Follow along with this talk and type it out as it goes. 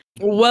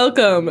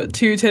Welcome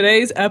to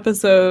today's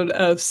episode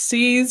of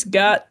C's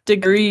Got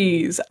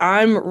Degrees.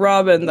 I'm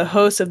Robin, the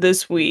host of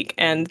this week,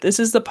 and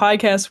this is the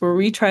podcast where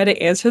we try to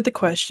answer the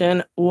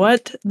question,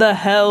 what the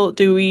hell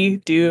do we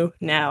do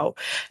now?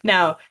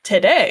 Now,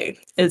 today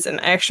is an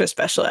extra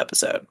special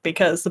episode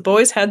because the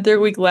boys had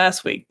their week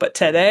last week, but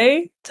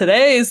today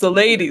is the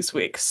ladies'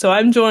 week. So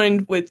I'm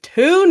joined with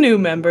two new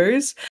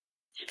members.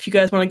 If you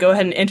guys want to go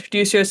ahead and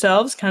introduce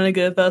yourselves, kind of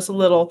give us a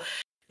little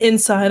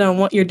insight on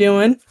what you're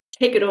doing.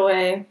 Take it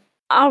away.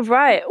 All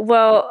right.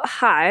 Well,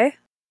 hi.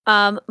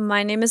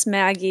 My name is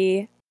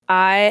Maggie.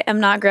 I am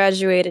not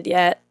graduated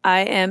yet. I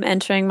am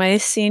entering my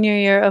senior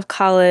year of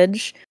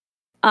college.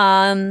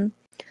 And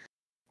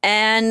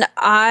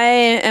I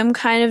am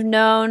kind of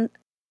known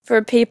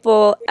for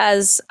people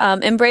as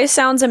Embrace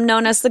Sounds. I'm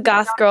known as the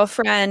goth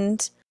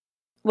girlfriend,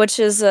 which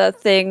is a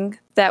thing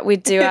that we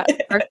do at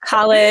our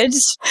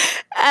college.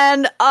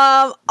 And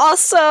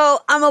also,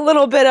 I'm a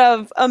little bit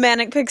of a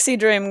Manic Pixie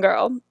dream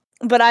girl,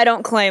 but I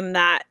don't claim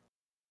that.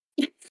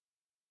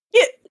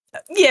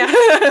 Yeah.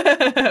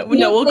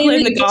 No, we'll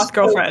claim the goth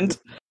girlfriend.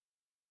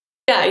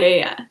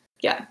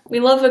 Yeah. We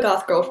love a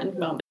goth girlfriend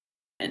moment.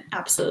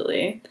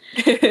 Absolutely.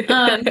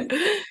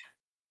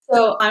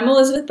 So I'm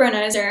Elizabeth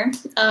Brenizer.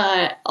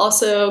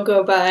 Also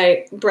go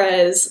by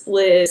Brez,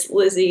 Liz,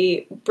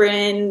 Lizzie,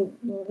 Bryn.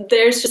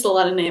 There's just a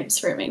lot of names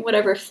for me.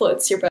 Whatever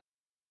floats your boat.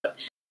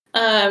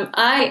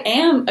 I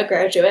am a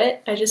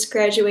graduate. I just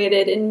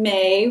graduated in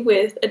May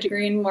with a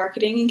degree in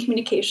marketing and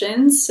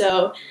communications.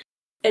 So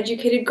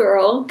educated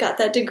girl, got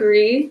that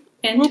degree,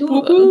 and two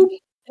of them.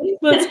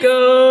 Let's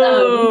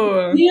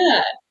go!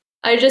 Yeah,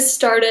 I just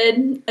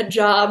started a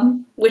job,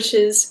 which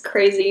is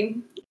crazy,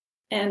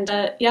 and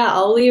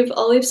I'll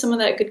leave some of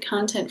that good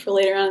content for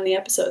later on in the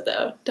episode,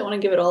 though. Don't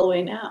want to give it all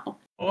away now.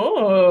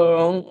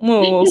 Oh, a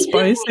little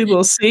spicy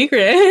little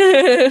secret.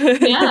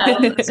 Yeah,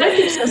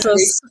 That's a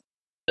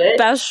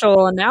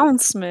special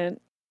announcement.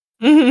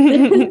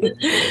 We'll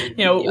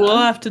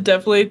have to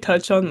definitely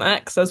touch on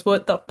that because that's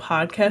what the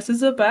podcast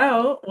is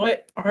about.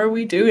 What are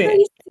we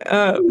doing?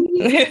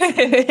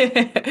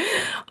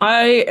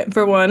 I,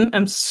 for one,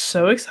 am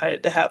so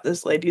excited to have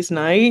this ladies'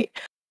 night.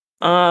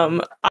 I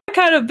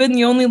kind of been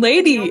the only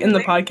lady in the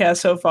podcast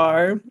so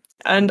far,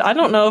 and I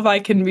don't know if I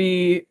can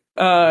be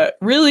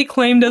really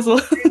claimed as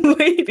a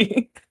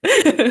lady.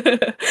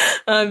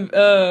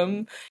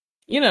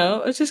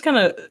 It's just kind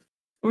of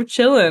we're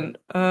chilling.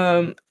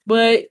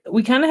 But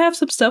we kind of have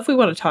some stuff we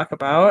want to talk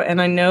about, and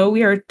I know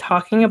we are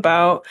talking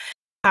about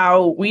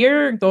how we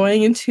are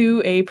going into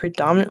a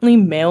predominantly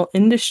male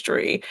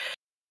industry.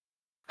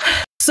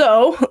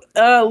 So,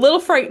 a little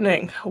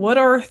frightening. What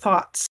are our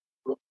thoughts?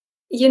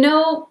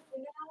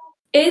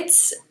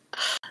 It's...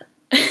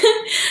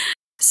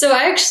 So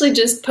I actually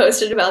just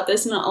posted about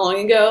this not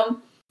long ago.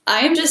 I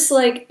am just,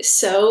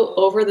 so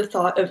over the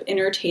thought of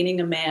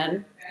entertaining a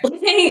man.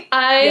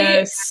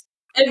 Yes.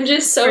 I'm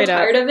just so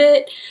tired of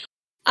it.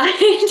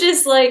 I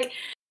just,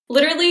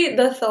 literally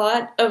the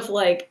thought of,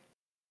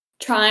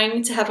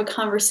 trying to have a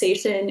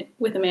conversation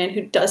with a man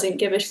who doesn't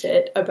give a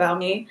shit about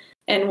me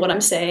and what I'm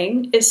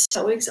saying is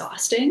so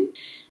exhausting.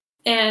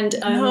 And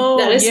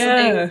that is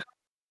something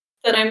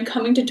that I'm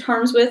coming to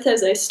terms with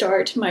as I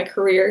start my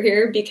career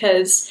here,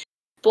 because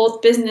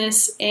both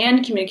business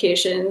and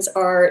communications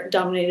are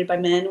dominated by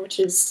men, which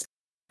is,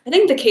 I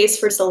think, the case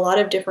for a lot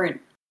of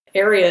different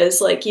areas.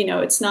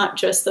 It's not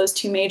just those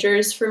two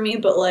majors for me,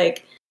 but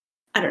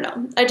I don't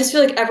know. I just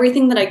feel like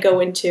everything that I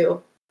go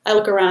into, I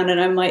look around and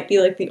I might be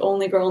the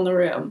only girl in the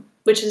room,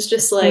 which is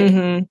just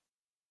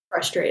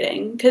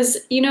frustrating. Because,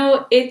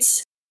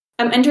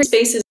 I'm entering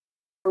spaces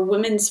where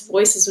women's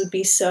voices would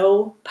be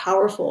so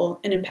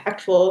powerful and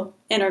impactful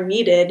and are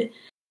needed.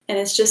 And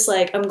it's just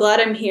I'm glad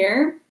I'm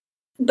here,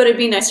 but it'd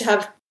be nice to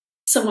have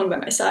someone by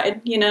my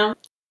side, So,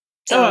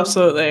 oh,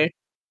 absolutely.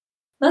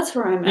 That's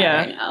where I'm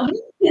at right now.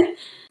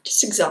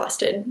 Just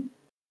exhausted.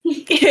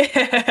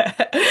 Yeah.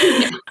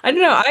 I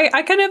don't know.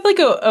 I kind of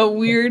have a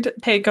weird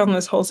take on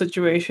this whole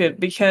situation,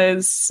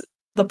 because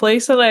the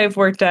place that I've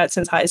worked at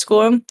since high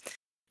school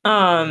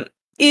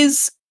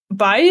is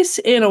biased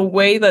in a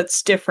way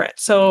that's different.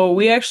 So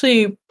we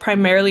actually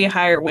primarily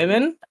hire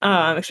women,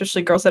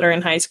 especially girls that are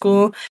in high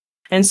school.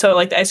 And so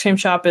the ice cream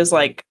shop is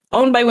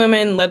owned by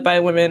women, led by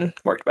women,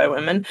 worked by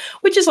women,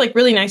 which is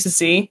really nice to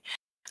see.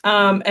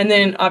 And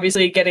then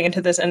obviously getting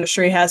into this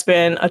industry has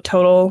been a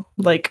total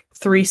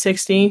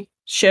 360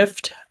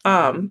 shift,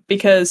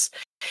 because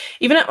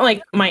even at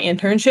my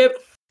internship,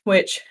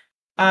 which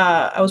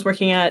I was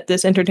working at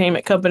this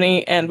entertainment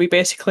company, and we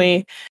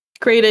basically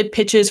created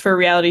pitches for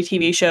reality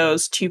TV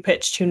shows to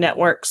pitch to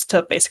networks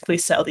to basically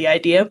sell the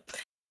idea.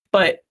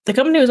 But the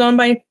company was owned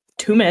by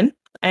two men,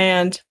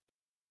 and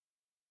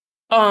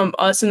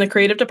us in the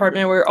creative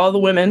department were all the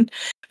women.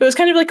 It was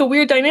kind of a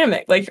weird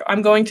dynamic.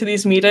 I'm going to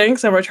these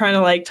meetings and we're trying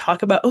to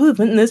talk about, oh,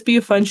 wouldn't this be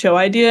a fun show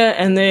idea?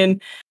 And then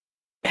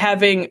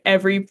having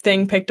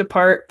everything picked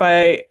apart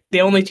by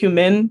the only two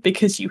men,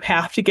 because you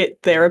have to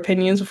get their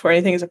opinions before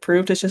anything is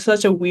approved. It's just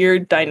such a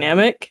weird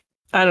dynamic.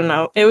 I don't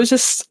know. It was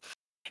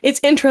it's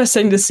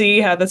interesting to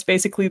see how that's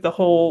basically the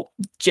whole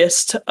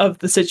gist of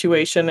the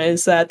situation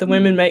is that the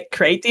women might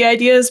create the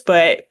ideas,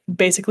 but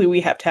basically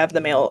we have to have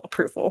the male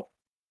approval.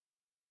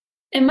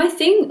 And my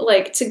thing,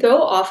 like, to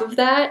go off of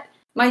that,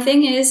 my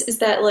thing is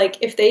that, like,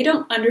 if they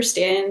don't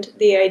understand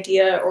the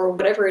idea or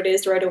whatever it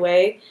is right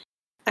away,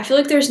 I feel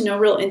like there's no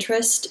real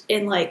interest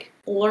in, like,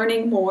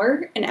 learning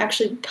more and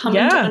actually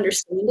coming to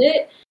understand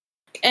it.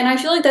 And I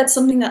feel like that's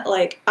something that,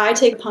 like, I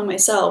take upon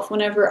myself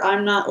whenever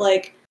I'm not,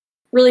 like,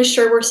 really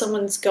sure where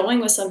someone's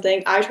going with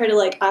something. I try to,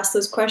 like, ask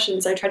those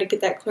questions. I try to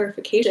get that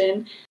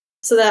clarification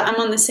so that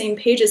I'm on the same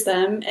page as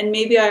them. And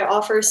maybe I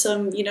offer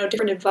some, you know,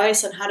 different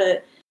advice on how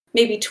to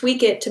maybe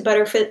tweak it to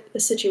better fit the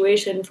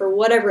situation for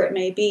whatever it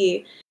may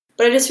be.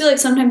 But I just feel like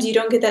sometimes you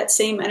don't get that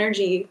same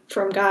energy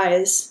from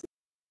guys.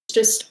 It's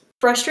just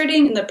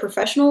frustrating in the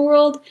professional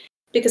world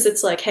because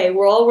it's like, hey,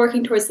 we're all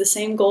working towards the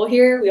same goal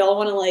here. We all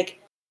want to, like,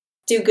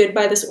 do good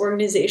by this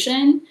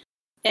organization.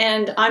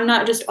 And I'm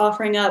not just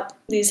offering up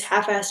these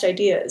half-assed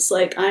ideas.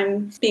 Like,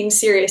 I'm being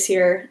serious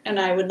here, and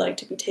I would like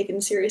to be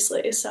taken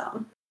seriously.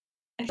 So,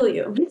 I feel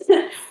you.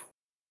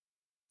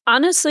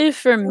 Honestly,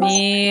 for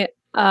me,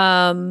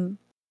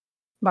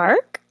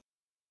 Mark?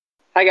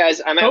 Hi,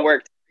 guys. I'm at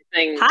work.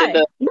 Did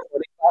the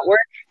recording not work?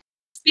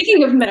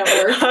 Speaking of men at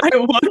work. Hi,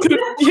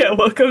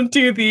 welcome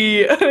to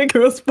the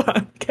Girls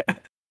Podcast.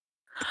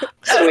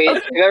 Sweet.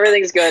 If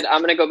everything's good,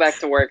 I'm going to go back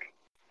to work.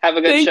 Have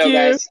a good show,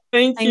 guys.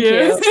 Thank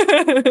you.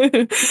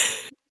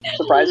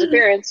 Surprise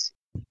appearance.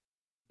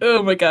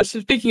 Oh my gosh.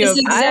 Speaking this of...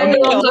 is exactly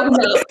what I'm talking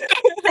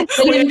about.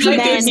 They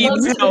invite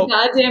themselves to the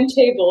goddamn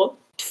table.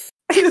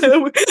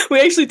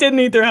 We actually did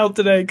need their help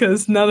today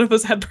because none of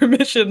us had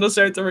permission to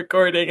start the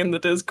recording in the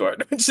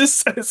Discord, which is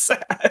so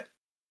sad.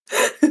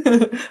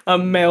 A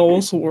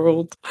male's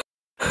world.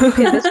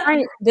 Okay,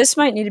 this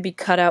might need to be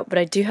cut out, but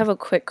I do have a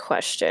quick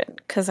question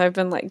because I've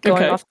been like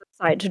going off the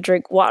side to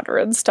drink water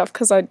and stuff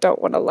because I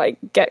don't want to like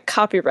get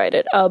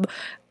copyrighted. Are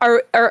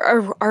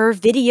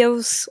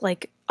videos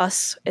like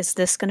us? Is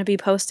this going to be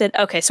posted?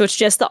 Okay, so it's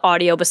just the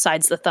audio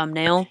besides the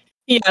thumbnail.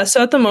 Yeah,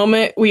 so at the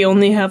moment we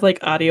only have like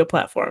audio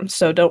platforms,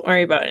 so don't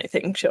worry about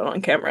anything shown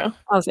on camera.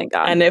 Oh, thank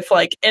God. And if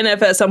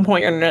at some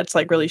point your internet's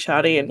like really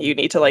shoddy and you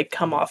need to like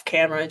come off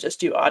camera and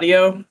just do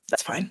audio,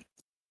 that's fine.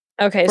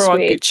 Okay,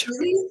 we're sweet.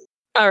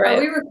 All right.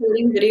 Are we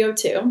recording video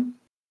too?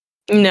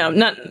 No,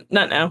 not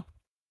now.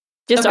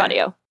 Just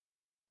audio.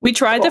 We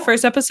tried the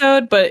first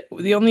episode, but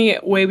the only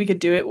way we could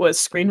do it was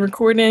screen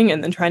recording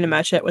and then trying to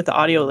match it with the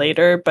audio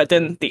later. But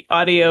then the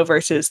audio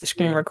versus the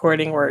screen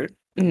recording were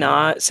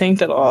not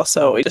synced at all,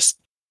 so we just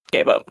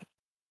gave up.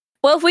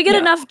 Well, if we get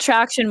enough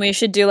traction, we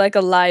should do like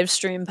a live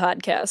stream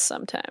podcast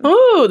sometime.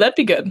 Oh, that'd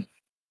be good.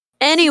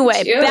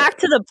 Anyway, back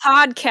to the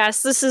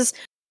podcast.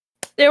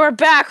 They were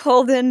back,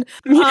 Holden.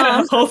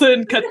 Yeah,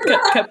 Holden,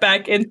 cut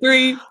back in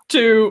 3,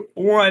 2,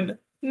 1.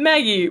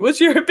 Maggie,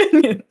 what's your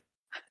opinion?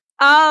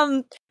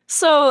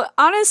 So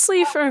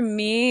honestly, for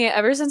me,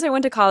 ever since I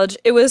went to college,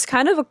 it was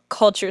kind of a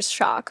culture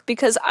shock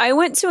because I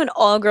went to an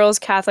all-girls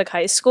Catholic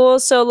high school.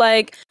 So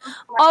like,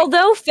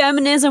 although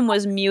feminism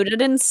was muted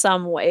in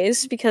some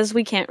ways because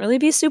we can't really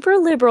be super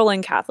liberal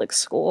in Catholic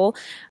school,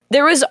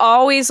 there was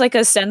always like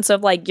a sense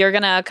of like, you're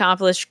going to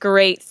accomplish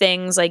great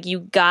things. Like,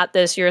 you got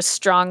this, you're a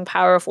strong,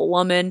 powerful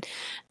woman.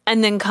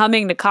 And then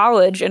coming to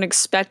college and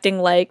expecting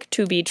like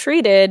to be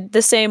treated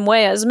the same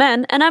way as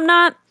men. And I'm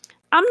not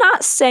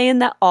saying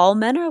that all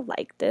men are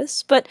like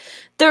this, but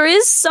there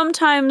is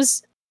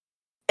sometimes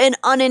an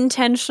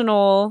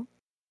unintentional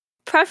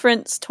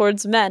preference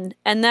towards men.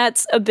 And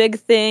that's a big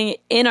thing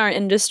in our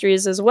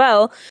industries as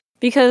well,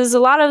 because a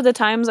lot of the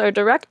times our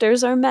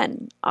directors are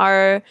men,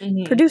 our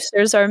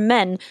producers are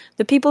men,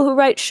 the people who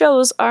write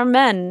shows are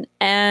men.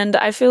 And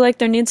I feel like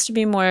there needs to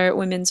be more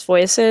women's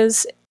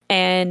voices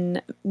in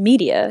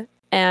media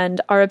and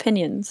our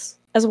opinions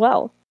as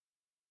well.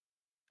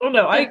 Oh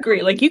no, I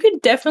agree. Like, you can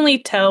definitely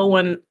tell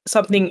when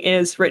something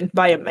is written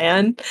by a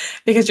man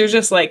because you're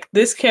just like,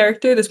 this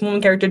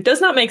woman character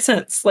does not make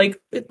sense. Like,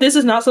 this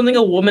is not something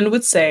a woman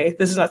would say.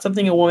 This is not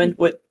something a woman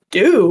would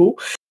do.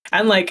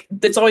 And like,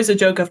 it's always a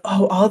joke of,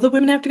 oh, all the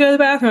women have to go to the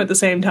bathroom at the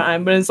same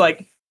time. But it's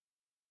like,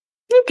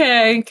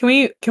 okay, can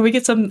we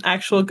get some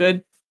actual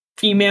good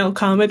female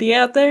comedy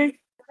out there?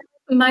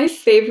 My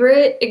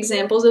favorite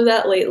examples of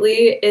that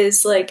lately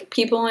is like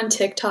people on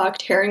TikTok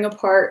tearing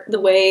apart the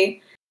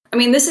way, I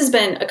mean, this has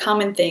been a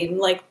common theme,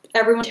 like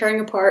everyone tearing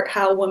apart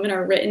how women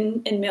are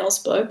written in males'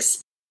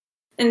 books.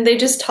 And they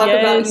just talk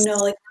about, you know,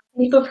 like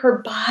the shape of her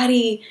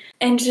body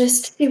and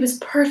just she was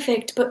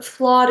perfect but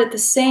flawed at the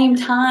same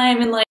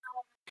time and like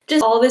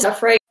just all this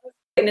stuff, right?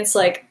 And it's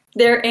like,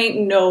 there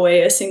ain't no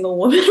way a single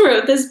woman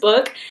wrote this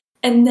book.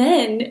 And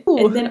then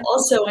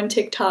also on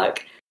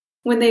TikTok,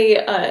 when they,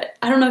 I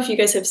don't know if you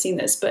guys have seen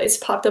this, but it's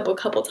popped up a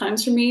couple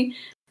times for me,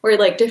 where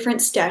like different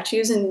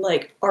statues and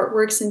like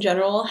artworks in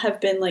general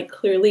have been like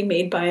clearly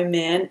made by a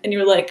man, and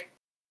you're like,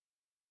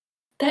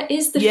 that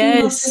is the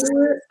female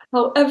figure.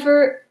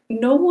 However,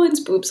 no one's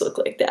boobs look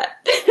like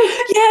that.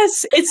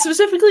 Yes, it's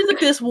specifically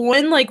like this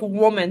one like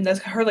woman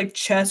that's her like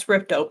chest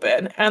ripped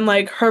open, and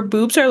like her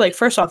boobs are like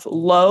first off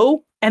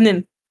low and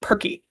then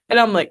perky. And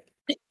I'm like,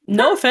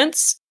 no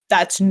offense,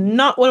 that's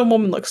not what a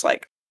woman looks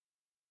like.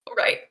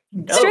 Right.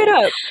 No. Straight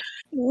up.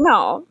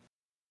 No.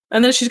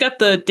 And then she's got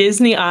the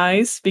Disney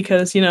eyes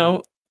because, you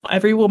know,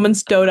 every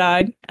woman's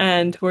doe-eyed,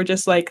 and we're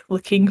just like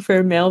looking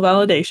for male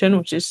validation,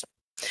 which is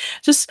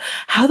just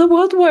how the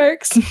world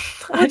works.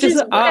 We're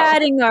just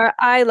batting our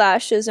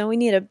eyelashes, and we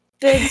need a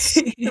big,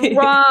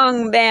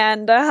 strong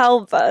man to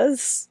help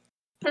us.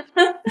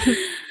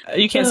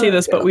 You can't see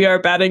this, but we are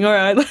batting our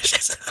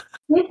eyelashes.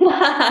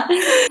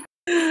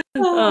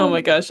 Oh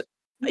my gosh.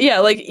 Yeah,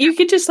 like you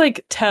could just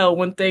like tell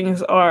when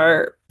things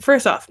are,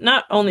 first off,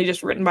 not only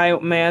just written by a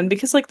man,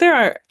 because like there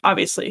are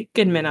obviously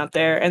good men out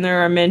there, and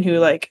there are men who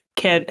like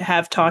can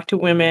have talked to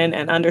women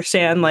and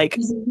understand like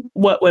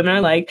what women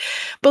are like,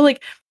 but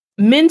like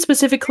men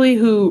specifically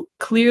who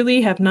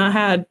clearly have not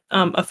had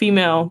a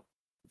female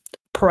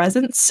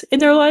presence in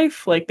their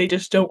life, like they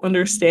just don't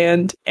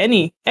understand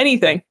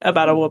anything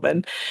about a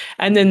woman,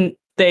 and then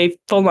they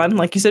full on,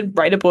 like you said,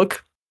 write a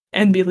book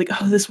and be like,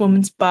 oh, this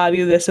woman's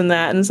body, this and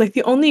that. And it's like,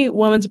 the only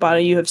woman's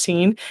body you have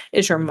seen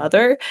is your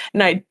mother.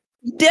 And I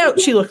doubt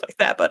she looked like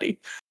that, buddy.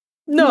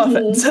 No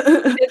offense.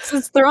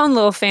 It's their own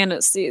little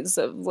fantasies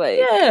of like,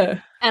 yeah.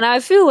 And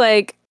I feel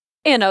like,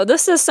 you know,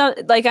 this is some,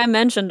 like I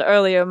mentioned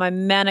earlier, my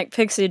Manic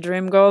Pixie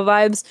Dream Girl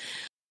vibes.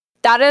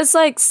 That is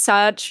like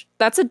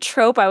that's a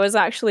trope I was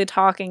actually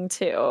talking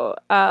to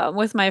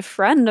with my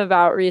friend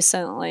about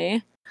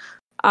recently.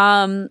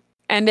 And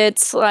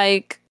it's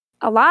like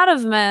a lot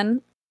of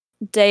men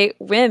date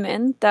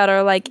women that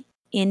are like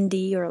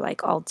indie or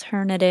like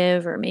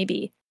alternative or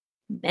maybe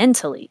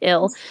mentally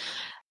ill,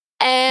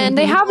 and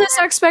they have this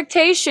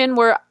expectation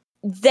where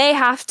they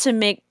have to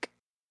make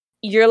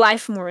your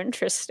life more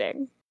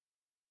interesting.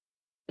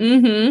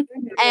 And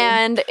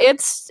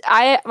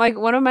I like,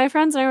 one of my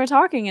friends and I were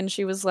talking, and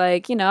she was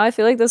like, you know, I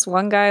feel like this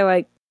one guy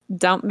like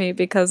dumped me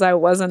because I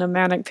wasn't a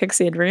Manic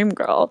Pixie Dream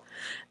Girl.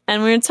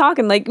 And we were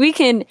talking like,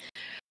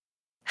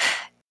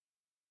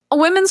 a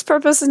women's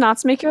purpose is not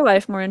to make your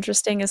life more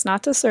interesting. It's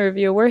not to serve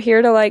you. We're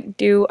here to like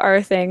do our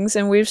things,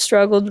 and we've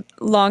struggled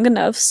long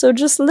enough. So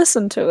just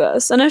listen to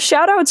us. And a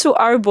shout out to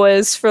our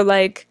boys for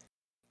like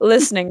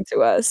listening to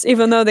us,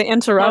 even though they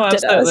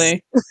interrupted us.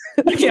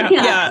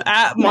 Yeah.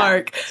 At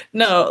Mark.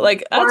 No,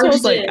 like that's what I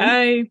was like.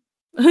 I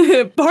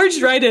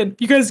barged right in.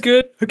 You guys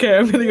good? Okay,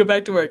 I'm gonna go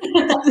back to work.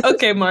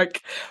 Okay, Mark,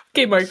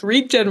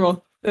 read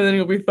general, and then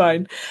you'll be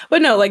fine.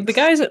 But no, like the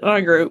guys in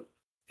our group,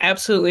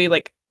 absolutely,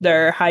 like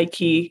they're high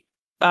key.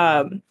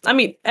 I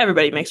mean,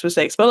 everybody makes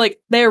mistakes, but like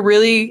they're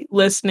really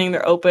listening.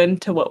 They're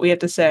open to what we have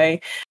to say,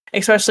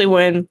 especially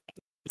when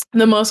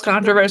the most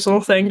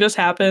controversial thing just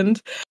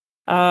happened.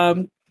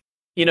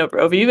 You know,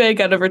 Roe v. Wade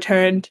got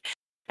overturned,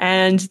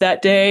 and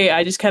that day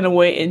I just kind of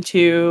went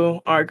into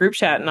our group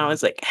chat and I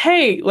was like,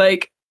 "Hey,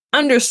 like,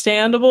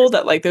 understandable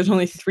that like there's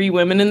only 3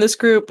 women in this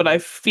group, but I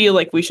feel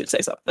like we should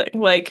say something.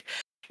 Like,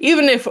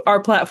 even if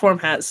our platform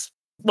has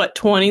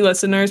 20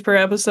 listeners per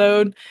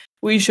episode,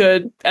 we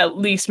should at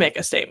least make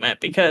a statement,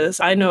 because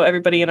I know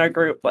everybody in our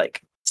group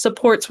like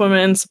supports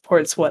women,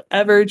 supports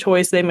whatever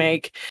choice they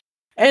make."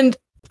 And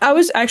I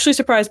was actually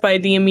surprised by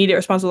the immediate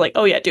response of like,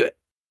 "Oh yeah, do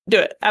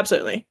it,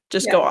 absolutely,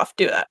 just go off,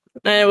 do that."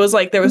 And it was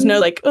like there was no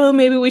like, "Oh,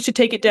 maybe we should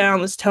take it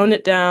down, let's tone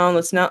it down,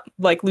 let's not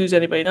like lose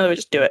anybody." No,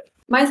 just do it.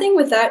 My thing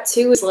with that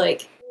too is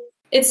like,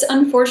 it's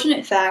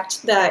unfortunate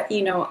fact that,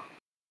 you know,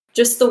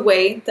 just the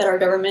way that our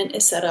government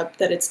is set up,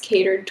 that it's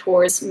catered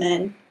towards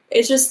men.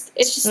 It's just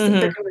the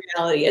freaking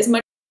reality. As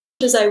much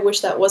as I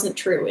wish that wasn't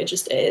true, it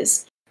just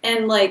is.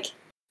 And like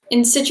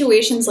in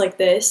situations like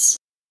this,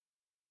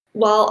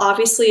 while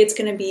obviously it's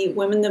going to be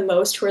women the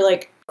most who are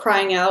like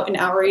crying out in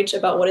outrage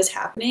about what is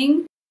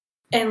happening,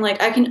 and like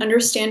I can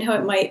understand how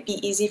it might be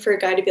easy for a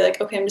guy to be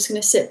like, okay, I'm just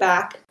going to sit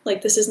back,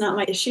 like this is not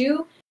my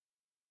issue.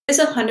 It's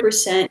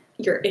 100%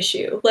 your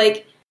issue.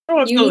 Like,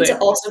 you need to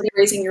also be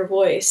raising your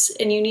voice,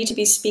 and you need to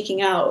be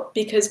speaking out,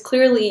 because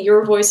clearly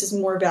your voice is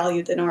more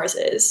valued than ours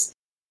is.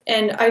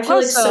 And I feel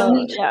like so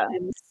many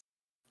times,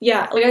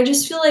 like I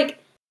just feel like,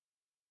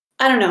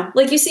 I don't know,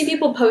 like you see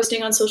people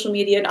posting on social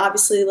media, and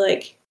obviously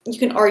like you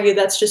can argue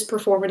that's just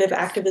performative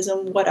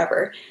activism,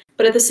 whatever.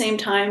 But at the same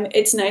time,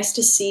 it's nice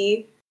to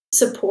see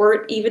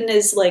support, even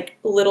as like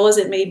little as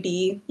it may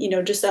be, you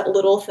know, just that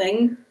little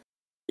thing.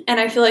 And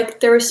I feel like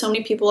there were so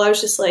many people I was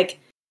just like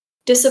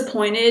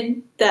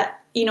disappointed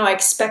that, you know, I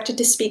expected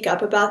to speak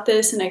up about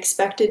this, and I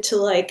expected to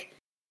like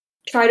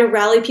try to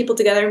rally people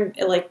together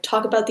and like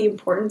talk about the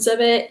importance of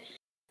it,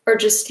 or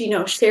just, you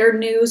know, share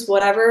news,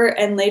 whatever.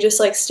 And they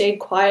just like stayed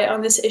quiet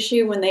on this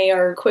issue when they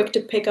are quick to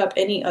pick up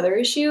any other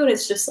issue. And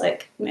it's just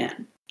like,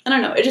 man, I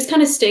don't know. It just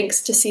kind of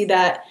stinks to see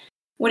that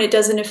when it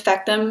doesn't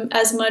affect them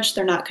as much,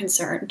 they're not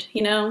concerned.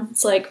 You know,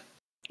 it's like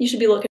you should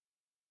be looking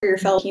for your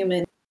fellow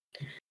human.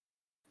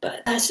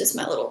 But that's just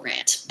my little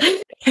rant.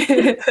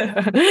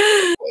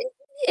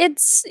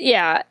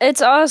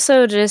 It's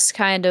also just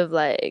kind of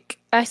like,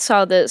 I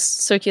saw this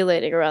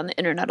circulating around the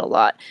internet a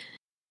lot.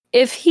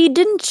 If he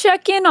didn't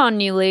check in on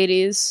you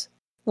ladies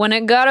when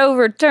it got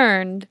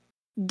overturned,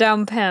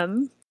 dump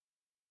him.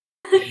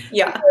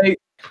 Yeah.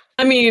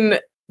 I mean,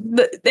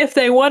 if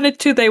they wanted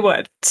to, they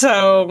would.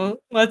 So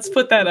let's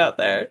put that out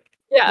there.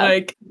 Yeah.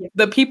 Like,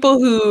 the people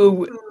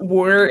who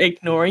were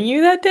ignoring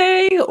you that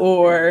day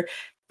or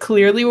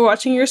clearly were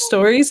watching your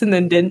stories and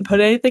then didn't put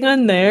anything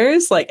on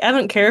theirs, like, I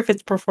don't care if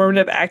it's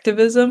performative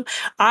activism.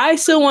 I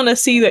still want to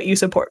see that you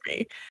support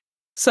me.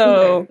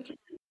 So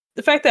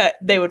the fact that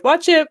they would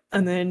watch it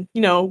and then,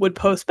 would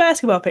post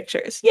basketball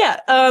pictures. Yeah,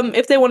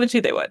 if they wanted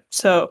to, they would.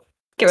 So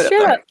get rid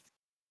of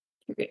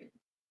them.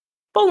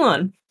 Full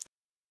on.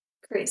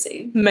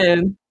 Crazy.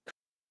 Man.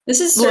 This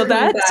is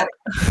circling back.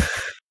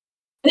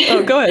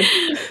 Oh, go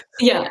ahead.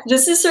 Yeah,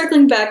 this is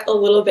circling back a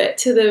little bit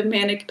to the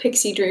Manic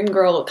Pixie Dream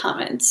Girl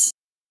comments.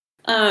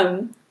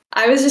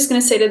 I was just going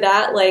to say to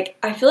that, like,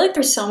 I feel like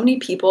there's so many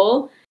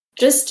people,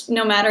 just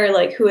no matter,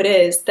 like, who it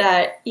is,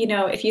 that,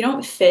 if you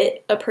don't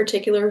fit a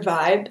particular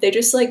vibe, they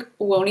just, like,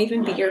 won't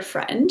even be your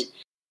friend.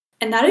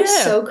 And that is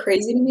so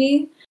crazy to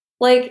me.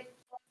 Like,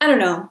 I don't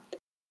know.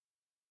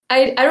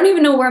 I don't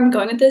even know where I'm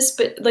going with this,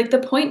 but, like, the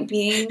point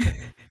being...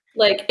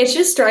 Like, it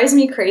just drives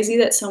me crazy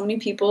that so many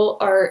people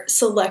are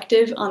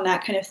selective on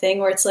that kind of thing,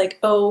 where it's like,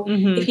 oh,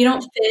 if you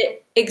don't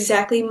fit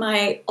exactly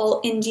my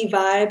all-indie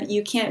vibe,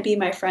 you can't be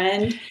my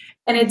friend.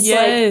 And it's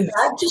like,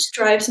 that just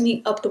drives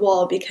me up the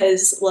wall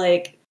because,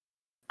 like,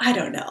 I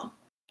don't know.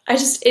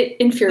 It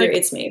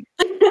infuriates me.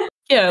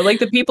 Yeah, like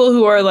the people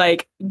who are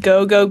like,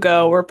 go, go,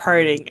 go, we're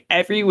partying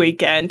every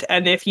weekend.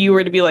 And if you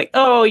were to be like,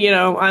 oh,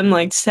 I'm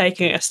like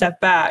taking a step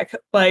back,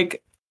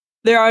 like,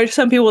 there are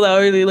some people that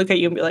will really look at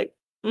you and be like,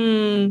 I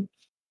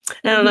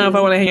don't know if I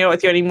want to hang out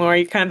with you anymore.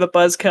 You're kind of a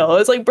buzzkill.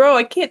 It's like, bro,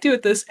 I can't do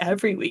it this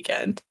every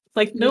weekend.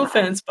 Like, no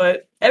offense,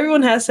 but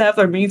everyone has to have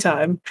their me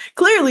time.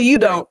 Clearly you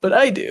don't, but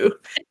I do.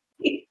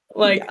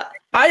 Like,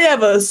 I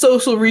have a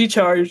social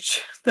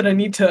recharge that I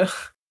need to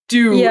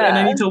do, and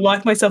I need to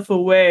lock myself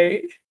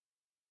away.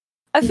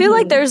 I feel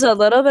like there's a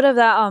little bit of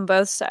that on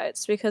both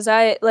sides, because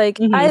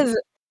I've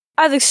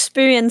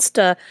experienced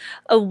a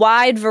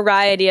wide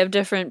variety of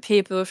different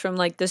people, from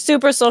like the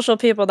super social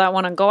people that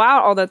want to go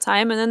out all the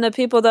time, and then the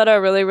people that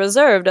are really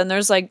reserved. And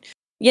there's like,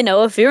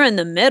 if you're in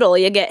the middle,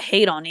 you get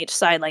hate on each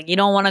side. Like, you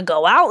don't want to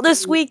go out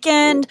this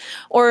weekend,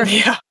 or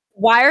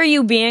why are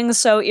you being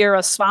so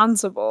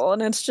irresponsible?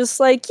 And it's just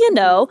like,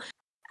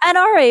 at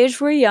our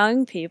age, we're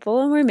young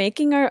people and we're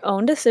making our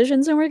own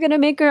decisions and we're going to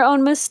make our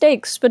own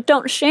mistakes. But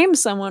don't shame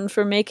someone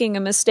for making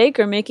a mistake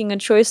or making a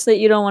choice that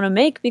you don't want to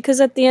make,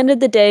 because at the end of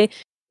the day,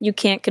 you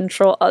can't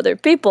control other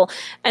people.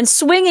 And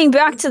swinging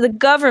back to the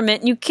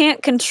government, you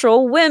can't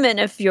control women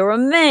if you're a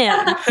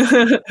man.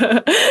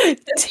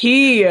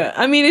 T.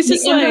 I mean, it's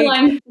just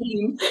like...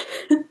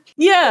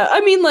 Yeah, I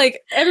mean,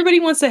 like,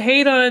 everybody wants to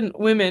hate on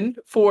women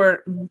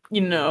for,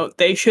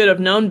 they should have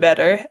known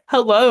better.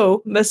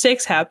 Hello,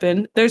 mistakes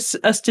happen. There's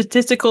a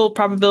statistical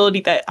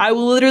probability that I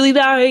will literally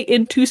die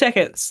in 2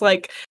 seconds.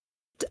 Like,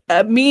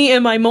 me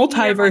and my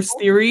multiverse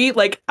theory,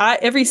 like,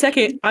 every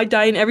second I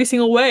die in every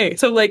single way.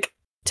 So, like,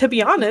 to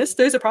be honest,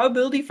 there's a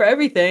probability for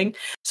everything.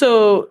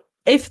 So,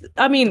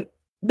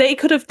 they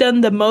could have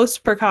done the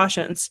most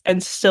precautions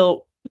and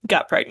still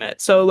got pregnant.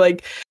 So,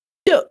 like,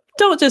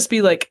 don't just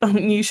be like, oh,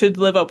 you should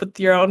live up with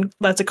your own,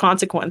 that's a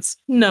consequence.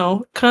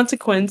 No,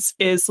 consequence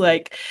is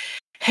like,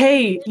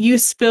 hey, you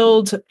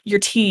spilled your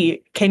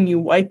tea, can you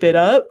wipe it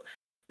up?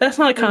 That's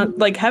not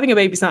like, having a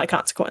baby is not a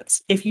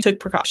consequence if you took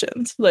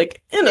precautions.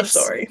 Like, end of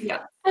story.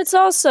 Yeah. It's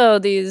also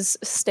these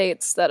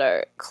states that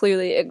are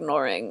clearly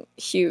ignoring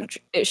huge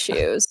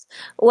issues,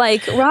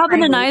 like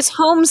Robin and I's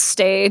home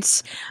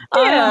state.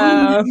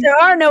 There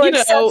are no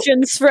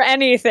exceptions for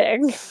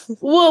anything.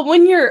 Well,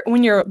 when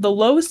you're the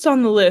lowest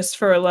on the list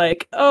for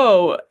like,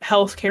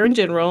 healthcare in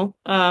general,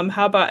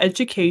 how about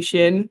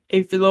education?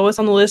 If you're lowest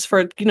on the list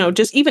for,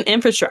 just even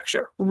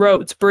infrastructure,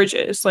 roads,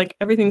 bridges, like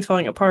everything's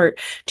falling apart.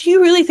 Do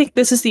you really think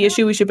this is the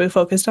issue we should be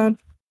focused on?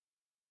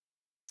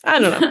 I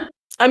don't know.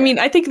 I mean,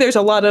 I think there's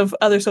a lot of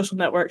other social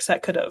networks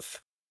that could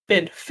have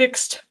been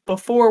fixed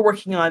before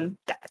working on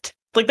that.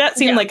 Like, that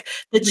seemed like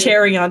the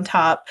cherry on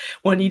top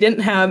when you didn't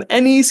have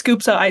any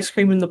scoops of ice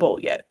cream in the bowl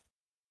yet.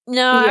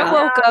 No, I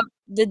woke up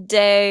the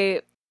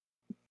day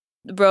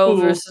Roe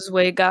versus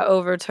Wade got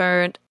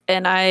overturned,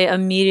 and I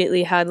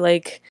immediately had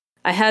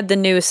I had the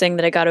news saying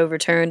that it got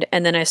overturned,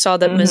 and then I saw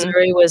that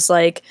Missouri was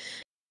like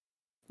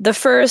the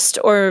first,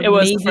 or it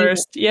was the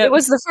first. Yeah, it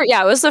was the first.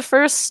 Yeah, it was the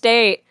first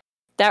state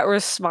that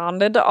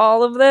responded to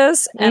all of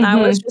this, and I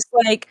was just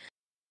like,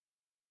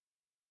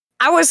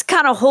 I was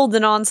kind of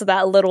holding on to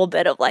that little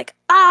bit of like,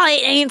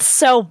 it ain't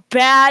so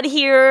bad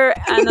here,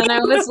 and then I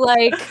was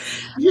like,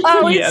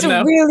 it's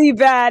really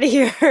bad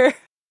here.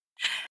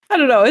 I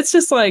don't know, it's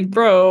just like,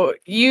 bro,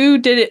 you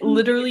did it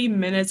literally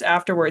minutes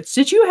afterwards.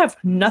 Did you have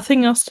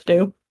nothing else to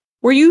do?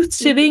 Were you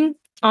sitting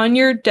on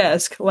your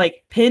desk,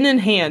 like, pen in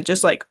hand,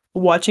 just like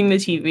watching the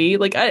TV?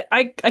 Like,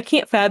 I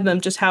can't fathom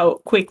just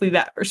how quickly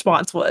that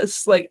response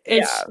was. Like,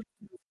 it's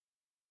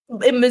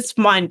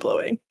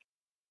mind-blowing.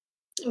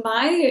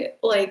 My,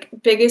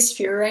 biggest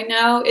fear right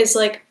now is,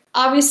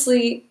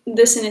 obviously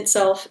this in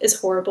itself is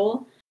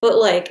horrible, but,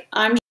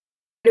 I'm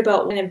worried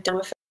about what kind of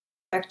dumb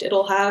effect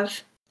it'll have.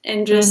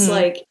 And just,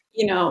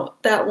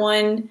 that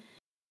one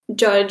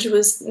judge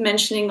was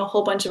mentioning a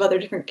whole bunch of other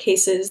different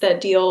cases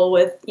that deal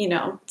with, you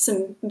know,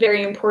 some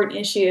very important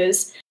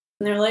issues.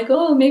 And they're like,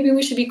 oh, maybe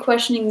we should be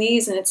questioning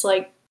these. And it's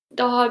like,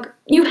 dog,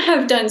 you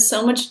have done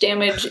so much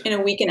damage in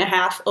a week and a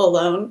half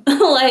alone.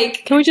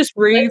 Like, can we just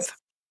breathe?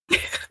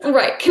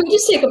 Right. Can we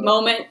just take a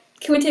moment?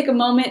 Can we take a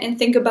moment and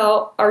think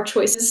about our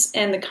choices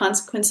and the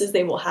consequences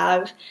they will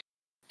have?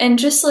 And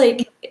just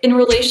like in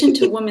relation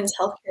to women's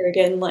healthcare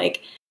again,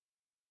 like,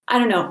 I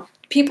don't know,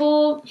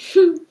 people,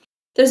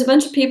 there's a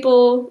bunch of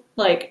people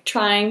like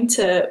trying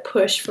to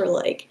push for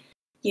like,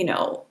 you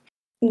know,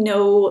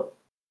 no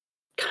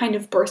kind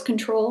of birth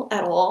control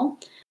at all.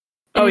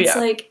 And it's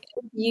like,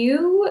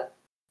 you,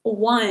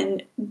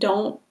 one,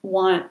 don't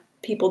want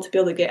people to be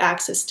able to get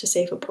access to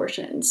safe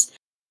abortions.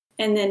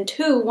 And then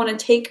two, want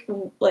to take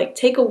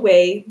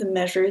away the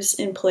measures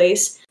in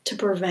place to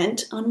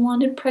prevent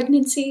unwanted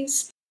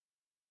pregnancies.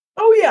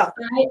 Oh yeah.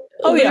 Right?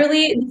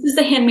 Literally, this is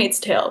the Handmaid's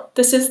Tale.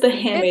 This is the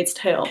Handmaid's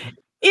Tale.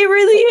 It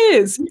really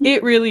is.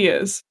 It really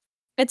is.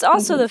 It's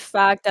also the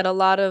fact that a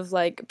lot of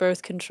like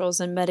birth controls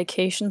and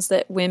medications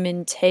that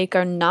women take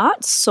are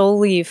not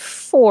solely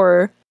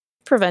for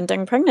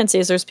preventing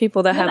pregnancies. There's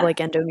people that have like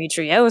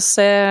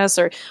endometriosis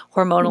or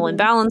hormonal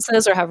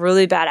imbalances or have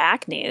really bad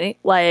acne.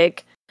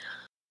 Like,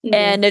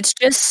 and it's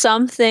just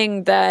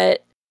something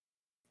that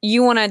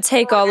you want to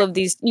take all of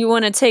these, you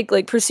want to take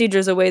like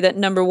procedures away that,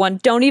 number one,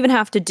 don't even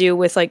have to do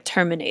with like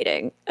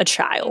terminating a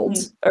child,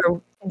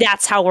 or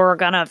that's how we're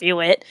gonna view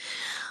it.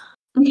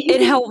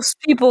 It helps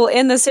people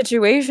in the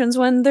situations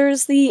when there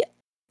is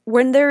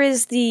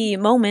the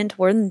moment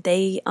when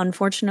they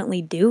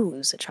unfortunately do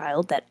lose a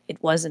child, that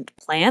it wasn't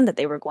planned that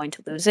they were going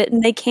to lose it,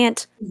 and they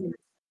can't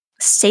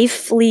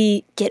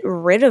safely get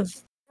rid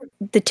of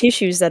the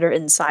tissues that are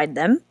inside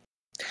them.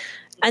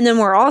 And then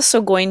we're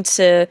also going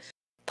to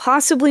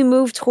possibly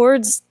move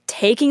towards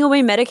taking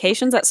away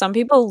medications that some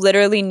people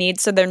literally need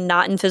so they're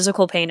not in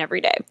physical pain every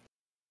day.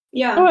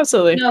 Yeah. Oh,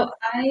 absolutely. No,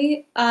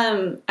 I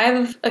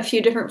have a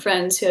few different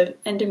friends who have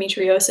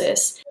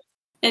endometriosis,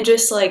 and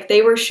just like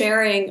they were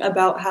sharing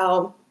about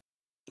how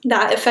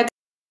that affects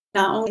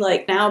not only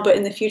like now but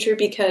in the future,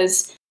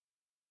 because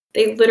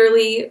they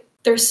literally,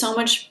 there's so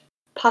much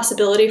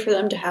possibility for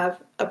them to have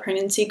a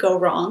pregnancy go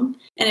wrong,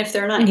 and if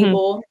they're not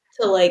able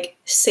to like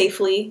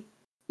safely,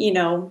 you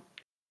know,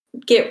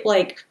 get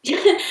like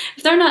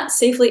if they're not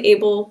safely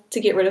able to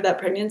get rid of that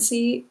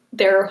pregnancy,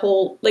 their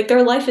whole like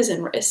their life is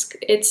in risk.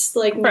 It's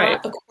like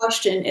not a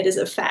question, it is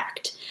a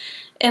fact.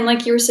 And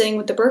like you were saying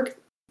with the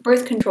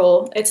birth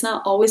control, it's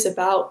not always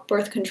about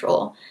birth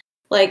control.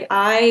 Like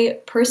I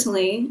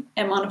personally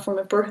am on a form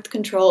of birth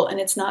control, and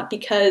it's not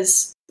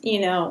because,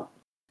 you know,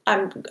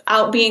 I'm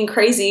out being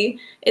crazy.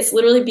 It's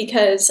literally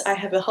because I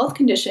have a health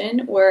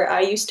condition where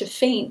I used to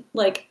faint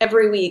like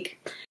every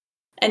week,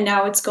 and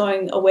now it's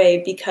going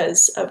away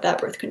because of that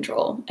birth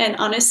control. And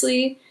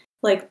honestly,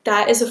 like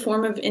that is a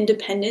form of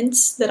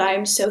independence that I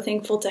am so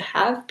thankful to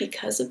have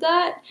because of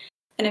that.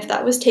 And if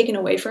that was taken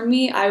away from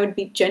me, I would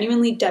be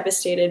genuinely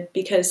devastated,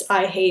 because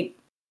I hate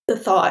the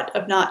thought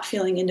of not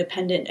feeling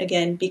independent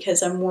again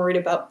because I'm worried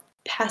about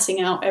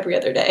passing out every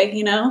other day,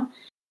 you know?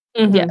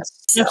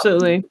 Yes,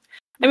 absolutely.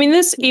 I mean,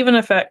 this even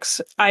affects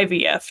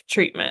IVF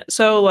treatment.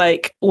 So,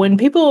 like, when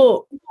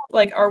people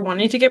like are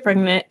wanting to get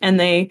pregnant and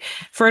they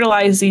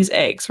fertilize these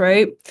eggs,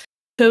 right?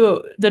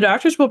 So the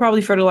doctors will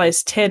probably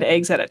fertilize 10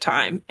 eggs at a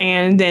time,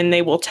 and then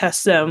they will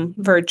test them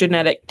for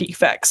genetic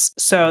defects,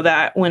 so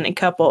that when a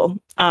couple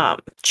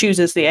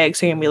chooses the eggs,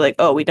 they're going to be like,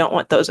 oh, we don't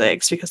want those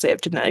eggs because they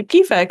have genetic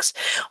defects.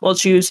 We'll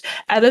choose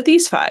out of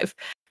these 5.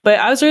 But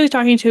I was really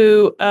talking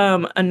to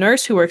a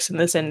nurse who works in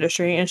this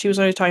industry, and she was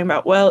already talking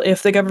about, well,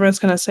 if the government's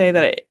going to say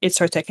that it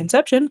starts at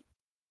conception,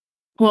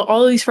 well,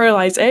 all of these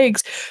fertilized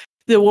eggs,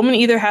 the woman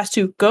either has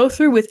to go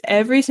through with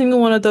every single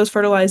one of those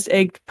fertilized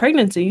egg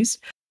pregnancies,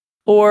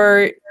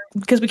 or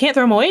because we can't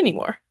throw them away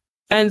anymore,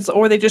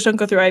 or they just don't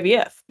go through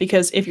IVF,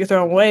 because if you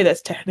throw them away,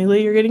 that's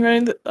technically you're getting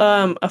ready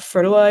to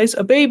fertilize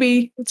a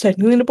baby. It's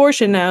technically an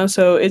abortion now,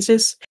 so it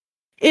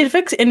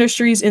affects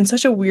industries in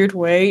such a weird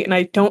way, and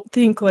I don't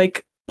think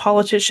like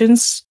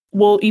politicians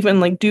will even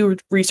like do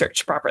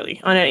research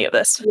properly on any of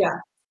this. Yeah,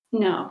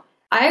 no.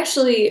 I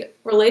actually,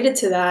 related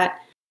to that,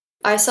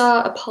 I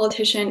saw a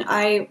politician,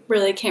 I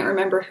really can't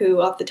remember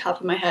who off the top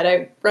of my head.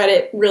 I read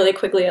it really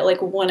quickly at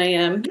like 1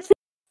 a.m.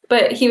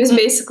 But he was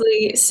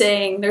basically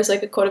saying, there's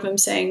like a quote of him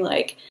saying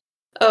like,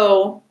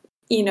 oh,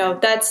 you know,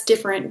 that's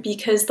different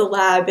because the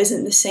lab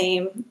isn't the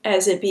same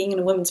as it being in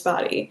a woman's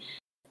body.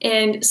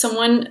 And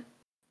someone,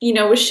 you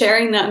know, was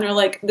sharing that, and they're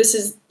like, this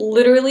is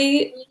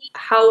literally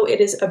how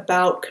it is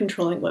about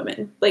controlling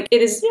women. Like,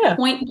 it is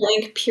point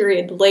blank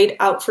period laid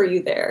out for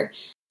you there.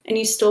 And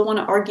you still want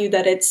to argue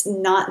that it's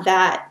not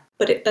that,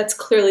 but that's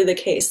clearly the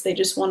case. They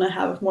just want to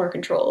have more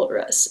control over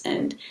us.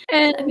 And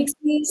that makes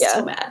me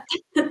so mad.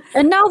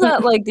 And now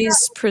that like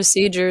these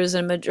procedures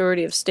in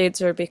majority of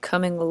states are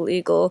becoming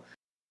illegal,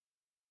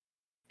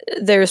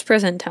 there's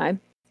prison time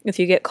if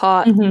you get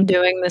caught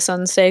doing this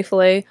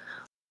unsafely.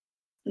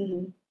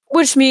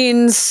 Which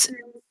means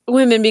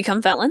women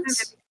become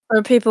felons,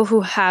 or people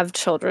who have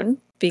children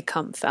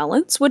become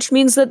felons, which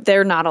means that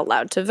they're not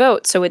allowed to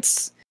vote. So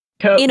it's,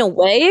 in a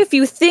way, if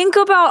you think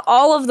about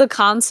all of the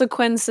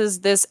consequences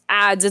this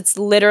adds, it's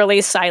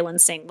literally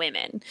silencing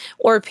women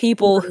or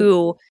people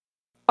who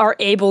are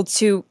able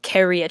to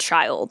carry a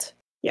child.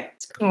 Yeah.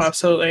 Oh,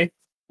 absolutely.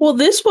 Well,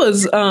 this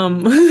was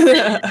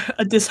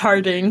a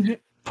disheartening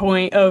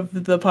point of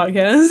the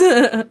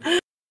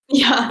podcast.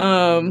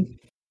 Yeah.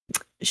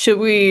 Should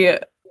we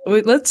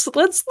let's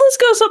go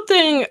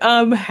something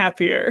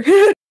happier.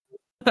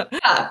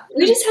 Yeah.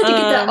 We just had to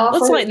get that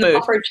off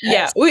our chest.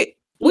 Yeah,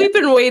 we've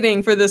been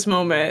waiting for this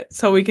moment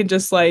so we can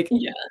just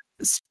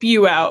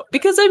spew out,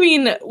 because I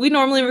mean, we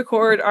normally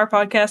record our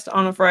podcast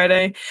on a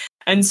Friday,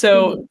 and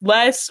so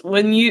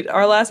when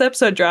our last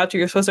episode dropped,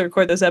 you're supposed to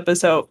record this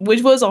episode,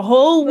 which was a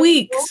whole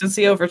week since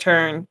the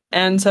overturn,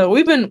 and so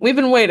we've been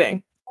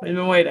waiting. We've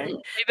been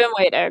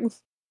waiting.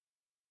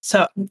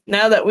 So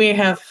now that we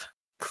have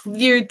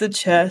cleared the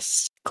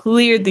chest,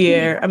 cleared the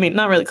air, I mean,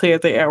 not really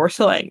cleared the air, we're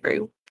still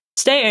angry.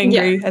 Stay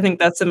angry. Yeah. I think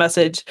that's the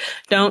message.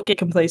 Don't get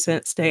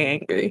complacent. Stay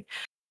angry.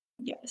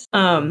 Yes.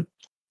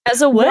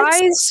 As a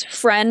wise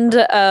friend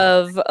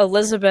of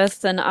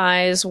Elizabeth and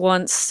I's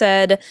once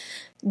said,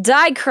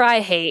 "Die, cry,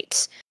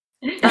 hate."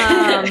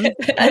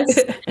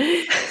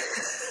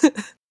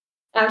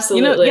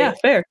 Absolutely. Yeah,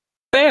 fair.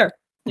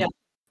 Yeah.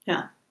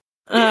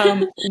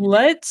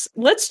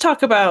 Let's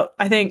talk about,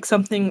 I think,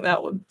 something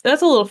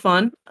that's a little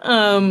fun.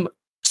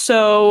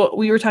 So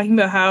we were talking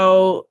about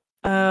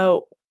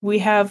how we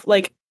have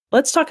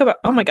let's talk about,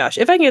 oh my gosh,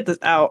 if I can get this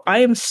out, I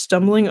am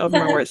stumbling over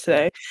my words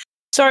today.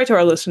 Sorry to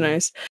our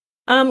listeners.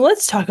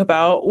 Let's talk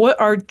about what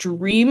our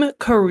dream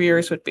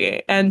careers would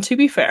be. And to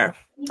be fair,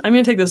 I'm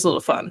going to take this a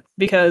little fun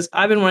because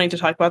I've been wanting to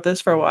talk about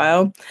this for a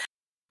while.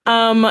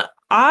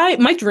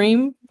 My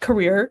dream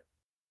career,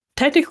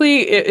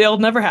 technically it'll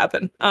never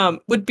happen,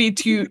 would be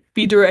to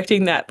be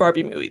directing that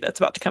Barbie movie that's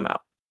about to come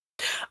out.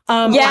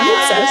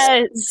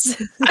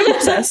 Yes! I'm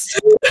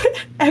obsessed.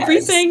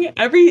 Everything,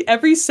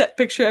 every set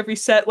picture, every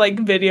set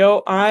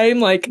video,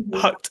 I'm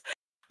hooked.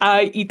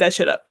 I eat that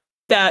shit up.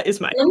 That is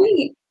my.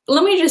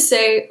 Let me just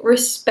say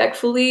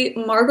respectfully,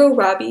 Margot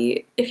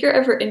Robbie, if you're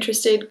ever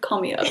interested,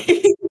 call me up.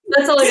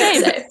 That's all I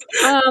gotta say.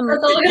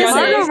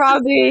 Margot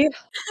Robbie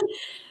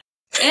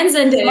and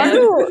Zendaya.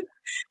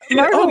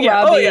 Margot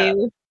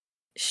Robbie.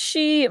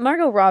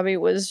 Margot Robbie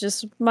was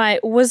just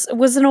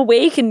was an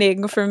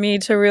awakening for me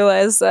to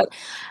realize that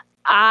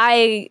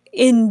I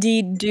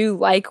indeed do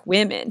like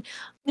women.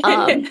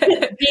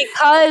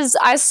 Because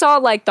I saw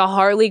the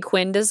Harley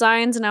Quinn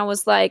designs and I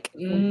was like,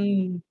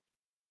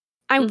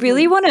 I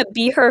really want to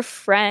be her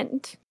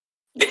friend.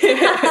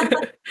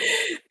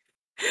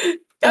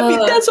 I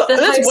mean, that's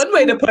one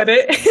way to put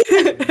it.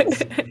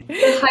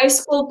 The high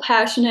school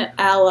passionate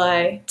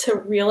ally to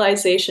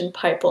realization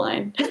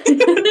pipeline.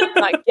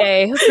 Not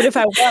gay, but if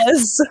I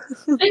was.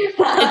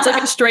 It's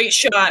a straight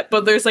shot,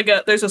 but there's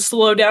a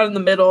slow down in the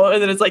middle, and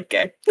then it's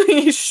gay.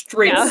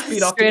 Straight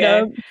speed off the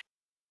gay.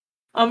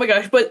 Oh my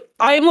gosh, but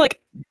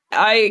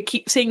I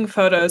keep seeing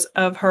photos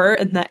of her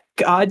in that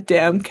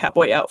goddamn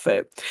cowboy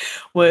outfit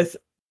with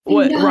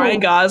Ryan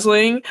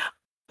Gosling.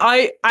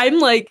 I'm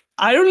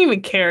I don't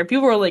even care.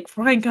 People are like,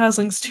 Ryan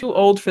Gosling's too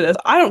old for this.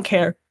 I don't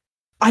care.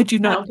 I do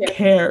not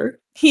care.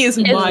 He is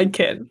my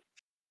kid.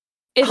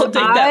 I'll take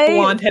that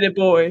blonde-headed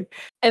boy.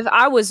 If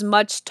I was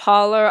much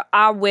taller,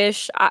 I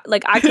wish I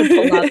could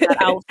pull out that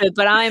outfit,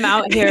 but I'm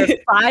out here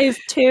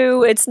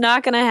 5'2". It's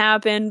not gonna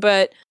happen,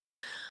 but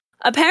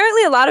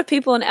apparently a lot of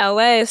people in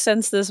LA,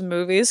 since this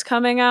movie's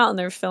coming out and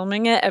they're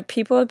filming it,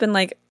 people have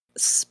been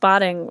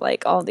spotting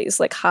all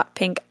these hot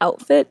pink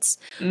outfits.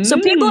 So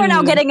people are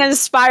now getting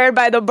inspired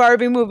by the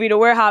Barbie movie to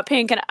wear hot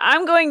pink, and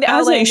I'm going to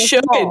LA in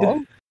the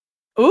fall.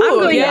 Ooh, I'm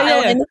going to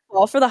LA in the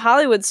fall for the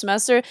Hollywood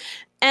semester,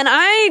 and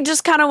I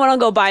just kind of want to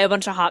go buy a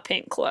bunch of hot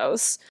pink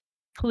clothes.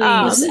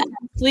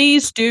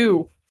 Please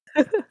do.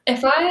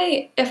 If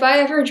I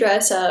ever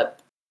dress up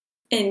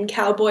in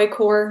cowboy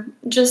core,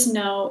 just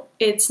know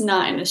it's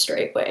not in a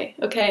straight way.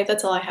 Okay,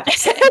 that's all I have to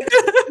say.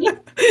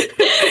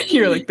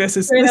 You're like, this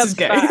is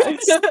gay.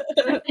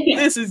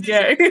 This is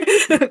gay.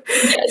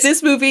 Yes.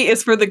 This movie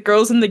is for the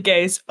girls and the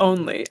gays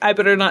only. I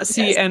better not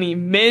see any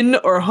men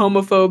or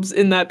homophobes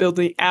in that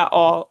building at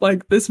all.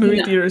 This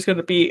movie theater is going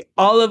to be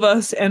all of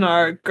us in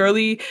our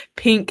girly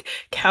pink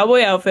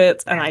cowboy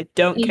outfits, and I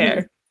don't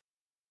care.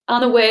 On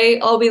the way,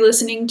 I'll be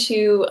listening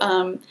to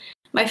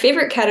my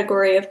favorite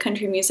category of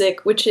country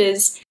music, which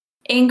is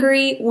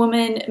angry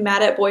woman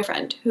mad at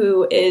boyfriend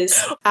who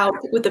is out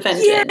with a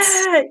vengeance.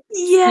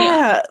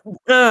 Yeah.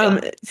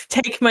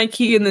 Take my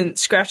key and then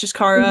scratch his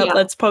car up.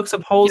 Let's poke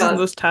some holes in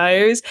those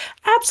tires.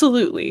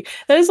 Absolutely.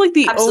 That is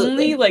the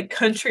only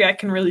country I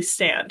can really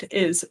stand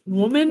is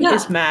woman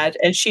is mad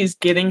and she's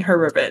getting her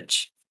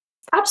revenge.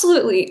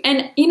 Absolutely.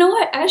 And you know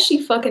what? As she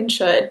fucking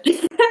should.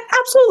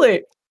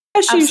 Absolutely.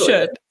 As she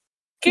should.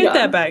 Get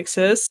that back,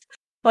 sis.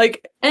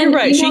 You're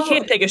right. She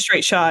can't take a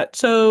straight shot,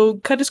 so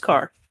cut his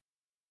car.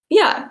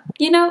 Yeah,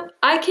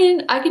 I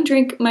can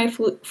drink my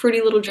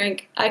fruity little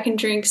drink. I can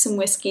drink some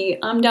whiskey.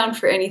 I'm down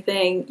for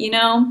anything.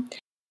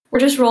 we're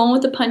just rolling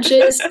with the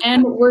punches,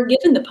 and we're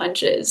given the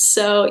punches.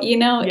 So,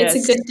 Yes.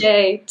 it's a good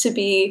day to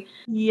be.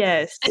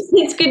 Yes.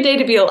 It's a good day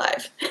to be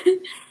alive.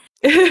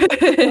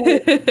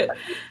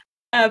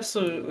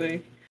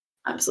 Absolutely.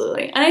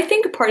 Absolutely. And I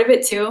think part of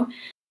it too,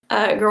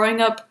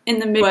 growing up in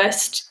the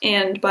Midwest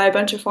and by a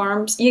bunch of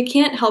farms, you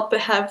can't help but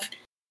have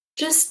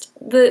just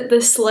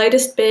the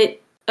slightest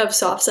bit of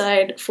soft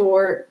side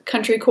for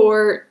country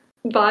core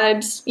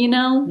vibes,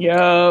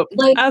 Yep.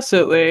 Like,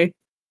 absolutely.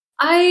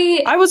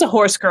 I was a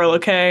horse girl,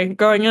 okay,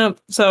 growing up,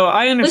 so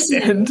I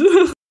understand.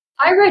 Listen,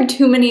 I read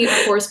too many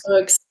horse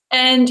books,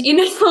 and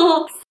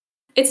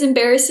it's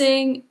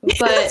embarrassing,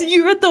 but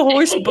you read the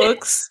horse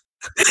books?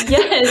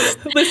 Yes.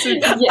 Listen,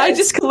 Yes. I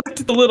just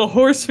collected the little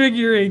horse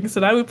figurines,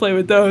 and I would play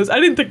with those. I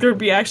didn't think there would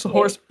be actual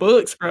horse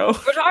books, bro.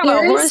 We're talking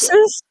about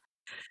horses?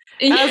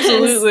 Yes,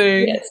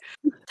 absolutely. Yes.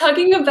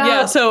 Talking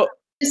about so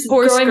just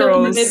horse growing girls.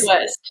 up in the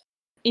Midwest.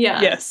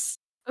 Yeah. Yes.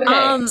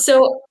 Okay.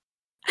 So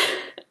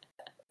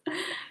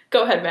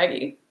go ahead,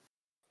 Maggie.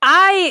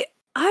 I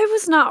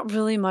was not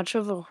really much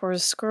of a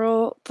horse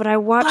girl, but I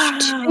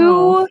watched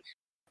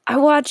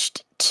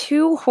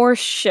two horse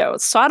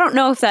shows. So I don't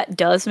know if that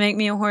does make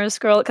me a horse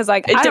girl because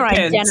I don't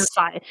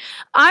identify.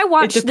 I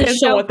watched the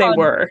show on what they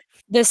were.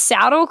 The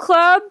Saddle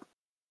Club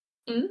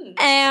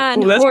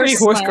and that's Horse pretty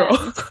horse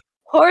girl.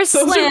 Horse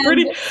those Slam. Are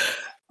pretty,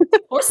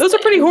 those are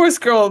pretty horse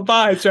girl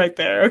vibes right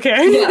there.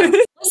 Okay. Yeah.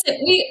 Listen,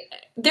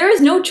 there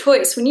is no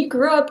choice. When you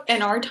grew up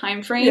in our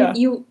time frame,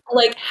 you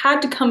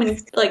had to come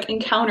and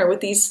encounter with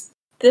these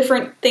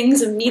different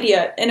things of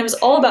media, and it was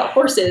all about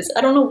horses.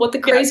 I don't know what the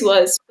craze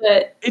was,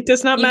 but it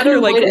does not matter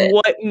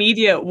what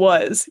media it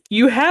was.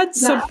 You had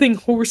something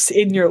horse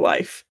in your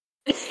life.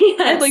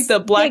 Yes. Like the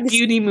Black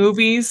Beauty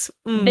movies.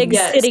 Big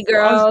city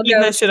girl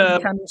goes to the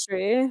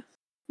country.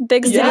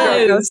 Big city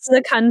girl goes to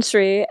the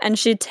country and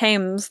she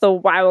tames the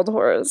wild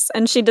horse,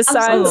 and she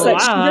decides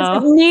that she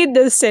doesn't need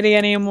this city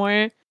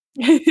anymore.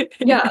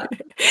 Yeah.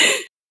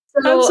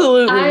 So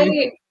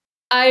absolutely.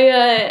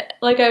 I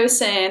like I was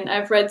saying,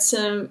 I've read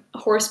some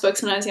horse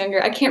books when I was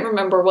younger. I can't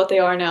remember what they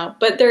are now,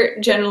 but they're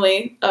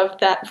generally of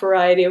that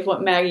variety of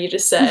what Maggie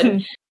just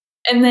said.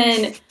 And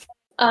then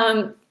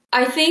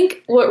I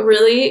think what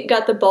really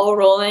got the ball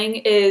rolling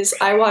is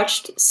I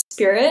watched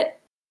Spirit.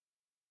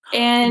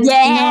 And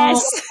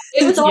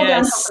it was all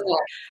downhill from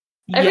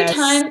there.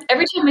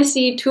 Every time I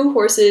see two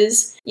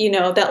horses,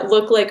 that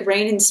look like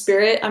Rain and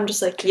Spirit, I'm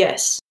just like,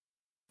 yes.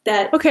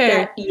 Yes.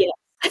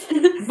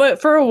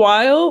 But for a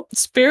while,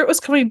 Spirit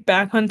was coming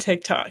back on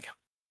TikTok.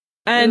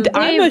 And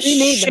I'm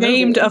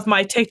ashamed of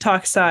my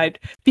TikTok side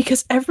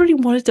because everybody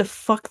wanted to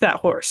fuck that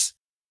horse.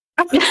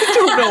 I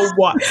don't know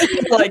why.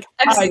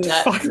 I'd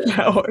fuck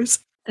that horse.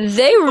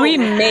 They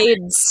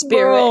remade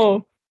Spirit.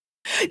 Bro.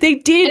 They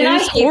did. And it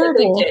was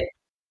horrible.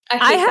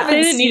 I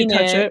haven't seen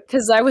it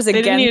because I was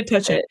against They didn't need to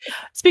touch it.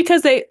 It's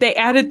because they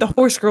added the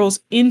horse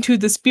girls into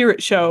the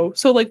Spirit show.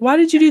 So, why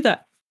did you do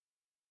that?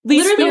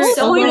 Leave Spirit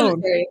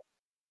alone.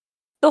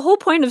 The whole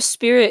point of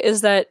Spirit is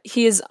that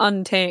he is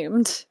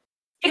untamed.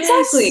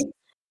 Exactly. Yes.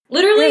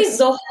 Literally,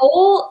 the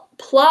whole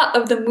plot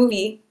of the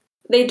movie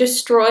they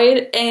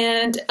destroyed,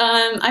 and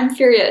I'm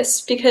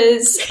furious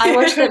because I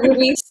watched that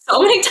movie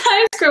so many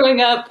times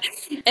growing up,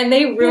 and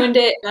they ruined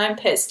it, and I'm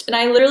pissed. And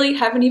I literally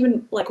haven't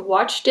even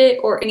watched it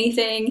or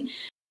anything,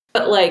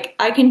 but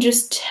I can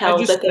just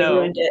tell that they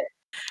ruined it.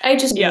 I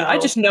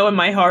just know in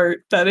my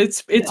heart that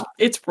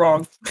it's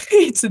wrong.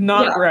 It's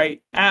not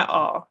right at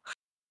all.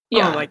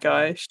 Yeah. Oh my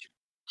gosh.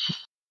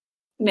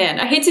 Man,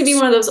 I hate to be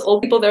one of those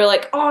old people that are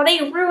like, oh,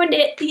 they ruined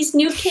it, these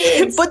new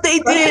kids. But they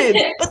did.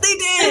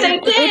 They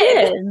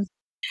did.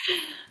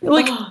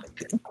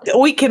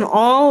 We can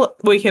all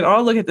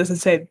look at this and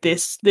say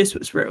this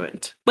was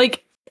ruined.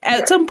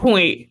 At some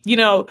point,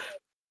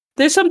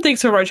 there's some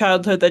things from our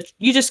childhood that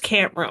you just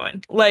can't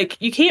ruin.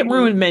 You can't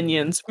ruin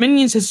Minions.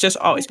 Minions has just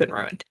always been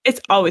ruined. It's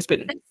always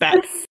been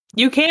bad.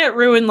 You can't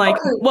ruin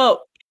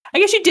well, I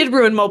guess you did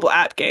ruin mobile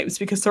app games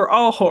because they're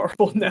all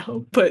horrible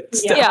now, but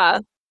still. Yeah.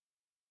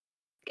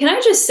 Can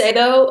I just say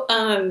though,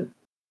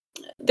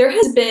 there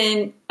has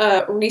been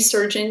a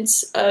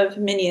resurgence of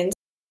Minions,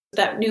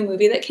 that new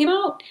movie that came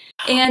out,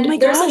 and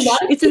there's a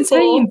lot of people.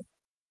 Insane.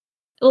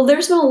 Well,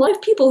 there's been a lot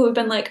of people who have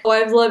been like, "Oh,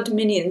 I've loved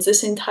Minions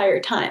this entire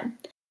time,"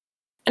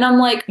 and I'm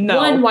like,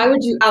 one, why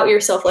would you out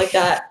yourself like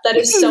that? That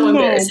is so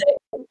embarrassing.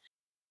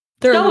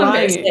 They're so lying.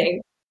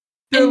 Embarrassing.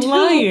 They're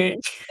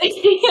lying.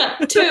 Yeah.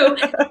 Two,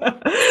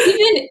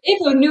 even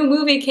if a new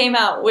movie came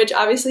out, which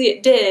obviously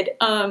it did,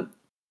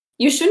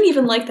 you shouldn't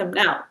even like them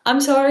now.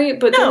 I'm sorry,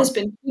 but there has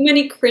been too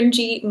many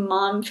cringy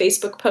mom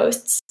Facebook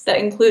posts that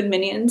include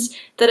Minions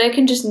that I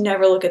can just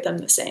never look at them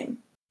the same.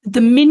 The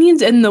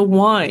Minions and the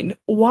wine.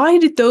 Why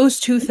did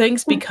those two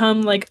things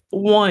become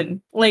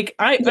one?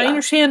 I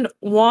understand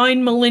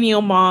wine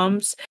millennial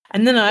moms,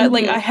 and then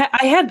I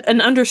had an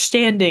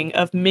understanding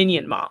of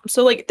Minion moms.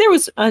 So there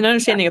was an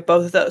understanding of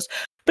both of those.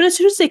 But as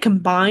soon as they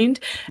combined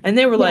and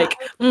they were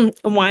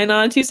wine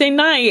on a Tuesday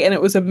night, and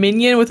it was a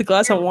Minion with a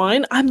glass of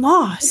wine, I'm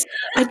lost.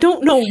 I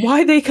don't know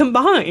why they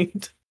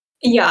combined.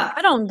 Yeah.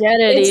 I don't get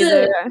it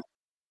either.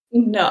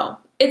 No.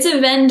 It's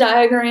a Venn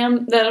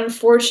diagram that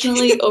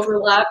unfortunately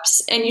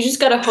overlaps, and you just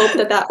gotta hope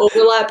that that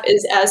overlap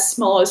is as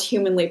small as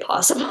humanly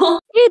possible.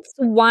 It's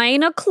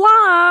wine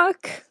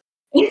o'clock.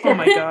 Oh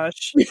my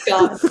gosh.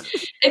 God.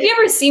 If you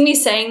ever see me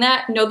saying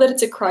that, know that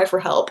it's a cry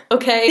for help,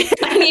 okay?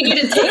 I need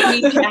you to take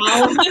me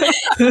down.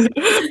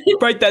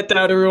 Write that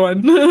down,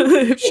 everyone.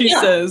 If she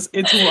says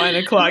it's 1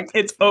 o'clock,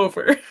 it's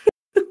over.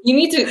 You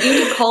need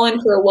to call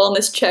in for a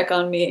wellness check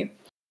on me.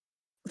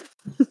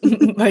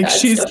 Like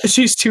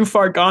she's too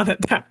far gone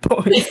at that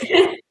point.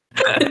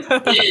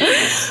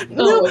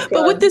 No,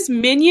 but with this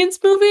Minions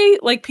movie,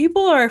 like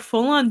people are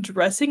full on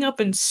dressing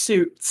up in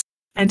suits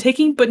and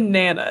taking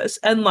bananas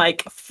and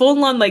like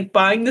full on like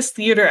buying this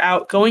theater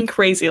out, going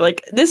crazy.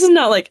 Like this is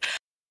not like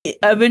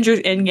Avengers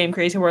Endgame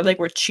crazy where like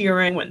we're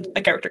cheering when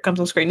a character comes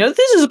on screen. No,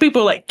 this is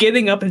people like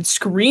getting up and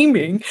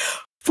screaming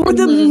for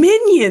the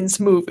Minions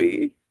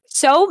movie.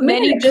 So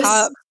many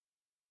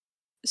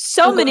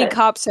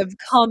cops have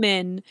come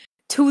in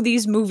to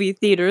these movie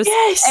theaters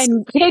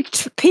and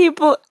kicked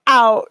people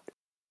out.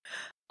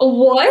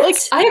 What? Like,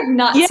 I have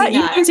not seen that.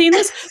 You haven't seen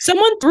this?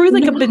 Someone threw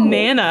like a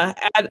banana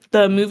at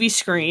the movie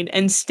screen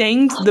and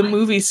stained the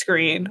movie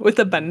screen with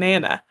a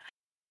banana.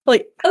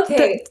 Like,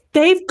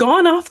 they've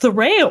gone off the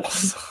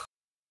rails.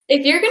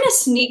 If you're gonna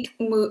sneak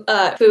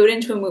food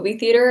into a movie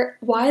theater,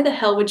 why the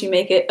hell would you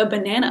make it a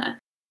banana?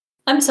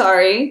 I'm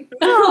sorry.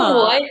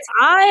 What?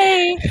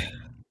 I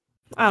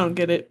don't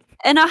get it.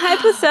 In a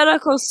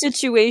hypothetical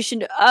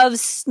situation of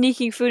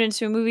sneaking food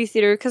into a movie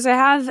theater, because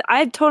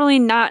I've totally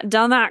not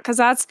done that, because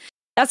that's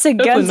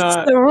against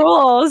the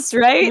rules,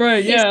 right?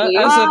 Right, yeah.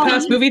 As a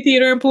past movie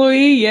theater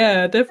employee,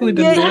 definitely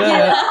didn't do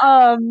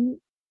that.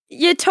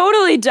 You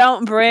totally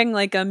don't bring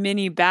like a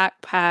mini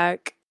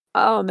backpack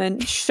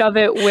and shove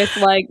it with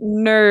like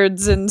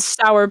nerds and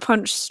sour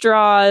punch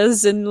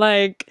straws and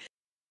like.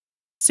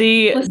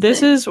 See,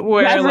 this is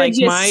where like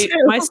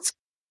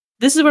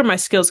this is where my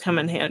skills come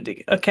in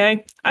handy,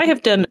 okay? I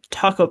have done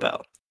Taco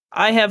Bell.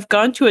 I have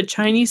gone to a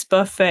Chinese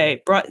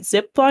buffet, brought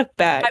Ziploc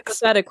bags.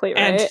 Hypothetically,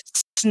 right? And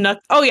snuck.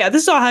 Oh, yeah,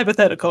 this is all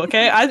hypothetical,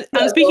 okay?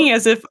 I'm speaking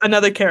as if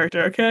another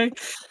character, okay?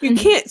 You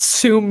can't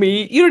sue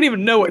me. You don't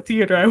even know what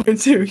theater I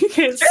went to. You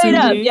can't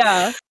sue me.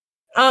 Yeah.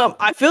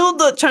 I filled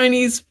the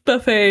Chinese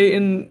buffet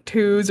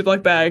into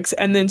Ziploc bags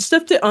and then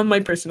stuffed it on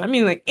my person. I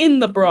mean, like, in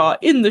the bra,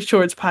 in the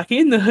shorts pocket,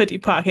 in the hoodie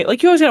pocket.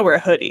 Like, you always gotta wear a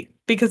hoodie.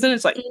 Because then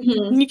it's like,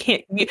 you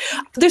can't...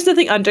 there's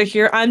nothing under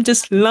here. I'm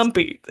just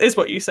lumpy, is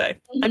what you say.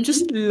 I'm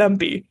just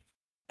lumpy.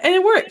 And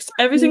it works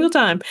every single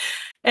time.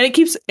 And it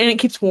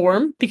keeps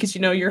warm because,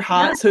 you know, you're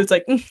hot. So it's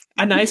like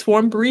a nice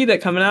warm breather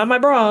coming out of my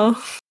bra.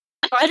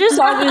 I just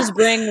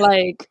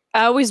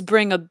always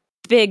bring a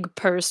big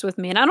purse with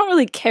me, and I don't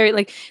really carry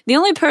like the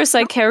only purse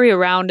I carry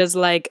around is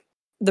like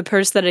the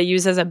purse that I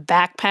use as a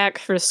backpack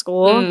for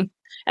school,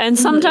 and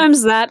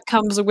sometimes that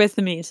comes with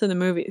me to the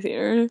movie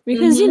theater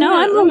because you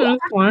know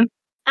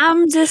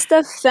I'm just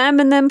a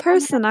feminine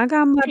person. I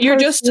got my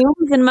perfumes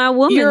and my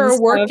woman's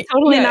stuff.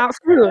 Totally not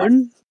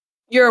food.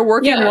 You're a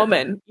working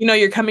woman. You know,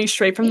 you're coming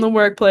straight from the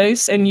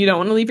workplace and you don't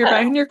want to leave your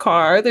bag in your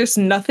car. There's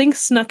nothing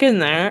snuck in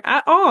there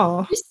at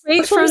all.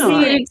 Straight from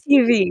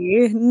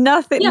UTV.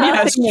 Nothing.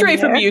 Yeah, straight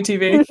from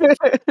UTV.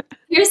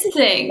 Here's the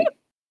thing.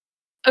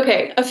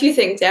 Okay, a few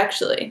things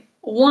actually.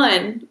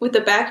 One, with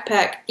the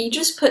backpack, you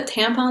just put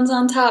tampons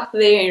on top,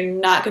 they are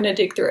not going to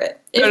dig through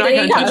it. If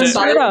they even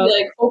bother to be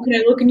like, oh, can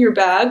I look in your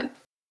bag?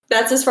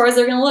 That's as far as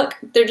they're going to look.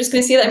 They're just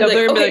going to see that and be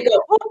like, okay, go.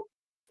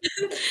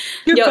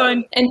 You're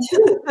fine. And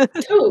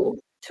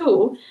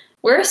two,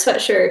 wear a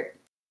sweatshirt,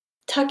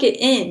 tuck it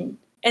in,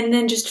 and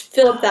then just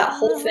fill up that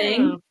whole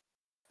thing.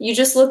 You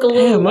just look a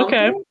little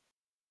lumpy,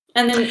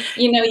 and then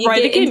you know you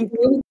get into the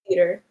movie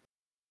theater.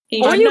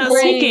 I'm not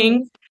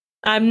sneaking.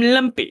 I'm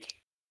lumpy.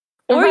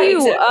 Or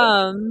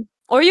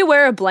you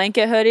wear a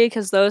blanket hoodie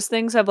because those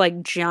things have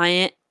like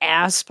giant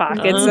ass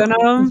pockets in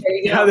them.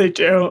 Yeah, they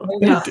do.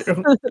 They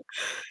do.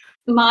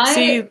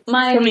 My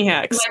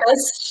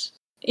best.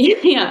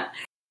 Yeah.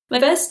 My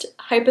best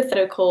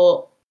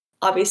hypothetical,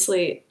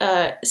 obviously,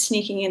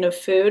 sneaking in of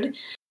food.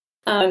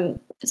 So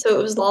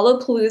it was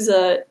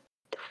Lollapalooza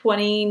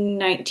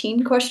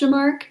 2019 ?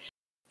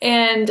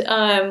 And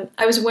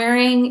I was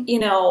wearing, you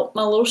know,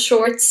 my little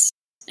shorts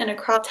and a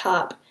crop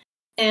top.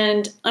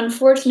 And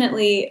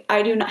unfortunately,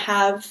 I do not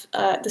have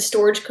the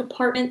storage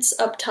compartments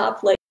up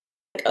top like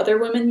other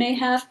women may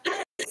have.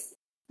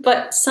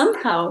 But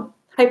somehow,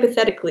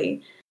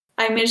 hypothetically,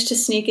 I managed to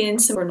sneak in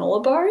some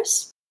granola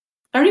bars.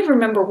 I don't even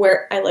remember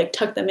where I like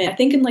tucked them in. I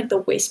think in like the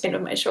waistband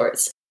of my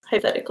shorts,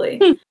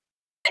 hypothetically.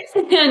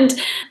 And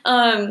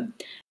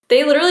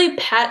they literally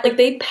pat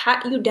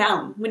you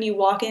down when you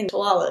walk into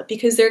Lala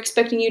because they're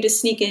expecting you to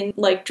sneak in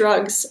like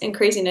drugs and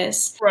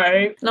craziness.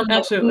 Right. And I'm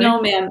absolutely. like, no,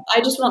 ma'am,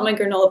 I just want my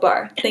granola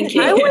bar. Thank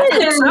you.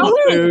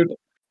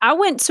 I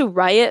went to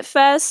Riot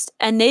Fest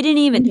and they didn't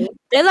even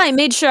they like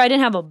made sure I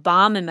didn't have a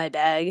bomb in my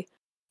bag.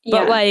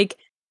 But like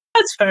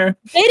that's fair.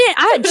 They didn't.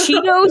 I had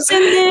Cheetos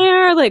in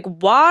there, like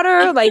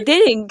water. Like they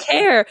didn't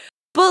care.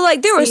 But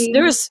like there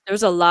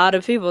was a lot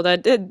of people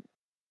that did.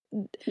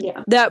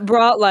 Yeah. That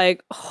brought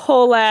like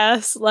whole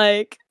ass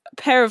like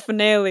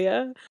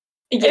paraphernalia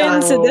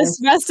into this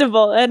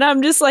festival, and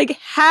I'm just like,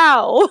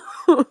 how?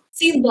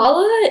 See,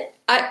 Lala,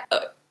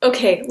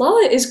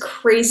 Lala is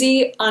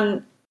crazy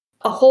on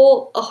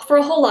for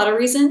a whole lot of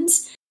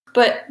reasons,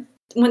 but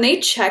when they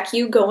check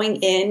you going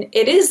in,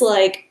 it is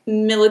like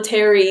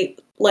military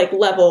like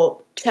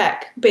level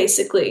check,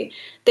 basically.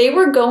 They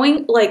were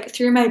going like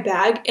through my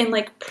bag and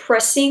like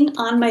pressing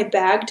on my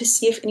bag to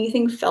see if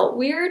anything felt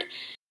weird.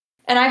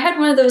 And I had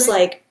one of those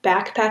like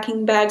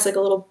backpacking bags, like a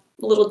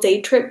little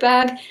day trip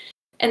bag,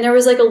 and there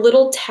was like a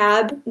little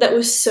tab that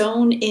was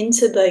sewn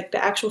into the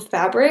actual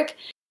fabric.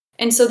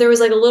 And so there was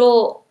like a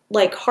little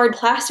like hard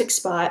plastic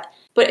spot,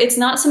 but it's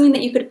not something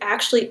that you could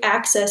actually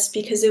access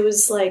because it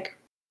was like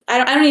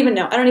I don't even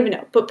know.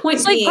 But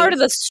it's like part of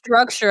the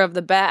structure of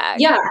the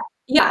bag.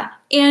 Yeah.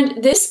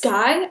 And this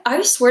guy,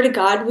 I swear to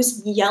God,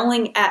 was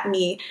yelling at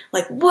me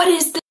like, "What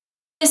is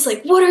this?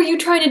 Like, what are you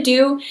trying to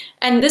do?"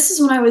 And this is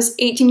when I was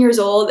 18 years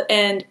old,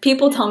 and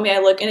people tell me I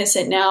look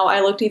innocent now. I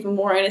looked even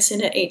more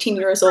innocent at 18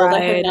 years old.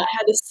 Right. I have not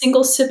had a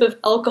single sip of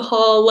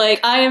alcohol. Like,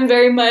 I am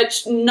very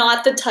much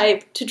not the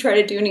type to try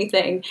to do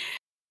anything.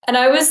 And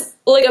I was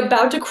like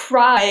about to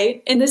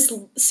cry in this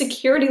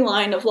security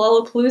line of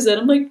Lollapalooza,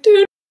 and I'm like,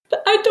 dude,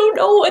 I don't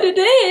know what it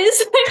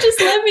is. Just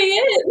let me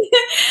in.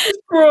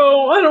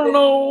 Bro, I don't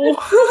know.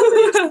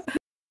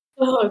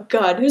 Oh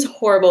god, it was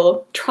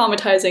horrible.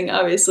 Traumatizing,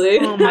 obviously.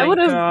 Oh my I would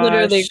have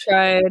literally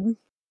cried.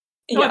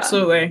 Yeah.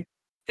 Absolutely.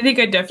 I think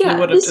I definitely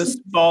would have just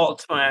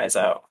bawled my eyes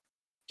out.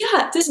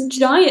 Yeah, this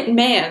giant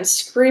man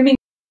screaming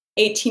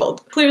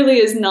 18-year-old clearly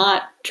is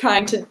not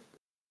trying to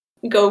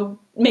go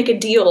make a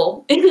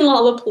deal in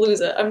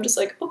Lollapalooza. I'm just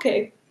like,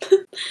 okay.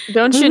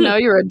 Don't you know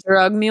you're a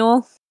drug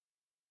mule?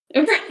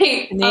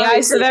 Right. In the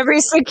eyes of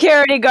every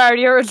security guard,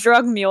 you're a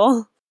drug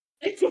mule.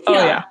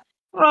 Yeah.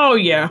 Oh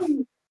yeah.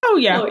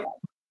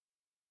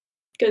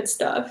 Good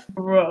stuff.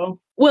 Bro.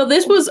 Well,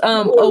 this was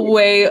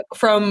away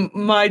from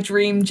my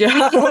dream job.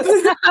 I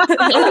was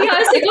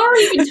like, what are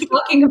we even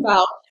talking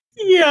about?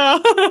 Yeah.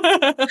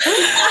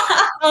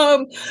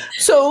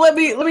 So let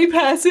me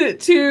pass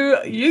it to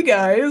you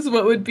guys.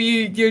 What would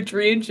be your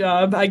dream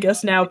job? I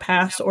guess now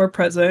past or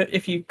present,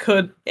 if you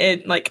could,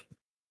 in like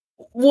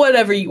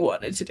whatever you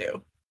wanted to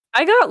do.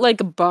 I got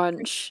like a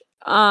bunch.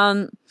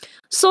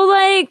 So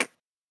like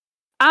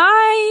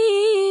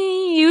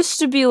I used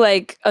to be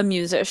like a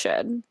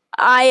musician.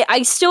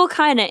 I still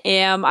kind of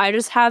am. I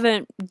just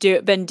haven't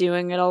been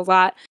doing it a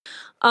lot.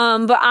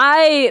 But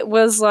I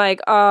was like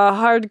a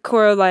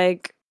hardcore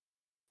like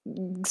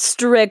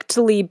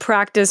strictly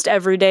practiced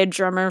everyday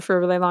drummer for a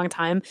really long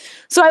time.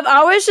 So I've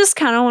always just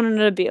kind of wanted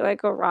to be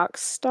like a rock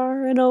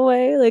star in a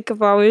way. Like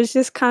I've always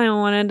just kind of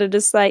wanted to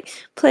just like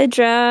play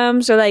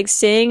drums or like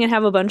sing and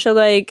have a bunch of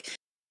like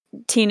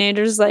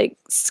teenagers like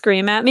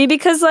scream at me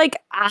because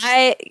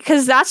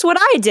that's what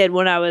I did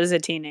when I was a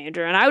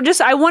teenager, and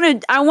I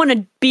want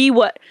to be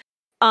what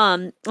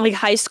like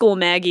high school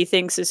Maggie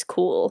thinks is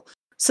cool.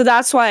 So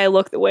that's why I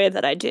look the way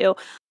that I do.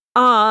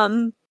 I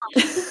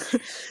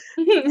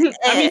mean,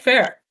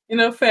 fair.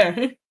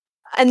 Fair.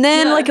 And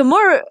then like a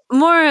more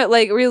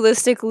like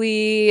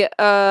realistically,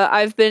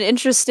 I've been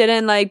interested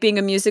in like being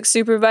a music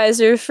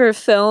supervisor for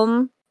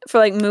film, for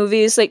like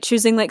movies, like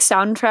choosing like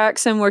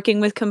soundtracks and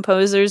working with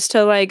composers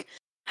to like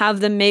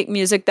have them make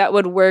music that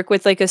would work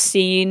with like a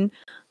scene.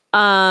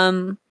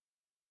 And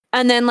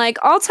then like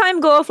all-time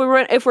goal,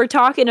 if we're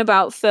talking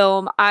about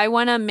film, I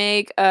want to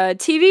make a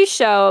TV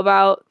show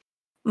about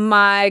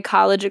my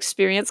college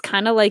experience,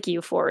 kind of like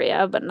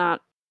Euphoria, but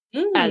not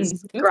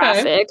as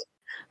graphic.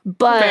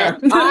 But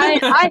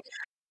I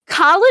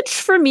college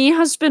for me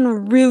has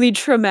been really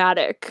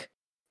traumatic.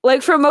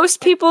 Like for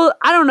most people,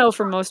 I don't know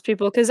for most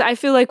people, because I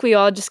feel like we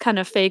all just kind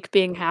of fake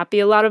being happy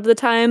a lot of the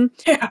time.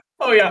 Yeah.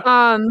 Oh yeah.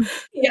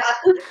 Yeah.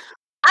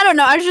 I don't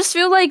know. I just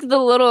feel like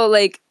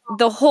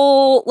the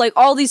whole like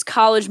all these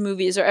college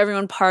movies are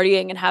everyone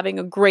partying and having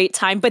a great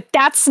time, but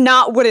that's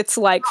not what it's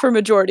like for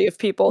majority of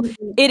people.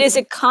 It is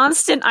a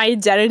constant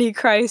identity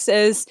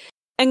crisis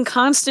and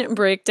constant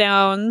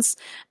breakdowns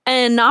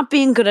and not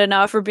being good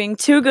enough or being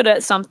too good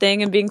at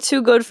something and being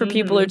too good for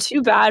people or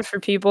too bad for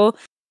people.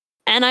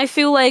 And I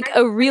feel like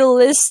a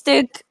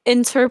realistic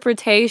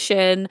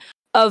interpretation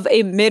of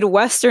a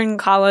Midwestern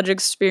college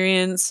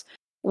experience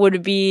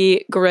would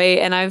be great.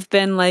 And I've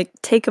been like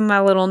taking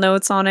my little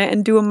notes on it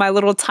and doing my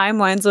little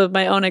timelines of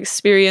my own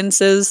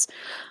experiences.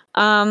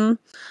 That's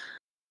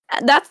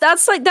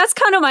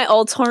kind of my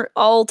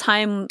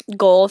all-time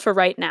goal for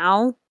right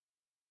now.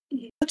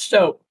 That's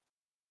dope.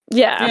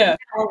 Yeah.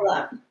 All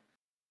that.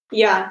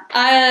 Yeah,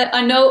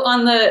 I know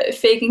on the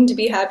faking to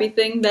be happy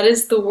thing, that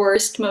is the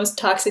worst, most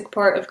toxic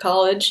part of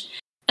college.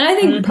 And I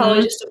think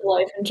probably just of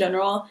life in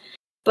general.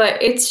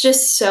 But it's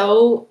just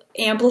so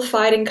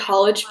amplified in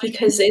college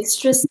because it's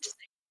just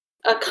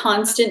a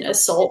constant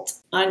assault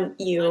on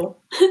you.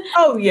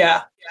 Oh,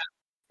 yeah.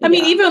 I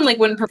mean, even like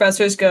when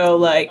professors go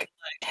like,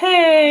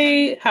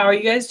 hey, how are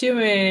you guys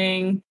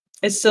doing?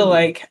 it's still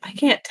like I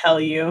can't tell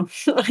you.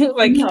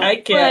 Like No. I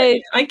can't.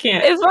 Like, I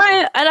can't. if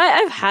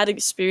I've had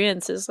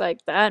experiences like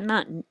that,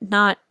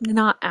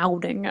 not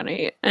outing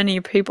any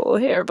people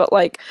here, but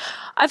like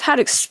I've had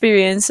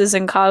experiences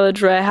in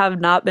college where I have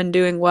not been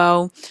doing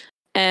well,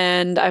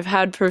 and I've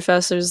had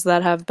professors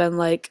that have been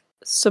like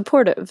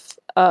supportive,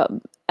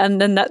 and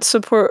then that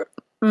support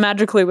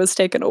magically was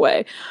taken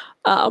away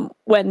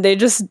when they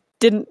just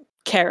didn't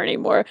care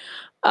anymore.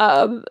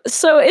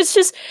 So it's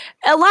just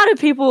a lot of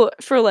people,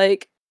 for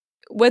like,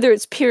 whether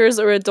it's peers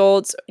or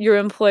adults, your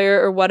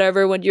employer or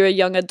whatever, when you're a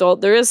young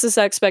adult, there is this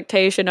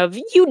expectation of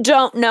you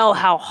don't know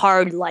how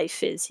hard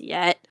life is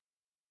yet.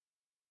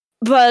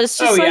 But it's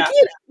just like,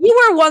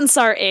 you were once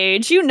our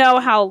age. You know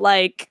how,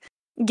 like,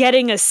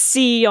 getting a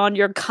C on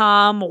your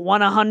COM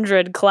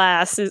 100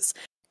 class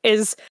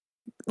is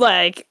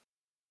like,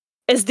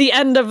 is the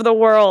end of the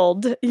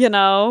world, you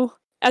know,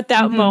 at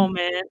that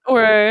moment.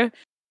 Or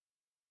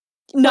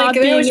not like,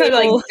 being they always try to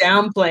like able...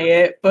 downplay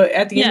it, but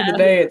at the end of the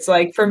day, it's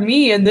like for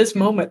me in this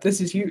moment, this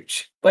is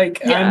huge.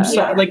 Like I'm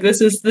so like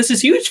this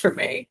is huge for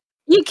me.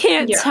 You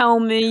can't tell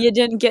me you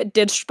didn't get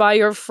ditched by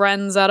your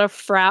friends at a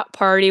frat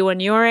party when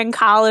you were in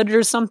college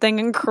or something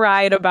and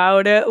cried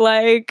about it.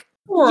 Like,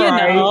 you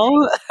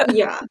know.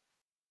 Yeah.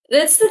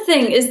 That's the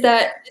thing, is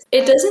that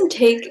it doesn't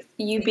take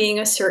you being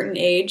a certain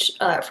age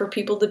for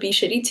people to be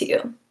shitty to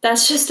you.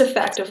 That's just a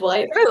fact of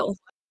life.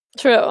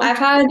 True. I've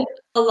had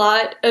a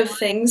lot of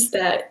things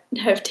that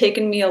have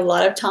taken me a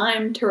lot of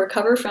time to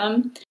recover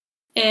from.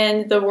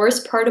 And the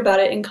worst part about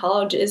it in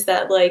college is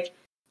that, like,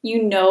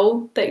 you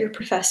know that your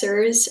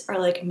professors are,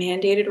 like,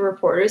 mandated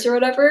reporters or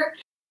whatever.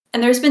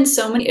 And there's been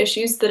so many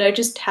issues that I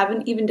just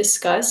haven't even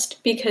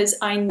discussed because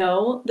I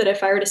know that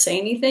if I were to say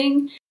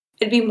anything,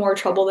 it'd be more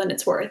trouble than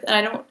it's worth.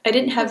 And I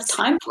didn't have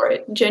time for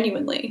it,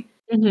 genuinely.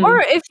 Mm-hmm.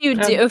 Or if you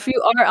do, if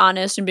you are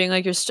honest and being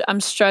like,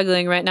 I'm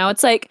struggling right now,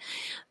 it's like,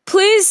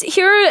 please,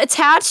 here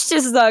attached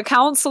is the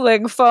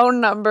counseling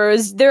phone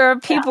numbers. There are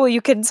people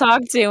you can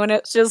talk to, and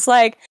it's just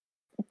like,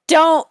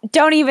 don't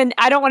even,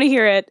 I don't want to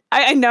hear it.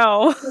 I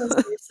know.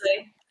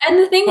 Seriously. And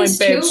the thing is,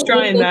 too,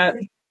 trying that.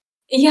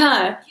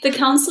 Yeah, the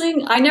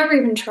counseling, I never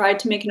even tried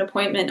to make an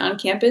appointment on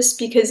campus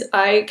because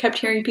I kept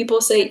hearing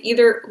people say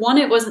either, one,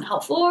 it wasn't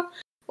helpful,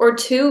 or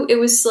two, it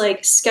was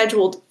like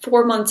scheduled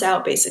 4 months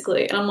out,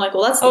 basically. And I'm like,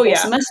 well, that's the whole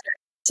semester.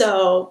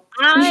 So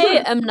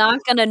I am not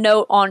going to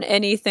note on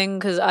anything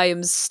because I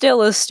am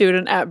still a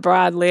student at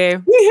Bradley.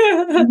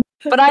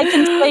 But I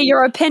can say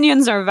your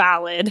opinions are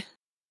valid.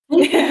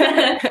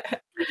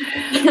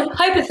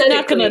 Hypothetically.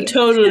 Not gonna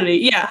totally.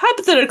 Yeah,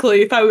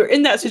 hypothetically, if I were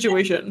in that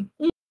situation.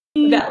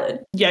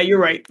 Valid. Yeah, you're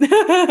right.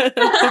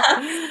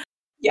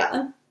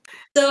 Yeah.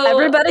 So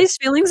everybody's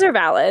feelings are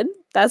valid.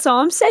 That's all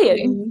I'm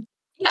saying.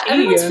 Yeah,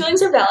 everyone's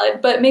feelings are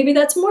valid, but maybe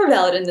that's more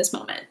valid in this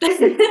moment.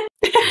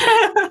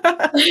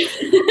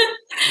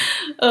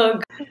 Oh,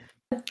 God.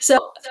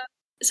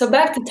 So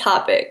back to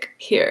topic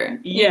here.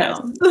 Yeah.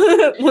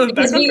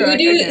 Because we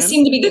do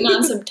seem to be getting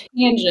on some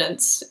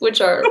tangents,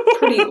 which are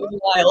pretty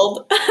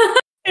wild.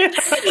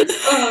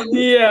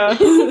 Yeah.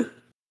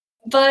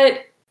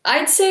 But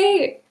I'd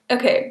say,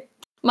 okay,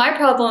 my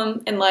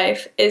problem in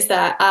life is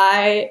that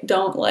I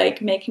don't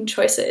like making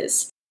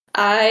choices.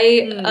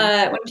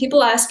 When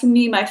people ask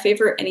me my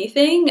favorite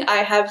anything, I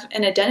have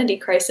an identity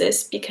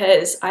crisis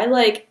because I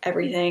like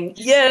everything.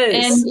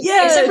 Yes.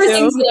 Except for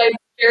things that I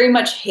very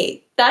much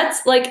hate.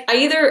 That's like, I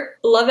either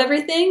love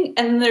everything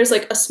and then there's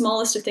like a small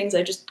list of things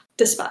I just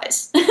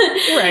despise.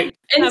 Right.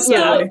 And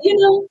absolutely.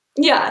 so,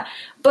 yeah.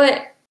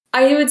 But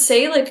I would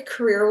say, like,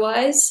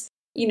 career-wise,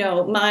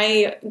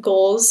 my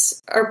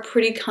goals are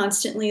pretty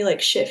constantly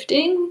like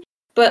shifting.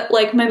 But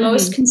like my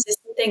most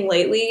consistent thing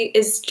lately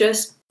is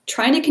just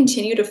trying to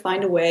continue to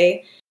find a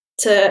way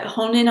to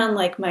hone in on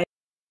like my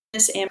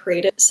business and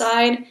creative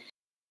side,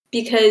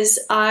 because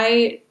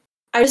I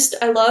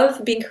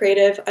love being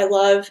creative. I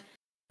love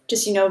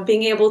just,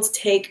 being able to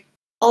take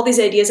all these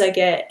ideas I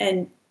get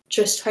and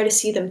just try to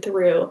see them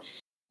through.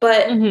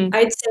 But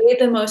I'd say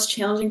the most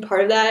challenging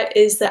part of that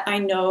is that I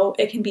know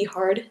it can be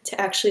hard to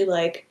actually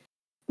like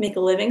make a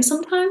living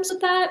sometimes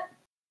with that,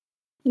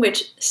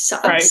 which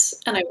sucks. Right.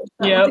 And I wish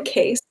that was the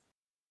case.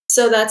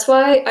 So that's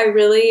why I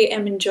really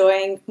am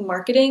enjoying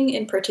marketing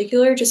in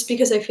particular, just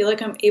because I feel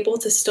like I'm able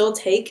to still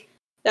take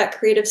that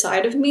creative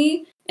side of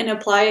me and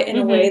apply it in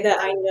a way that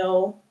I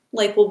know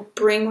like will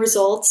bring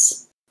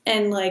results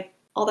and like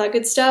all that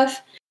good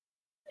stuff.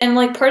 And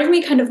like part of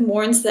me kind of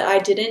mourns that I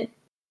didn't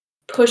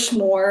push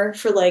more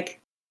for like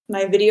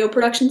my video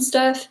production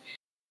stuff.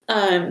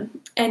 And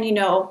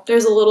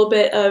there's a little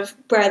bit of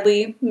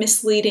Bradley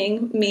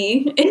misleading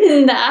me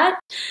in that.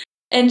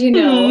 And,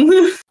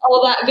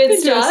 all that good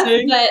stuff,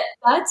 but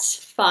that's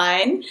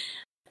fine.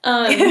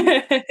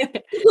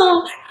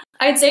 Well,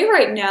 I'd say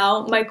right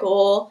now, my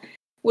goal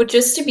would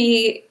just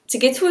to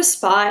get to a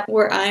spot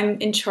where I'm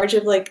in charge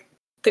of, like,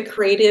 the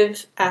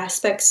creative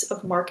aspects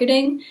of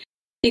marketing,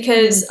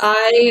 because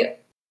I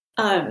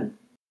have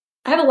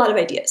a lot of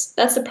ideas.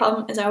 That's the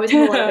problem, is I always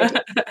have a lot of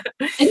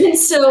ideas. And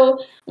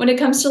so when it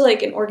comes to,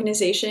 like, an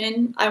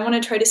organization, I want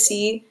to try to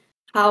see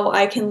how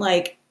I can,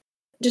 like,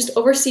 just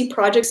oversee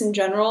projects in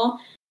general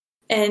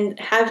and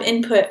have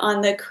input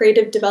on the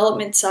creative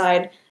development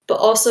side. But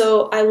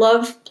also, I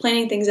love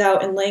planning things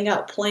out and laying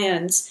out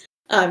plans,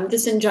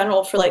 just in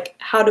general, for like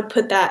how to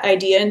put that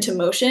idea into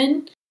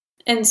motion.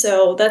 And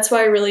so that's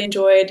why I really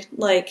enjoyed,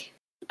 like,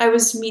 I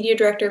was media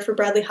director for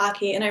Bradley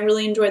Hockey, and I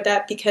really enjoyed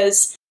that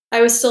because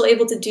I was still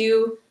able to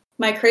do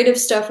my creative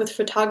stuff with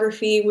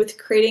photography, with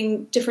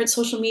creating different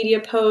social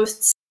media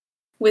posts,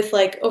 with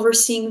like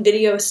overseeing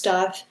video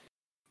stuff.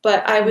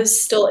 But I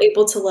was still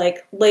able to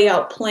like lay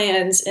out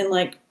plans and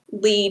like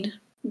lead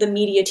the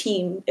media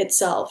team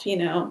itself, you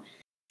know?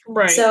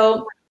 Right.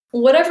 So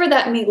whatever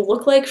that may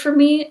look like for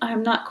me,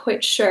 I'm not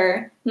quite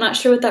sure. I'm not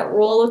sure what that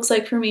role looks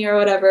like for me or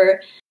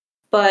whatever.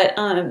 But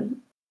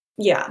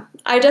yeah,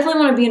 I definitely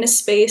want to be in a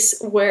space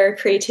where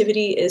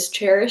creativity is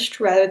cherished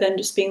rather than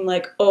just being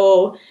like,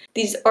 oh,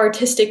 these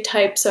artistic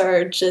types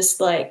are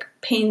just like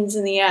pains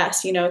in the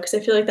ass, you know, because I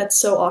feel like that's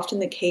so often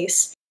the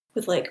case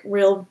with like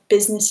real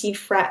businessy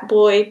frat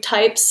boy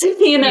types,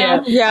 you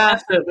know? Yeah,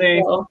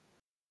 absolutely. So,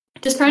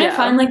 just trying to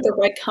find like the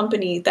right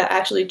company that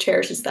actually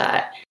cherishes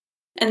that.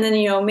 And then,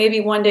 you know, maybe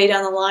one day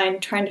down the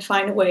line, trying to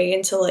find a way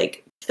into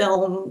like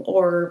film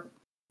or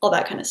all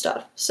that kind of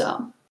stuff.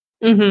 So.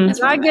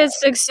 If I get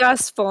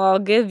successful, I'll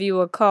give you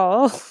a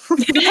call.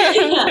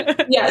 yeah,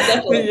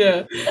 definitely.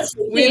 Yeah,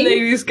 we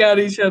ladies got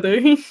each other.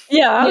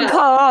 Yeah, I'll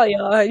call all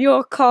y'all.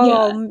 You'll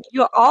call.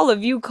 All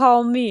of you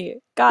call me.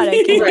 God,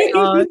 I can't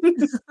talk.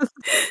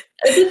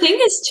 The thing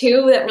is,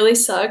 too, that really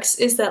sucks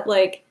is that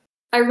like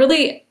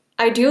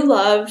I do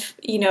love,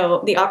 you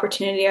know, the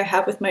opportunity I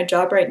have with my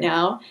job right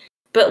now,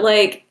 but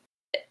like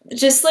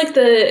just like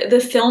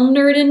the film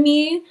nerd in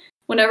me.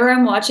 Whenever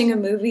I'm watching a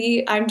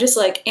movie, I'm just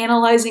like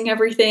analyzing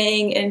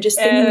everything and just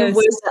thinking of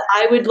ways that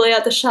I would lay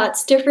out the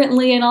shots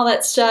differently and all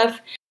that stuff.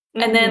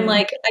 And then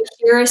like I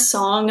hear a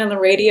song on the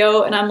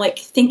radio and I'm like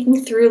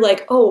thinking through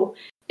like, oh,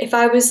 if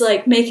I was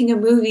like making a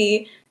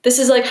movie, this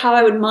is like how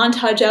I would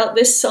montage out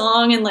this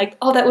song and like,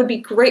 oh, that would be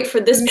great for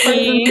this part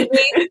of the movie.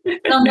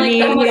 And I'm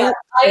like, oh my God,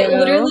 I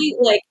literally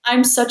like,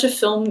 I'm such a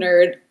film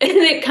nerd and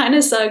it kind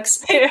of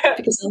sucks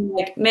because I'm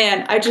like,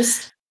 man,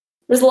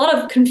 there's a lot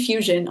of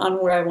confusion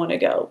on where I want to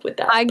go with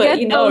that. I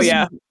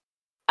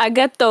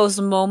get those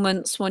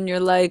moments when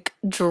you're like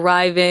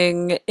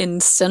driving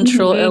in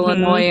central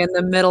Illinois in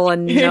the middle of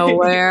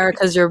nowhere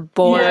because you're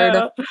bored.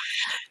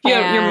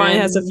 Yeah, your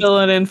mind has to fill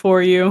it in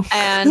for you.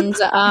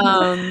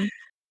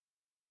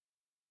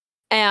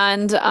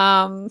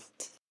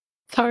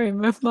 Sorry,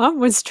 my mom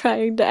was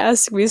trying to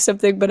ask me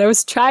something, but I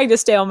was trying to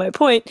stay on my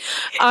point.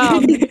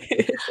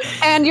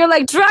 And you're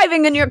like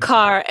driving in your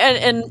car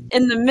and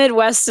in the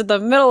Midwest in the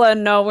middle of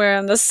nowhere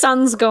and the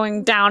sun's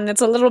going down and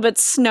it's a little bit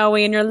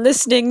snowy and you're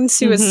listening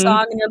to a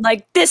song and you're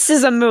like, this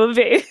is a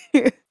movie.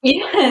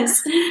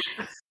 Yes.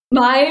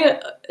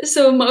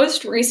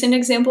 Most recent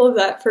example of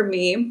that for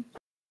me,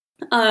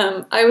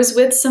 I was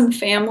with some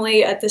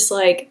family at this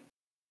like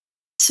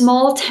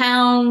small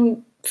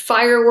town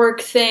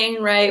firework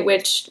thing, right?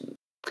 Which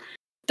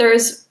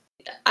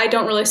I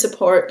don't really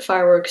support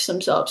fireworks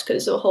themselves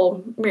because of a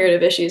whole myriad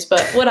of issues,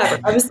 but whatever.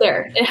 I was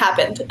there. It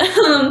happened.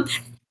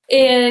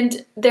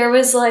 And there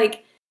was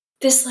like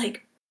this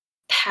like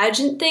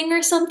pageant thing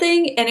or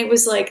something, and it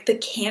was like the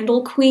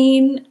Candle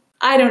Queen.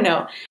 I don't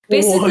know.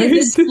 Basically,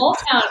 this small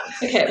town.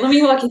 Okay, let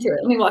me walk you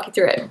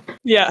through it.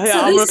 Yeah. So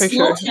I'm this gonna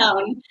small picture.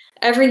 town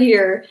every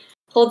year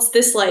holds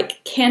this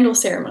like candle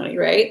ceremony,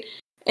 right?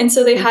 And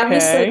so they have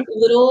this like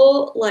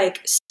little like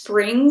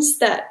springs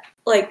that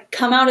like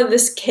come out of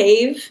this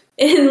cave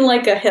in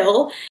like a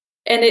hill,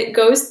 and it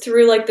goes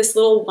through like this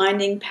little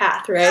winding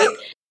path, right?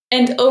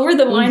 And over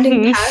the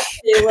winding path,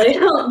 they lay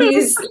out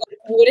these like,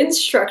 wooden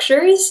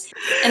structures,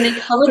 and they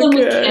cover them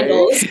with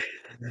candles.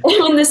 And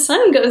when the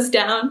sun goes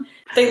down,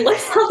 they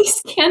light all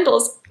these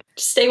candles.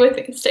 Stay with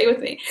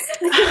me.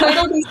 They light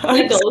all these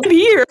candles.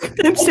 Here,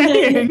 I'm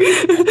saying.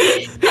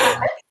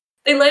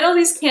 They light all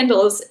these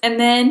candles, and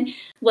then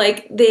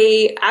like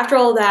after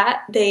all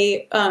that,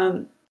 they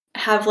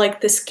have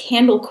like this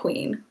candle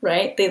queen,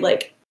 right?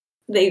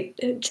 They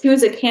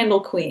choose a candle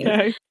queen.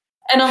 Okay.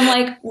 And I'm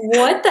like,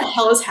 what the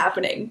hell is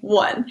happening?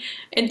 One.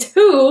 And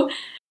two,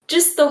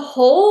 just the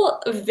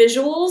whole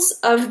visuals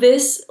of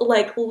this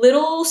like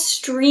little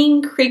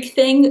stream creek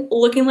thing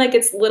looking like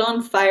it's lit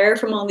on fire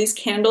from all these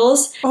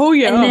candles. Oh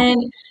yeah. And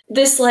then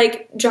this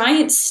like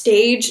giant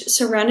stage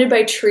surrounded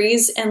by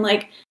trees, and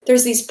like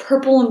there's these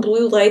purple and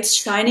blue lights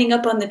shining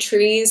up on the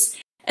trees.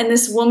 And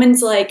this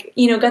woman's like,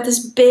 you know, got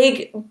this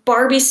big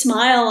Barbie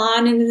smile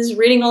on and is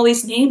reading all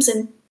these names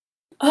and,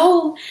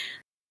 oh,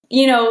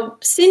 you know,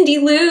 Cindy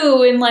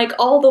Lou and like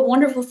all the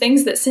wonderful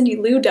things that Cindy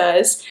Lou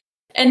does.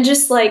 And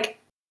just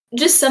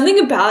something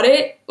about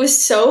it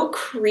was so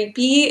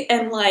creepy.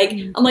 And like,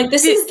 I'm like,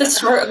 this is the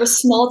start of a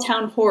small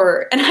town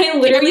horror. And I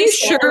literally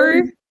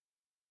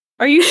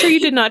Are you sure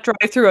you did not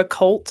drive through a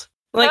cult?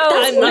 Like,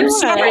 I'm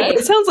sorry, but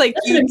it sounds like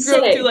you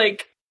drove through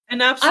like an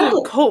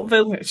absolute cult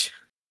village.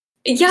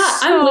 Yeah,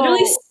 I'm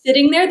literally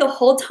sitting there the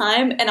whole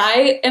time, and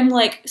I am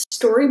like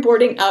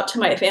storyboarding out to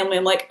my family.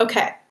 I'm like,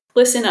 okay,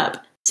 listen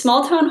up.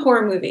 Small town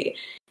horror movie.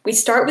 we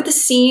start with the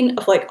scene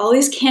of like all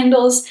these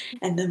candles,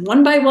 and then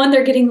one by one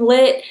they're getting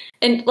lit,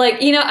 and like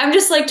I'm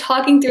just like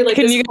talking through like.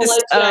 Can this you whole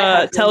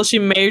just tell she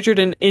majored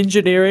in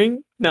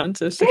engineering? No, I'm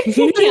just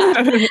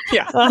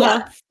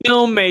yeah.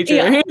 Film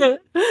major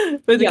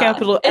with a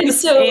capital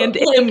F and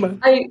M.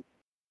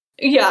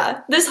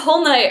 This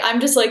whole night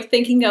I'm just like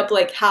thinking up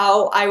like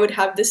how I would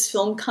have this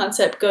film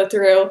concept go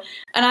through,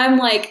 and I'm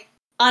like,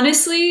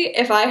 honestly,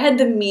 if I had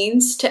the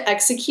means to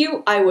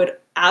execute, I would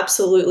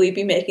absolutely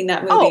be making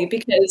that movie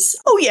because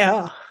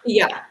yeah,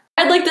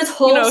 I'd like this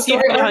whole if you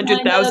had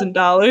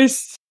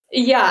 $100,000,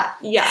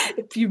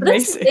 if you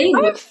make it,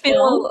 I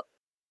feel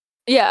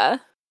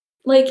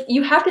like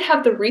you have to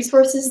have the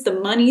resources, the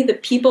money, the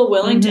people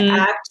willing to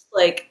act.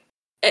 Like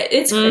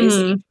it's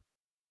crazy.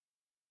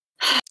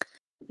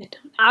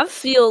 I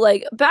feel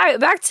like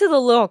back to the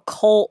little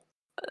cult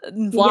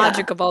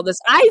logic of all this.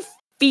 I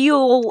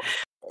feel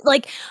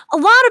like a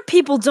lot of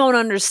people don't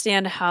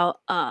understand how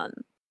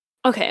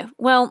okay,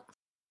 well,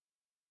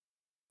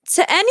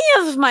 to any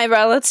of my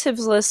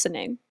relatives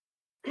listening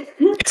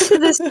to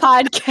this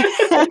podcast,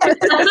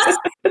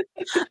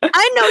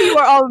 I know you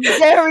are all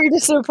very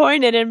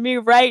disappointed in me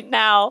right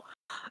now.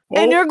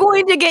 And you're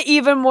going to get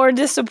even more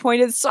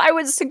disappointed, so I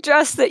would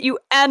suggest that you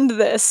end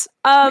this.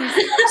 So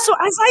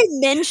as I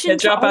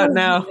mentioned drop out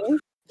now.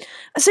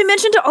 As I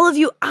mentioned to all of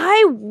you,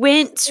 I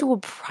went to a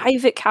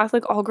private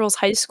Catholic all-girls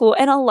high school,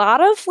 and a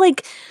lot of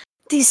like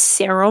these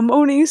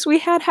ceremonies we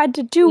had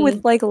to do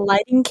with like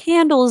lighting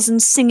candles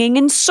and singing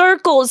in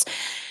circles.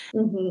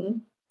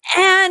 And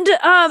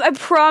I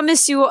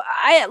promise you,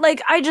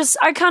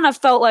 I kind of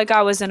felt like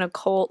I was in a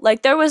cult.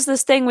 Like there was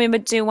this thing we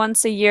would do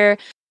once a year.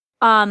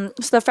 So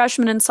the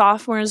freshmen and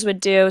sophomores would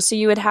do. So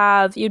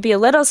you'd be a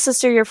little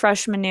sister your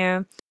freshman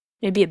year,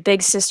 you'd be a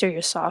big sister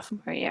your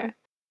sophomore year.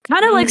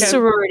 Kind of like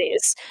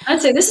sororities.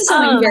 I'd say this is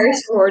something very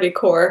sorority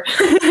core.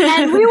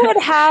 And we would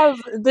have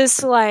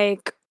this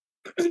like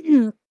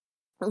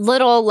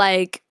little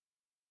like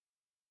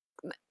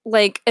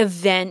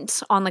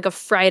event on like a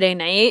Friday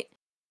night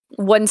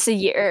once a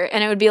year,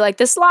 and it would be like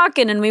this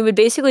lock-in, and we would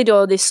basically do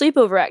all these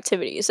sleepover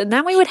activities, and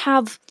then we'd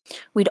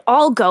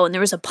all go, and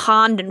there was a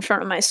pond in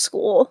front of my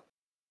school.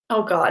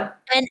 Oh God.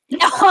 And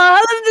all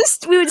of this,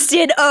 we would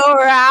stand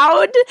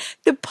around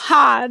the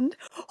pond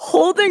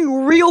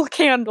holding real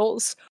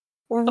candles.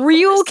 And are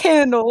you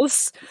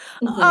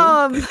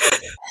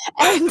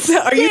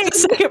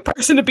the second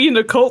person to be in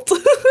a cult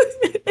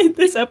in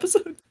this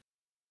episode?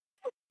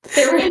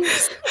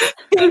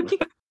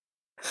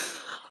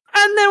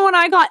 And then when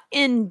I got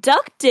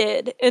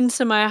inducted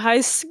into my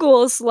high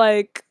school's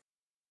like,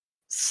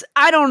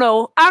 I don't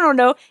know,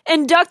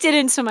 inducted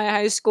into my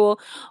high school,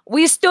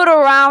 we stood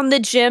around the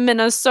gym in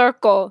a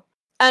circle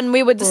and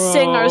we would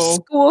sing our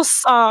school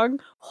song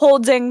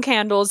holding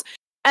candles.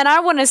 And I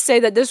want to say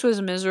that this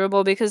was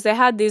miserable because they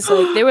had these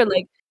like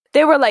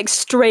they were like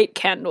straight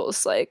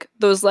candles, like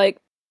those like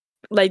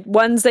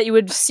ones that you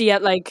would see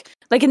at like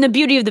in the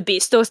Beauty of the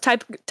Beast, those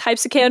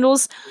types of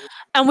candles.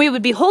 And we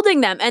would be holding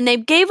them, and they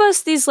gave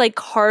us these like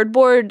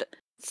cardboard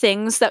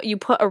things that you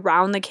put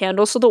around the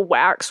candle so the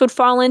wax would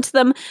fall into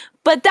them,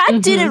 but that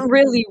didn't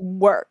really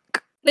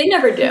work. They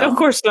never do. Of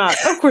course not.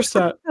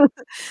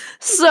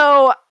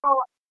 So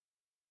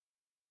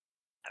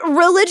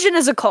religion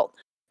is a cult.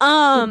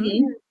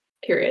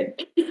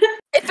 Period.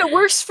 If it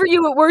works for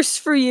you, it works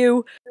for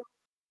you.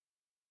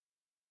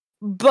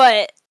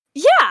 But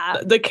yeah,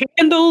 the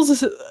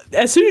candles,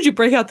 as soon as you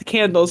break out the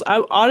candles,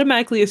 I'm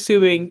automatically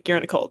assuming you're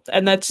in a cult,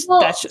 and that's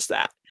just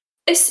that.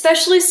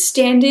 Especially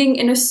standing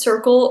in a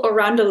circle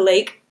around a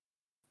lake,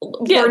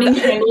 burning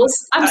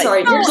candles. I'm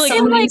sorry, you're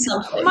summoning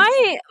something.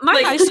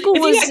 My high school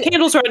was... If you got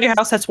candles around your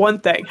house, that's one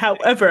thing.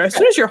 However, as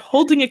soon as you're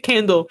holding a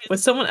candle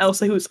with someone else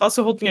who's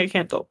also holding a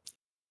candle,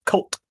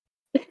 cult.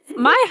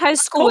 My high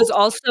school was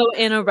also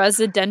in a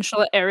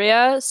residential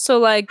area, so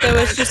like there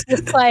was just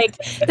this like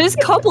there's a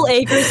couple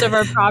acres of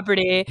our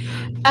property,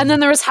 and then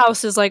there was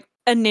houses like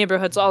and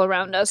neighborhoods all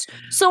around us.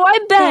 So I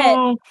bet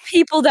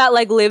people that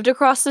like lived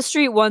across the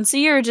street once a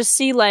year just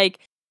see like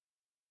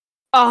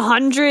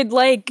 100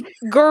 like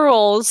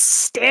girls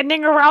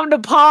standing around a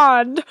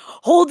pond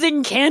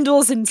holding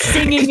candles and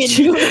singing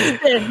and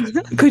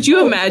dancing. Could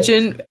you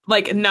imagine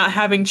like not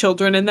having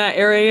children in that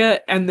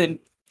area, and then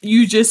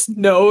you just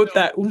know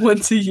that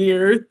once a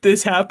year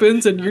this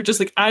happens, and you're just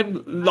like,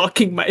 I'm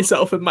locking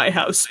myself in my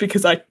house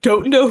because I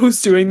don't know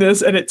who's doing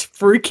this and it's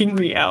freaking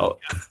me out.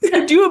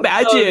 Could you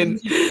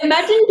imagine?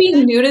 Imagine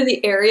being new to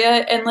the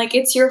area and like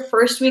it's your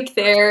first week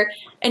there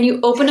and you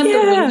open up the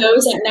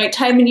windows at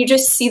nighttime and you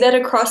just see that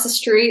across the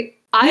street.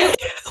 I'm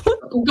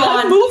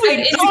gone.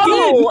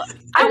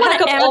 I want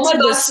to add to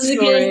this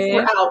story.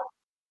 We're out.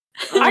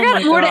 I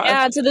got more to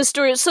add to the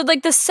story. So,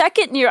 like, the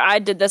second year I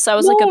did this, I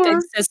was like a big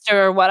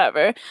sister or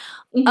whatever.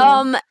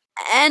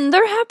 And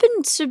there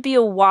happened to be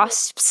a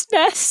wasp's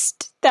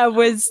nest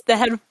that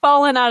had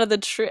fallen out of a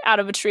tree,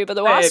 but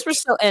the wasps were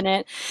still in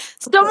it.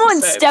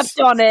 Someone stepped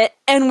on it,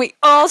 and we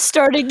all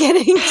started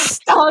getting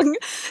stung.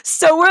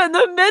 So we're in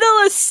the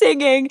middle of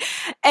singing,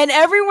 and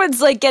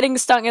everyone's like getting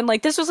stung. And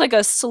like this was like a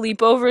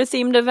sleepover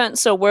themed event,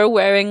 so we're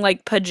wearing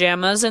like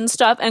pajamas and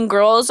stuff. And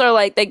girls are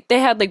like they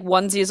had like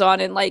onesies on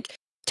and like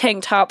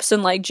tank tops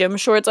and like gym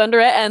shorts under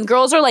it, and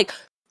girls are like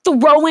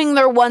throwing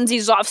their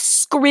onesies off,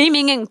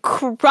 screaming and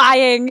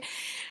crying.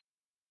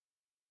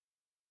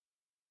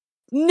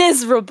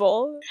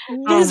 Miserable.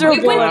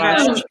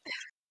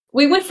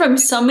 We went from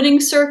summoning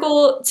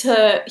circle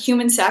to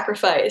human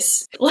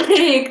sacrifice.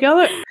 Like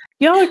y'all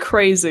are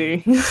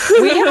crazy.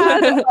 We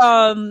had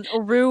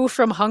Rue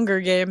from Hunger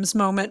Games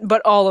moment,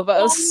 but all of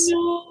us.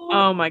 Oh, no.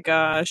 Oh my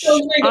gosh.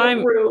 Don't break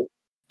up, Rue.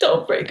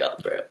 Don't break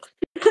up, Rue.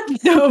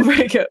 Don't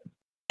break up.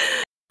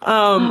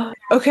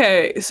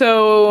 Okay,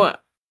 so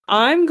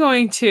I'm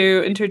going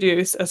to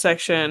introduce a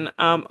section.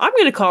 I'm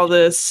going to call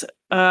this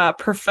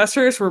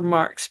Professor's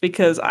Remarks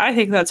because I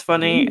think that's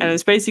funny, and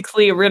it's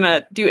basically we're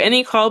going to do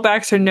any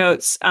callbacks or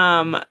notes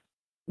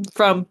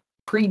from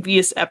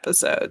previous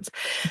episodes.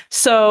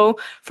 So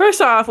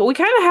first off, we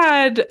kind of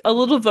had a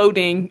little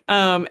voting,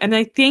 and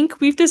I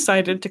think we've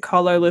decided to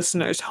call our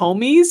listeners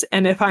homies,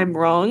 and if I'm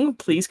wrong,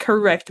 please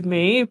correct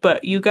me,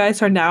 but you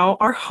guys are now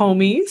our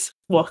homies.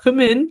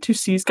 Welcome in to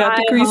C's Got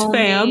Degrees homies.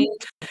 Fam.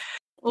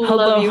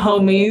 Hello,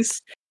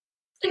 homies.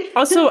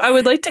 Also, I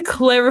would like to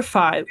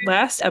clarify,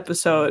 last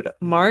episode,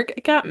 Mark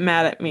got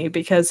mad at me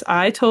because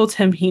I told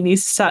him he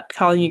needs to stop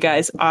calling you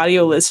guys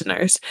audio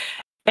listeners.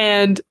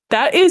 And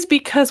that is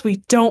because we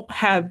don't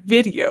have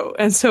video.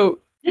 And so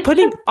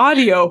putting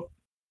audio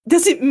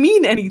doesn't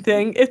mean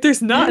anything if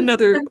there's not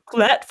another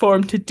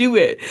platform to do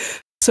it.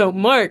 So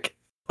Mark,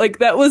 like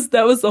that was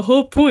the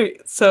whole point.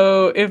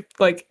 So if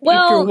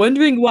you're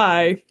wondering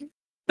why,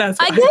 that's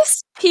why. I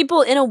guess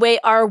people in a way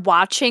are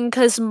watching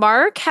because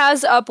Mark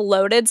has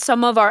uploaded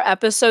some of our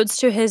episodes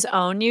to his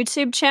own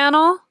YouTube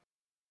channel.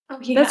 Oh,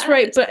 that's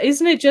right, but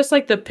isn't it just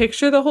like the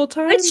picture the whole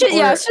time? It's just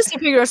a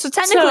picture. So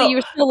technically,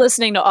 you're still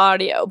listening to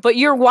audio, but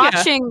you're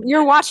watching. Yeah.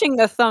 You're watching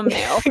the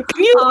thumbnail.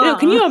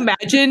 Can you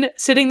imagine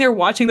sitting there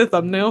watching the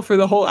thumbnail for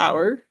the whole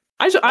hour?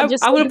 I want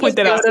to point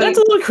that out. That's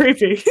a little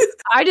creepy.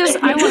 I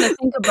want to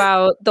think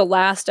about the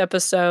last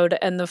episode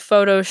and the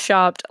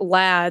photoshopped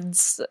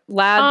lads.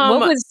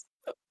 What was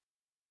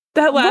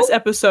that last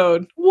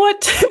episode?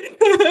 What?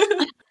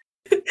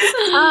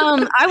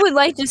 I would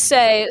like to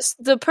say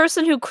the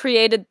person who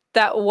created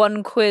that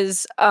one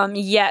quiz,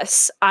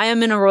 yes, I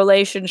am in a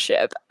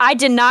relationship. I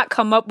did not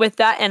come up with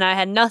that, and I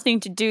had nothing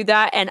to do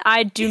that, and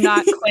I do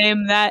not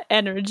claim that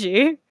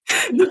energy.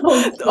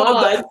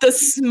 The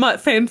smut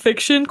fan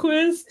fiction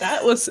quiz?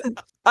 That was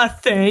a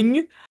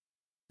thing.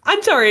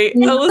 I'm sorry,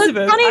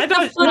 Elizabeth. I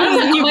don't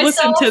know if you've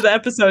listened to the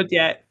episode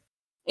yet.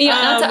 Yeah,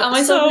 not to out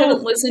myself, I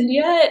haven't listened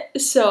yet,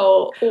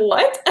 so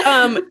what?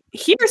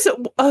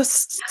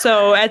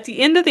 So at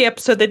the end of the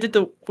episode, they did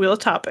the Wheel of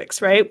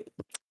Topics, right?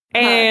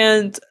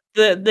 And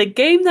the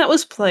game that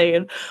was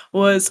played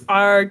was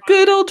our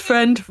good old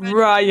friend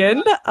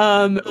Ryan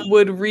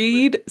would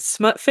read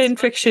smut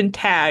fanfiction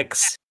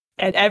tags,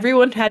 and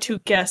everyone had to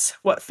guess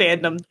what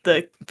fandom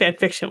the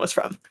fanfiction was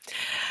from.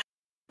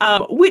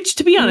 Which,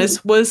 to be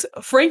honest, was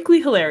frankly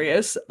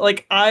hilarious.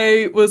 Like,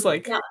 I was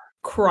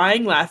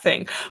crying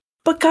laughing.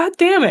 But god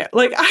damn it,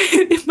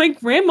 if my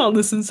grandma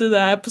listens to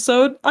that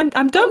episode,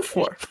 I'm done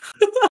for.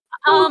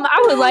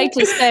 I would like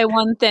to say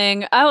one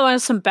thing. I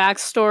want some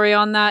backstory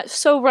on that.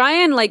 So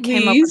Ryan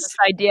came up with this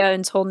idea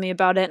and told me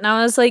about it, and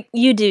I was like,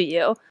 you do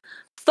you.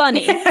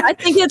 Funny. I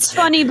think it's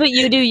funny, but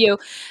you do you.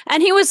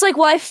 And he was like,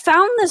 well, I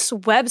found this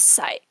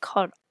website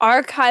called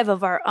Archive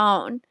of Our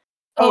Own.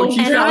 Oh,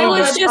 and I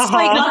was just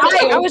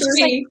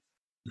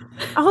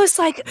I was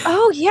like,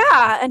 oh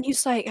yeah. And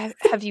he's like,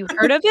 have you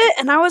heard of it?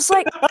 And I was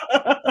like,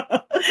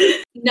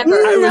 never.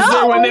 I was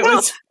there when it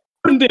was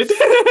founded.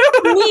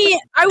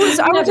 I was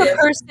a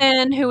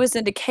person who was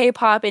into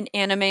K-pop and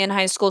anime in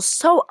high school,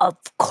 so of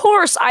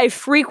course I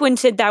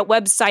frequented that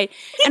website.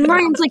 And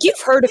Ryan's like, you've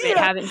heard of it,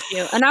 haven't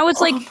you? And I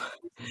was like,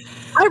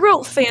 I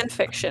wrote fan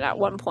fiction at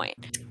one point.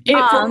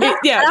 I'm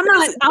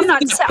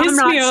not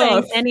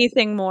saying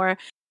anything more.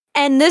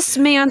 And this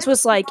man's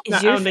was like,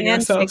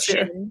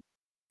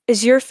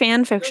 is your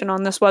fan fiction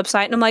on this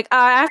website? And I'm like,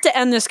 I have to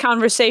end this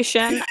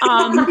conversation.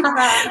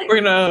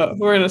 We're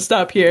gonna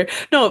stop here.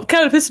 No, it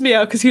kind of pissed me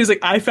out because he was like,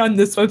 I found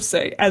this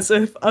website, as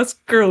if us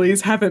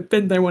girlies haven't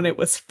been there when it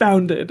was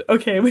founded.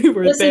 Okay, we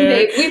were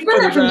there. Babe, we've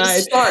been there from the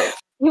start.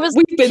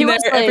 We've been there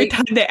every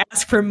time they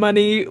ask for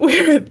money.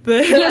 We're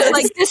there. He was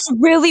like, this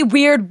really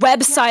weird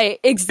website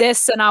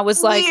exists, and I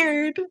was like,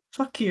 weird.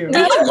 Fuck you.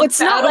 No, it's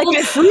not like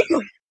I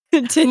frequent.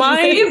 My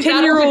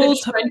 10-year-old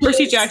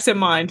Percy Jackson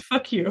mind.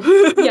 Fuck you.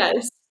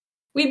 Yes.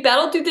 We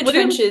battled through the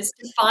trenches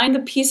to find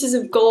the pieces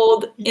of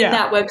gold in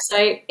that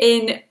website.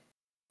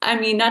 I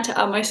mean, not to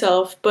out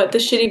myself, but the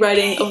shitty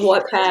writing of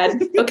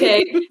Wattpad.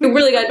 Okay, we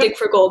really got to dig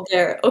for gold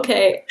there.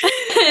 Okay,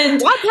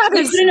 and Wattpad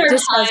is in our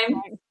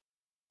time.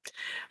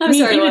 I'm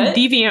sorry, even what?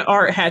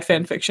 DeviantArt had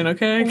fanfiction.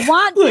 Okay,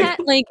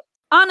 Wattpad,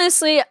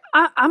 honestly,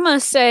 I'm gonna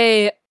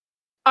say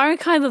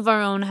Archive of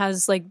Our Own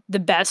has like the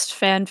best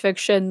fan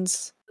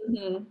fictions.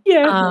 Mm-hmm.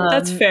 Yeah,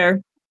 that's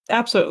fair.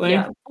 Absolutely.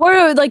 Yeah.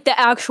 Or like the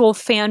actual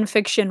fan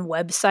fiction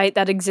website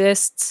that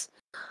exists.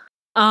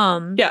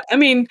 Yeah, I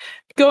mean,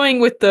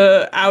 going with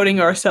the outing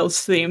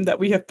ourselves theme that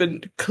we have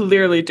been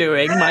clearly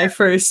doing, my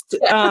first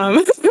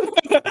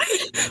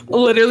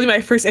literally my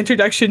first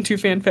introduction to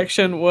fan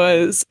fiction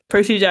was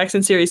Percy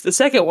Jackson series, the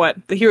second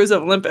one, The Heroes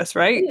of Olympus,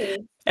 right?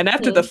 Mm-hmm. And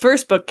after the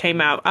first book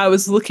came out, I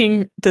was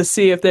looking to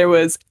see if there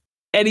was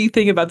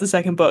anything about the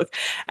second book,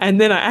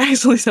 and then I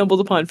actually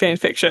stumbled upon fan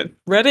fiction,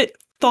 read it,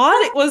 thought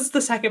it was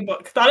the second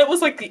book, thought it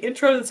was like the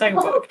intro to the second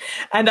book,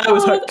 and I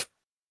was hooked.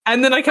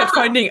 And then I kept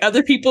finding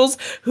other people's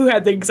who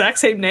had the exact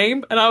same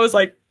name, and I was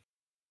like,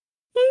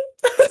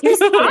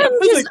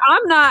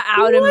 I'm not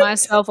outing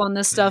myself on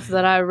the stuff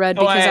that I read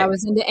because I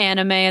was into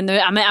anime, and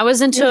I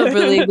was into a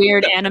really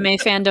weird anime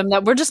fandom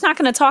that we're just not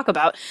going to talk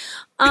about. Is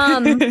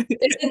it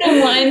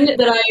the one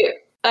that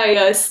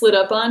I slid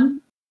up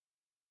on?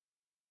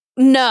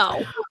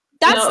 No.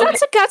 That's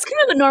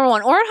kind of a normal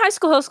one. Ouran High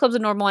School Host Club's a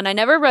normal one. I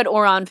never read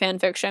Ouran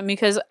fanfiction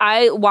because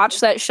I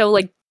watched that show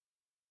like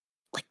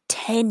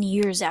 10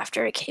 years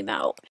after it came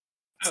out.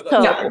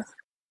 So,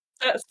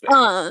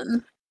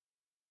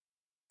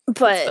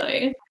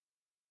 but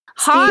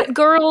hot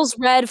girls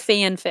read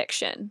fan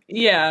fiction.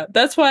 Yeah,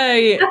 that's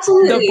why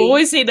the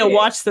boys need to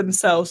watch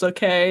themselves.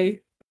 Okay,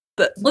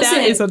 that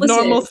is a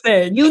normal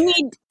thing. You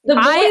need the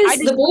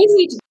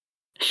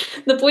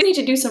boys need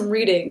to do some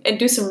reading and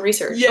do some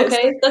research. Yes.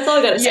 Okay, that's all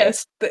I gotta say.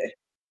 Yes.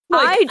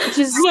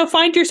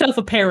 Find yourself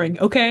a pairing,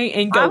 okay,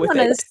 and go with it.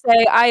 I want to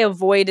say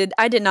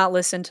I did not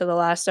listen to the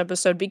last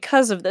episode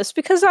because of this,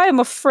 because I am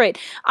afraid.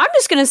 I'm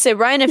just going to say,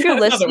 Ryan, if you're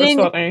listening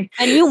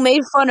and you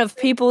made fun of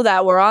people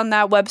that were on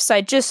that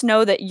website, just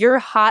know that your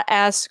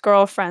hot-ass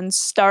girlfriend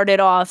started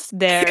off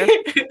there.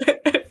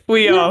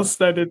 We all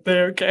started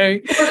there,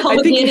 okay? I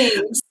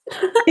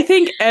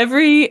think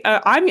every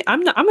I'm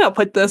gonna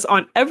put this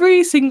on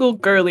every single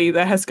girly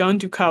that has gone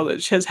to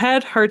college has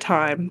had her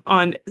time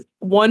on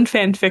one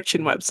fan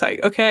fiction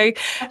website, okay?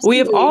 Absolutely. We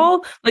have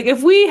all, like,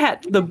 if we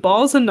had the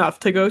balls enough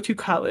to go to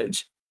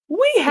college,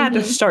 we had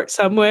to start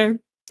somewhere,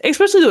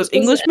 especially those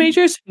English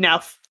majors.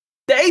 Now,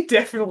 they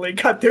definitely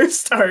got their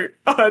start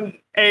on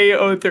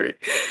AO3.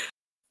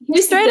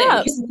 Straight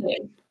up.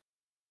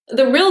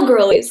 The real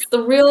girlies,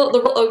 the real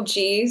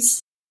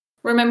OGs.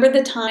 Remember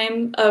the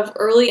time of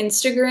early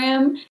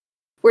Instagram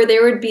where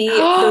there would be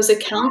those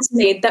accounts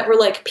made that were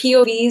like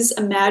POVs,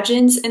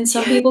 imagines, and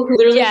some people who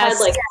literally had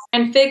like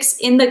fanfics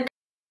in the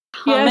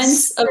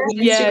comments of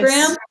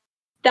Instagram.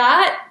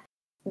 That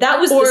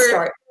was the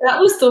start. That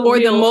was the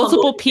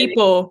multiple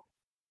people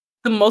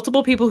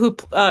who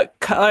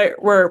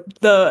were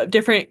the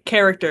different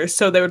characters,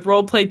 so they would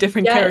role play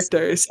different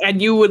characters,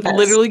 and you would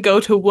literally go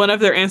to one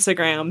of their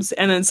Instagrams,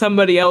 and then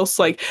somebody else,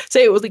 like,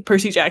 say it was like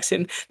Percy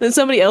Jackson, then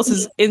somebody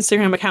else's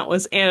Instagram account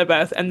was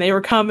Annabeth, and they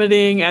were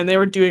commenting, and they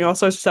were doing all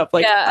sorts of stuff.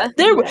 Like,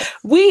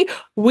 we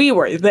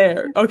were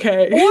there,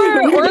 okay?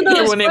 Or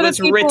when it was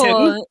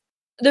written.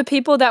 The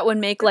people that would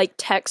make like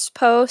text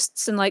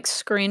posts and like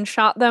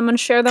screenshot them and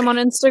share them on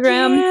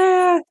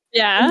Instagram.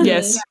 Yeah.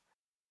 Yes.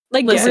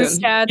 Like the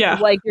stats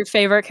of like your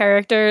favorite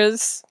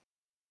characters.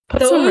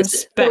 Put some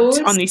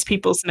respect on these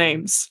people's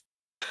names.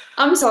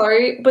 I'm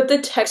sorry, but the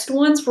text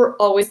ones were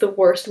always the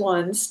worst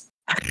ones.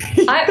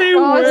 They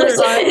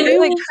were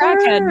like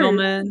crackhead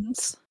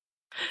moments.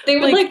 They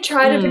would like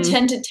try to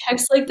pretend to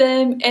text like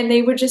them, and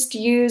they would just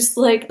use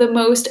like the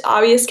most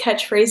obvious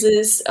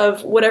catchphrases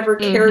of whatever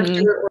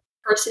character or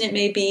person it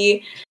may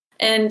be.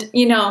 And,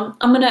 you know,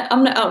 I'm gonna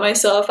out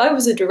myself. I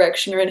was a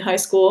directioner in high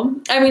school.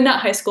 I mean, not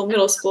high school,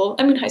 middle school.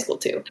 I mean, high school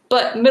too.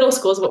 But middle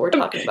school is what we're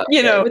talking about.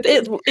 You know,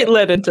 it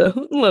led into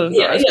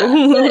high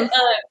school. But,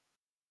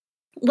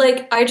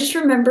 like, I just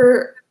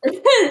remember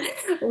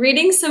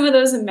reading some of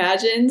those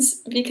imagines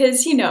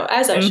because, you know,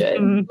 as I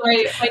should,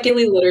 my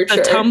daily literature.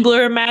 The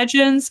Tumblr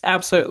imagines?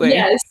 Absolutely.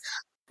 Yes.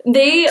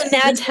 The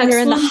text you're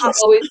in the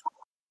hospital. Always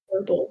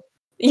horrible.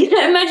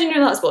 Yeah, imagine you're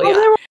in the hospital,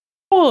 yeah.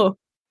 Oh,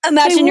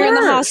 imagine you're in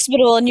the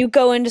hospital and you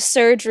go into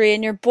surgery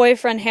and your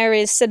boyfriend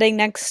Harry is sitting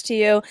next to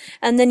you,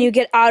 and then you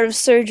get out of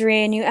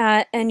surgery and you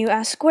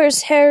ask,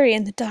 "Where's Harry?"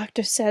 and the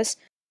doctor says,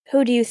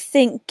 "Who do you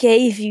think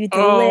gave you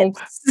the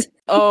lips?"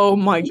 Oh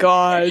my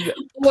god.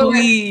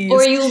 Please.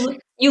 Or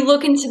you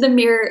look into the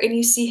mirror and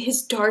you see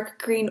his dark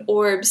green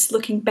orbs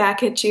looking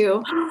back at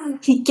you.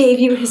 He gave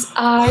you his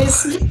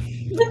eyes.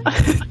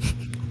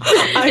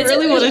 I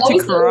really wanted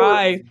to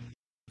cry.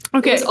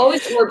 Okay. It's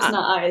always orbs,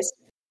 not eyes.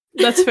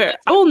 That's fair.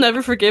 I will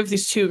never forgive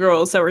these two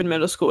girls that were in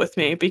middle school with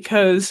me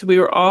because we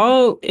were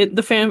all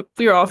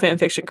fan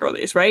fiction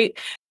girlies, right?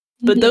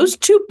 But those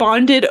two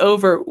bonded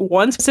over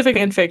one specific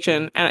fan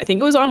fiction, and I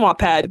think it was on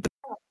Wattpad.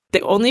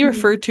 They only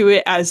referred to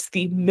it as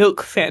the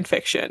Milk fan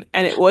fiction,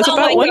 and it was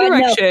about One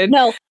Direction.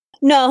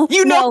 No,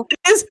 you know it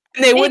is.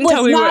 And they wouldn't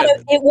tell me what.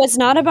 It was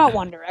not about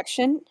One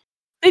Direction.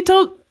 They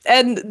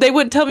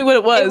wouldn't tell me what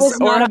it was. It was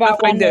not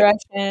about One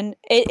Direction.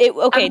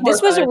 Okay,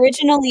 this was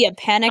originally a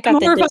Panic at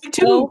the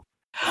Disco.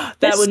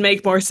 That would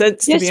make more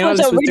sense, to This be was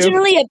honest with you.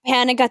 originally a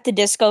Panic at the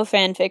Disco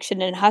fan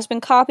fiction and has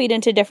been copied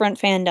into different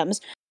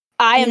fandoms.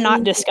 I am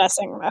not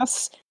discussing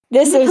this.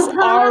 This is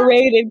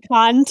R-rated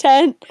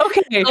content.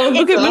 Okay, Oh,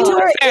 okay, but to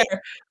God. be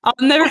fair, I'll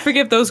never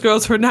forgive those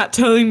girls for not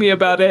telling me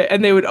about it,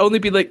 and they would only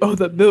be like, "Oh,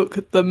 the milk,"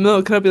 and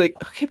I'll be like,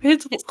 "Okay,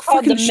 bitch, It's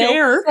called the fucking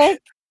share." milk fic.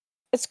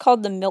 It's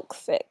called the milk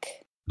fic.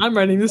 I'm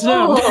writing this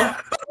down. Oh,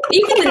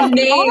 even the All I'm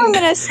name.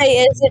 gonna say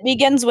is it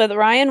begins with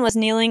Ryan was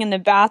kneeling in the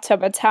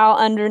bathtub, a towel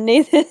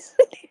underneath his.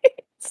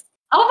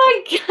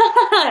 Oh my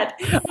god!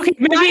 Okay,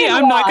 maybe Ryan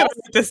I'm not gonna Ross.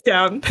 write this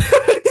down.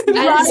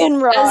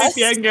 Ryan Ross.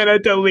 Maybe I'm gonna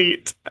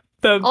delete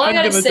the. All I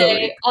gotta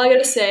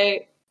delete.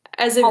 say,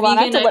 as a Hold on,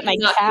 I have vegan, to let my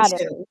cannot cat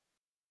consume.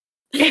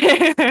 As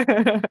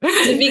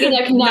As a vegan,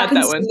 I cannot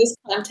consume this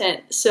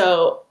content,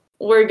 so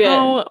we're good.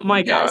 Oh my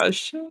Yes.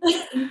 gosh.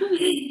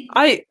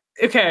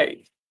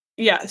 Okay.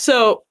 Yeah.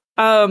 So,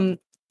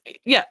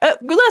 yeah,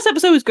 last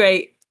episode was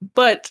great,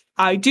 but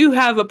I do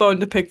have a bone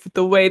to pick with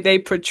the way they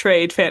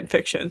portrayed fan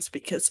fictions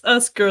because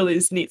us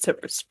girlies need some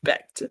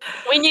respect.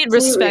 We need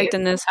respect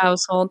in this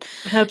household.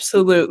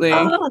 Absolutely.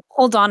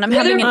 Hold on, I'm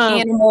having an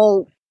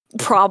animal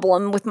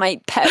problem with my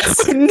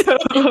pets. No.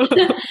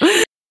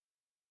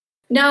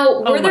 Now,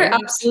 were my there gosh.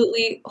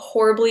 absolutely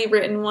horribly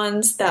written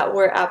ones that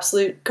were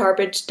absolute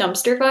garbage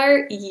dumpster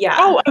fire? Yeah.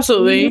 Oh,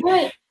 absolutely. You know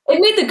what? It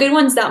made the good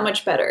ones that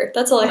much better.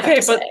 That's all I have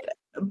to say.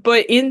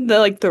 But in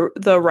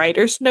the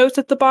writer's notes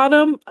at the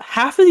bottom,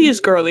 half of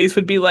these girlies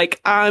would be like,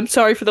 "I'm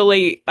sorry for the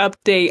late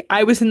update.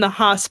 I was in the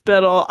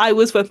hospital. I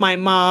was with my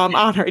mom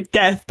on her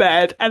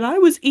deathbed, and I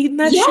was eating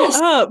that shit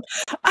up."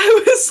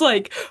 I was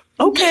like,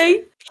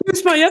 "Okay,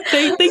 here's my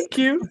update. Thank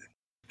you."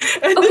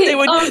 And then they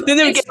would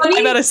get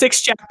 5 out of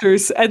 6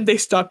 chapters, and they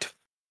stopped.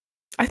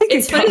 I think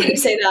it's funny that you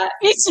say that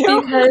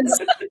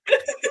because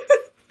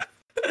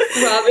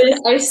Robin,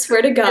 I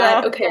swear to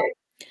God, okay,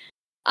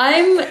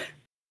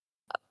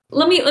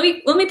 Let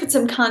me put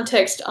some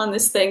context on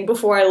this thing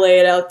before I lay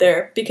it out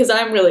there because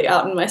I'm really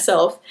outing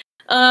myself.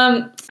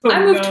 I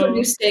moved to a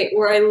new state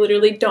where I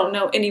literally don't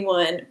know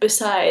anyone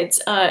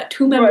besides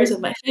 2 members of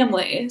my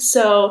family.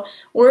 So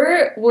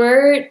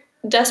we're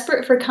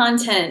desperate for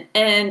content,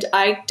 and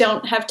I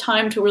don't have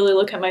time to really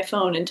look at my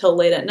phone until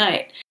late at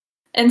night.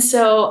 And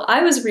so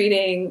I was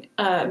reading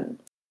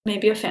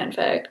maybe a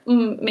fanfic,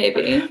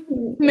 maybe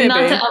not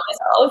to out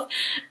myself.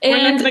 We're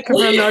not going to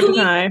confirm nor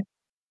deny.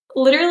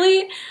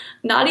 Literally,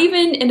 not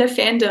even in a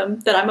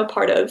fandom that I'm a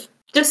part of.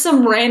 Just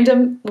some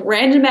random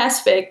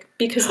ass fic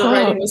because the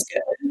writing was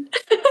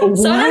good.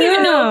 So I don't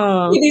even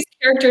know who these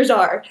characters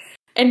are.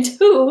 And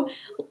 2,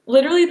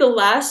 literally the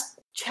last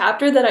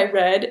chapter that I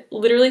read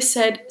literally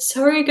said,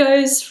 "Sorry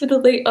guys for the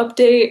late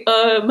update.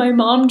 My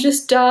mom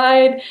just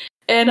died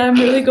and I'm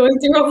really going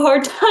through a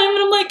hard time."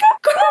 And I'm like,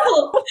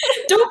 girl,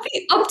 don't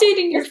be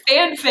updating your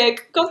fanfic.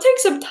 Go take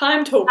some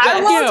time to rest.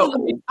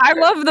 I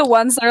love the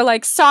ones that are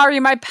like, "Sorry,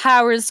 my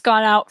power's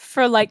gone out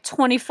for like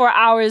 24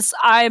 hours.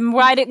 I'm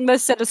writing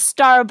this at a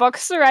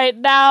Starbucks right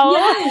now."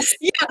 Yes.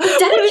 Yeah, but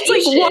it's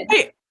like,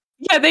 why?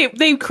 Yeah,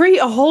 they create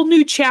a whole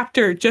new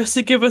chapter just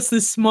to give us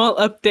this small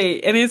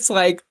update, and it's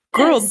like,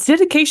 girl,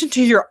 dedication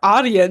to your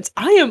audience.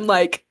 I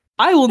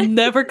will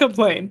never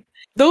complain.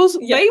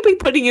 They be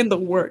putting in the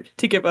work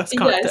to give us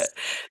content.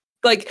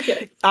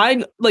 Yes.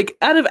 I'm like,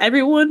 out of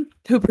everyone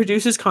who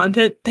produces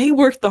content, they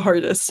work the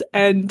hardest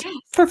and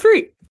for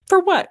free.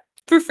 For what?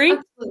 For free?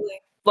 Absolutely.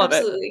 Love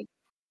it.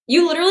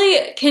 You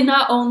literally can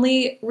not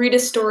only read a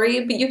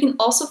story, but you can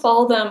also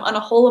follow them on a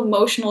whole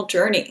emotional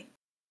journey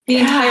the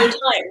entire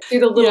time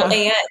through the little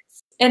ANs.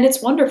 And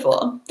it's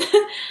wonderful.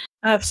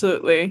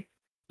 Absolutely.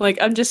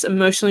 Like, I'm just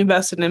emotionally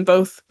invested in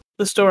both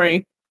the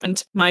story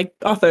and my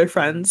author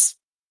friends.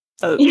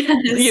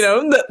 You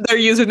know, their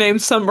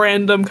usernames, some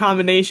random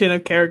combination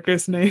of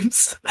characters'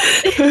 names.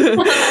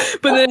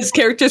 But then it's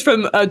characters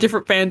from a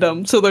different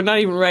fandom, so they're not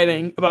even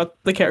writing about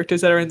the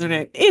characters that are in their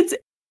name.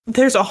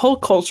 There's a whole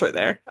culture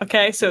there,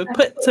 okay? So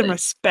put some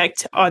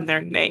respect on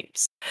their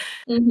names.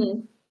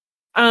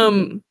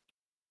 Mm-hmm.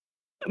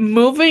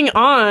 Moving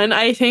on,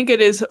 I think it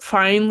is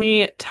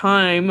finally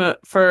time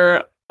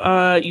for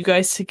you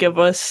guys to give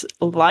us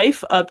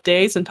life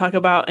updates and talk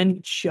about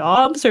any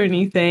jobs or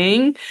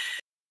anything.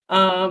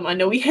 I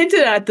know we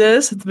hinted at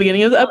this at the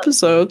beginning of the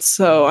episode,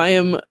 so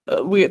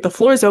the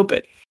floor is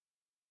open.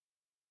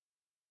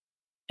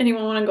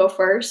 Anyone want to go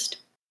first?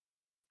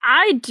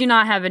 I do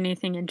not have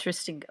anything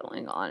interesting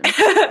going on.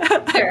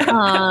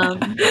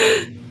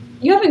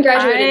 You haven't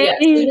graduated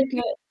yet, so you're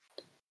good.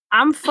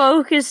 I'm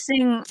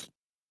focusing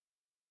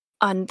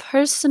on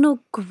personal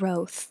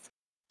growth.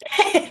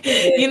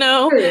 You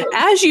know,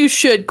 as you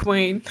should,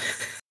 Queen.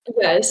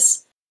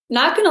 Yes.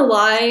 Not gonna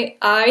lie,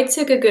 I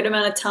took a good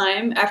amount of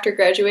time after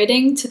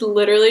graduating to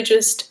literally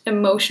just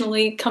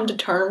emotionally come to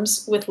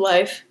terms with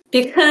life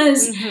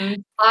because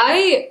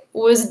I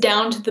was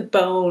down to the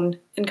bone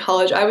in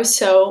college. I was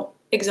so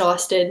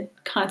exhausted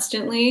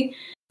constantly,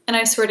 and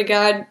I swear to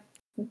God,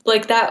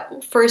 like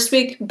that first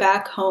week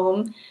back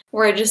home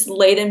where I just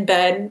laid in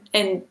bed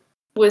and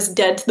was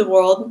dead to the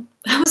world,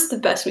 that was the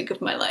best week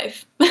of my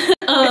life.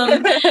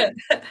 But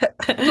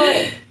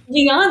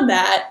beyond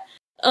that,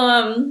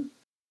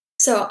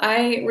 so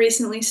I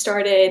recently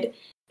started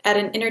at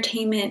an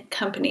entertainment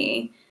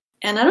company,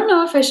 and I don't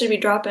know if I should be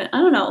dropping. I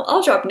don't know.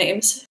 I'll drop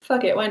names.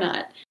 Fuck it, why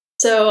not?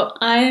 So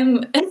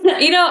I'm,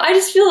 I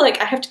just feel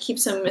like I have to keep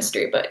some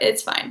mystery, but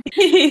it's fine.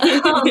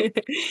 So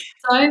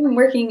I'm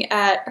working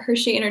at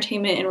Hershey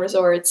Entertainment and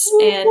Resorts,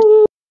 and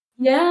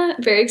yeah,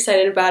 very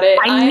excited about it.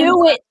 I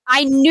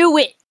knew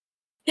it.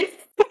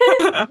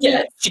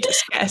 Yes. She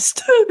just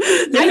guessed.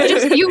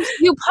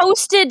 You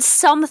posted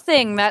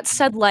something that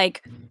said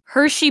like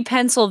Hershey,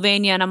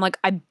 Pennsylvania, and I'm like,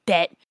 I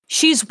bet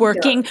she's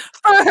working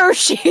for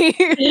Hershey.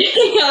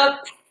 Yep.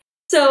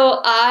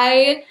 So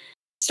I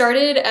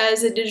started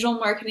as a digital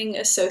marketing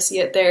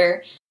associate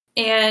there,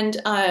 and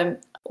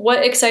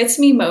what excites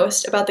me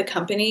most about the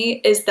company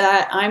is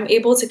that I'm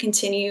able to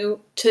continue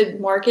to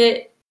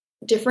market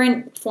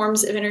different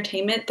forms of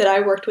entertainment that I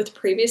worked with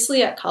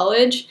previously at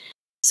college.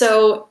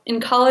 So in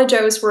college,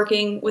 I was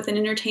working with an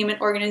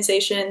entertainment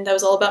organization that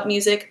was all about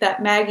music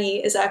that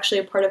Maggie is actually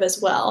a part of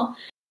as well.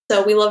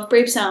 So we love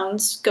Brave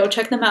Sounds. Go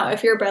check them out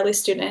if you're a Bradley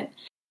student.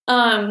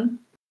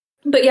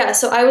 But yeah,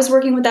 so I was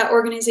working with that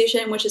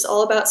organization, which is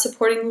all about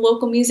supporting the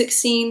local music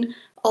scene,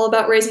 all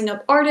about raising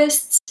up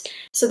artists.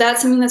 So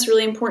that's something that's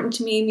really important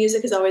to me.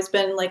 Music has always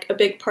been like a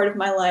big part of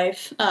my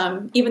life.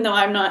 Even though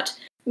I'm not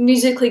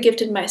musically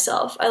gifted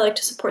myself, I like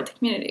to support the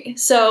community.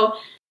 So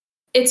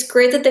it's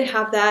great that they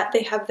have that.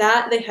 They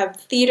have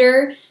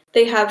theater,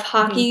 they have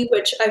hockey,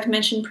 which I've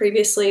mentioned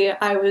previously.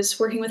 I was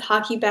working with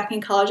hockey back in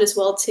college as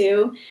well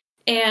too.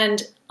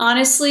 And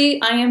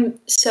honestly, I am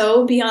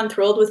so beyond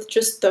thrilled with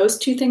just those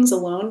two things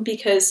alone,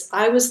 because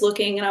I was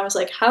looking and I was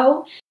like,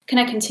 how can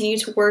I continue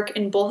to work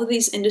in both of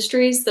these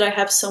industries that I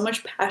have so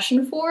much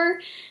passion for?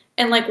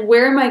 And like,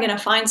 where am I going to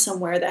find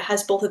somewhere that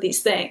has both of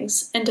these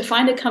things? And to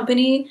find a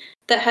company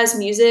that has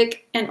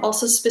music and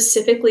also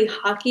specifically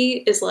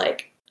hockey is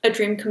like a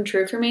dream come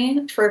true for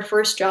me, for a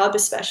first job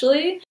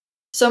especially.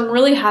 So I'm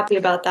really happy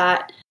about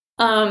that.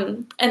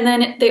 And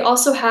then they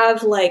also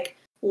have like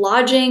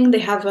lodging. They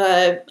have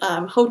a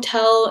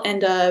hotel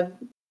and a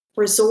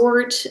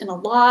resort and a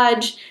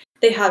lodge.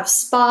 They have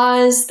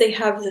spas. They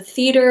have the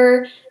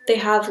theater. They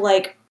have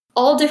like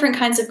all different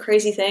kinds of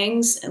crazy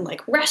things and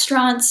like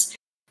restaurants.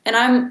 And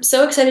I'm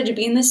so excited to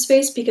be in this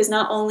space because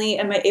not only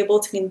am I able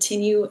to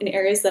continue in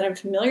areas that I'm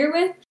familiar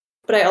with,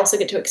 but I also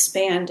get to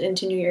expand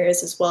into new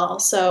areas as well.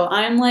 So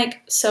I'm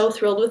like so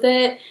thrilled with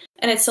it.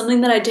 And it's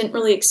something that I didn't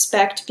really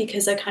expect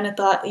because I kind of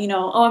thought,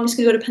 I'm just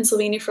going to go to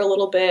Pennsylvania for a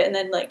little bit and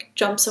then like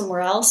jump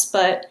somewhere else.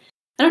 But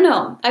I don't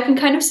know. I can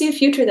kind of see a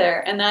future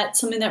there. And that's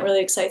something that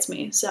really excites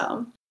me.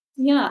 So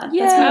yeah.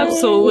 That's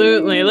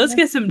absolutely. Let's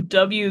get some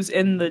W's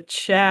in the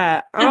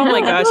chat. Oh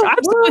my gosh.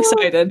 I'm so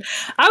excited.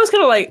 I was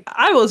kind of like,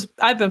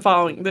 I've been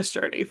following this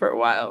journey for a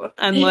while.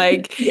 And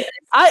like, yes.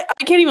 I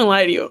can't even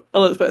lie to you,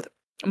 Elizabeth.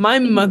 My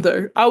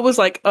mother, I was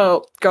like,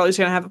 oh, Girlie's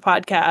going to have a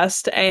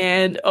podcast.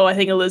 And, I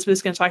think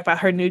Elizabeth's going to talk about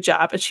her new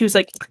job. And she was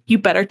like, you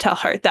better tell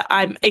her that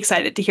I'm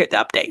excited to hear the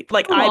update.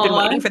 Like, I've been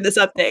waiting for this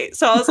update.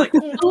 So I was like,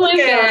 oh my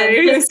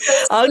God,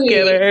 so I'll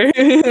get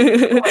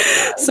her.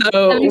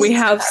 So we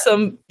have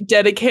some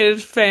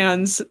dedicated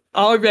fans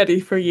all ready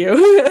for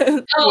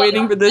you.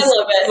 Waiting for this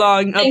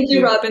long update. Thank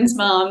you, Robin's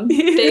mom.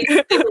 Big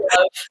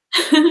love.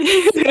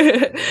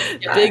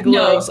 Big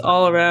loves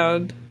all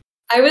around.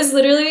 I was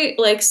literally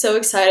like so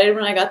excited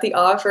when I got the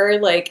offer.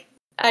 Like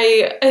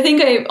I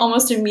think I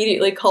almost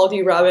immediately called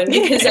you, Robin,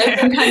 because I've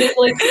been kind of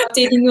like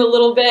updating you a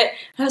little bit.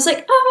 I was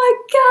like, oh my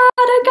God,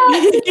 I got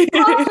the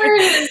offer.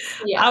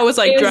 Yeah, I was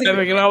like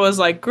driving and I was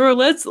like, girl,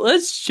 let's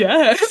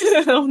chat.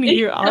 I want to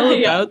hear all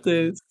about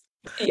this.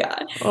 Yeah.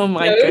 Oh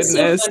my goodness.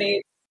 It was so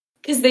funny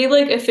because they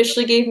like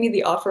officially gave me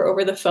the offer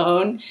over the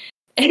phone.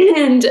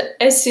 And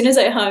as soon as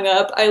I hung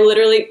up, I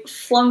literally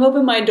flung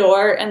open my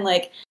door and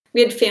like, we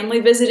had family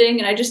visiting,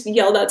 and I just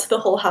yelled out to the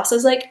whole house. I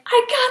was like,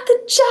 I got the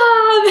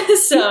job!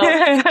 So,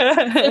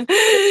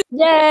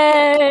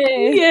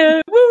 yay!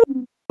 Yeah!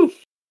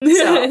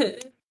 So,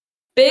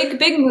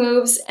 big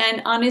moves,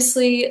 and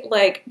honestly,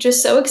 like,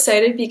 just so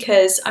excited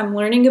because I'm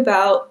learning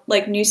about,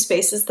 like, new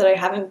spaces that I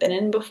haven't been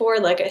in before,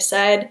 like I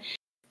said,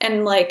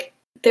 and, like,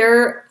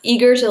 they're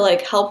eager to,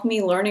 like, help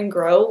me learn and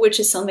grow, which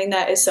is something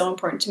that is so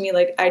important to me.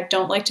 Like, I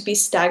don't like to be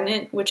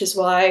stagnant, which is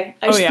why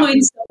I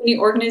joined so many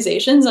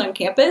organizations on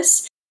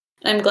campus.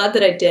 I'm glad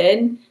that I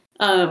did.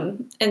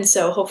 And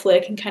so hopefully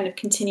I can kind of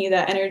continue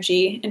that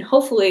energy and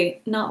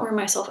hopefully not wear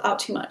myself out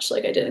too much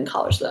like I did in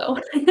college, though.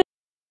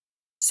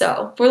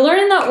 So we're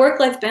learning that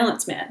work-life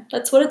balance, man.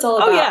 That's what it's all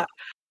about.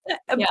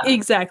 Oh, yeah.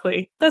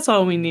 Exactly. That's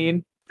all we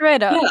need.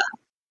 Right up.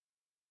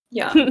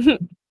 Yeah.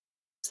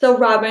 So,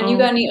 Robin, you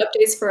got any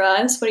updates for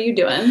us? What are you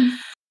doing?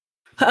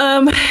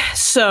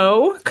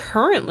 So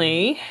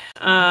currently,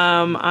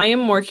 I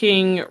am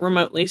working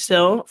remotely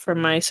still for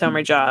my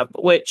summer job,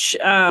 which,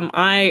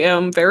 I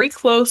am very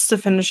close to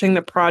finishing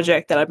the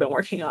project that I've been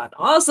working on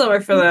all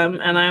summer for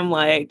them. And I'm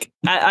like,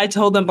 I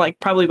told them like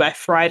probably by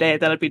Friday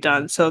that I'd be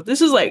done. So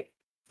this is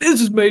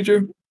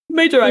major.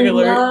 Major rag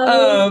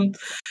alert.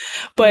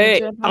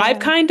 But I've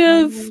kind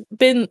of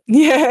been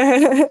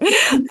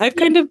I've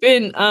kind of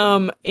been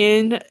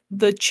in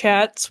the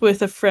chats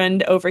with a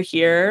friend over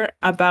here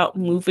about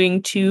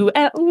moving to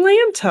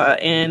Atlanta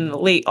in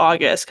late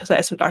August because I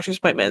have some doctor's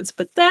appointments.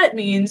 But that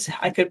means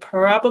I could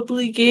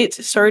probably get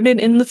started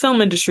in the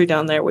film industry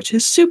down there, which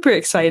is super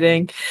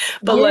exciting.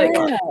 But like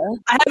I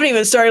haven't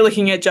even started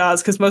looking at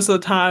jobs because most of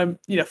the time,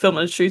 film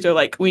industries are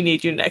like, we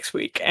need you next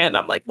week. And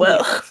I'm like,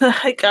 well,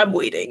 I'm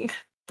waiting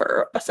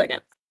for a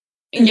second.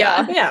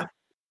 Yeah.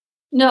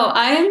 No,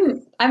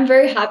 I'm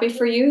very happy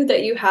for you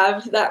that you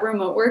have that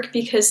remote work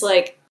because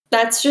like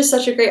that's just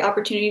such a great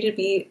opportunity to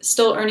be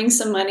still earning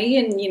some money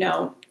and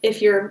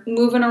if you're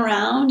moving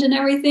around and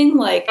everything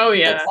like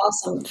that's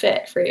awesome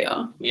fit for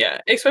you. Yeah,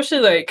 especially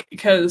like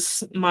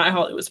because my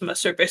Hollywood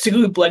semester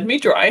basically bled me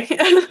dry.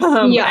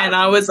 And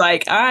I was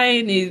like,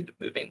 I need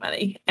moving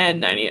money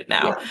and I need it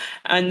now. Yeah.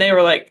 And they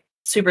were like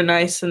super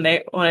nice and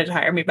they wanted to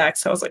hire me back.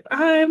 So I was like,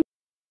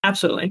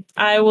 absolutely.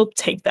 I will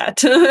take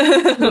that.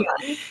 Yeah,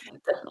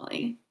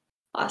 definitely.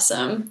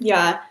 Awesome.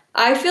 Yeah.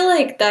 I feel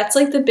like that's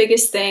like the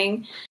biggest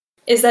thing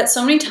is that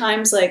so many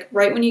times, like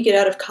right when you get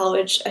out of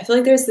college, I feel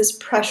like there's this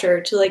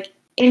pressure to like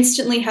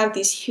instantly have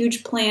these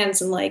huge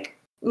plans and like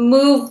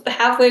move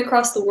halfway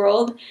across the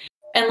world.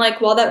 And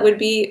like, while that would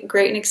be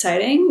great and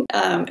exciting,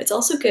 it's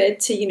also good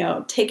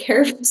to, take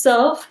care of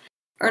yourself,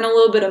 earn a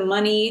little bit of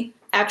money,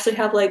 actually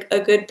have like a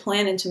good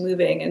plan into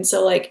moving. And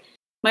so like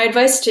my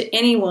advice to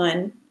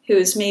anyone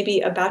who's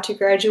maybe about to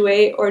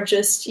graduate or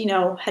just,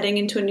 heading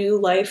into a new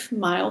life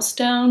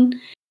milestone,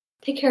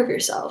 take care of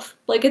yourself.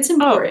 Like, it's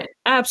important.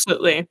 Oh,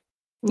 absolutely.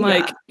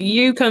 Like,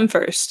 you come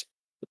first.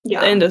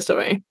 Yeah. End of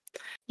story.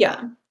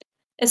 Yeah.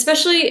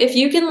 Especially if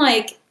you can,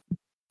 like,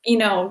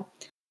 I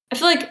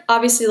feel like,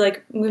 obviously,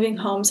 like, moving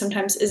home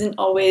sometimes isn't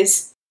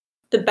always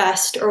the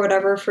best or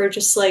whatever for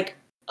just, like,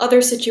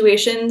 other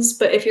situations.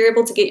 But if you're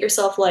able to get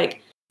yourself,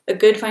 like, a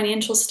good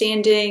financial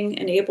standing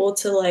and able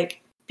to, like,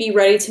 be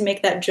ready to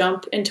make that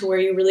jump into where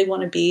you really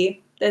want to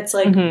be, it's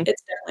like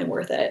it's definitely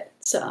worth it.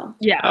 So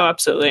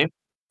absolutely.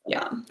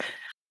 Yeah,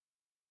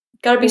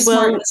 gotta be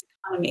smart in this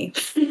economy.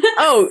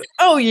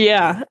 oh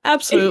yeah,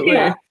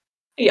 absolutely.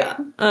 Yeah.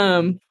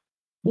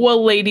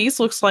 Well, ladies,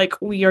 looks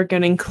like we are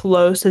getting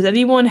close. Does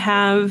anyone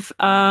have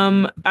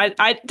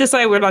I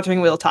decided we're not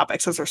doing real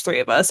topics since there's 3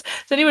 of us.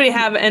 Does anybody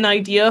have an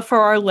idea for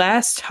our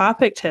last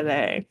topic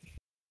today?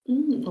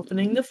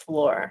 Opening the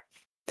floor.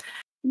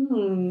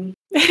 Okay.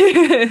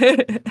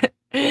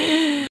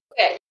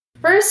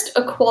 First,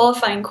 a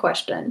qualifying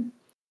question.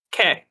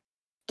 Okay.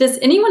 Does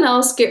anyone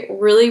else get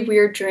really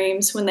weird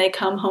dreams when they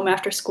come home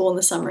after school in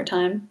the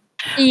summertime?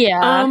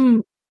 Yeah.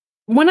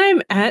 When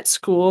I'm at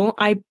school,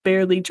 I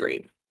barely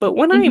dream. But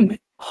when I'm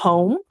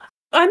home,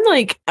 I'm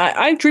like,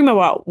 I dream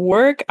about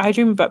work. I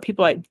dream about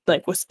people I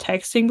like was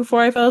texting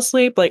before I fell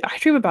asleep. Like, I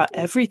dream about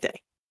everything.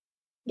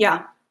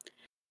 Yeah.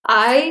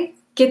 I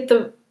get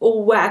the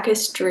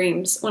wackest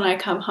dreams when I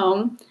come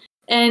home.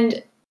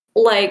 And,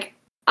 like,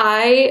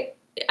 I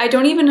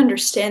don't even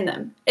understand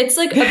them. It's,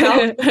 like,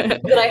 about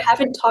people that I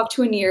haven't talked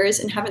to in years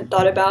and haven't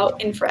thought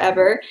about in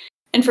forever.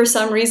 And for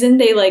some reason,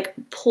 they, like,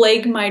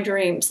 plague my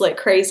dreams like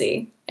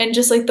crazy. And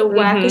just, like, the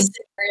wackest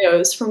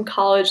scenarios from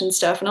college and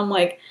stuff. And I'm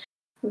like,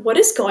 what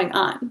is going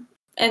on?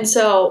 And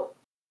so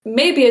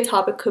maybe a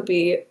topic could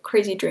be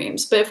crazy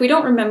dreams. But if we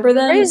don't remember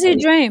them... Crazy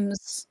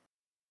dreams.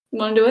 You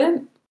want to do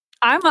it?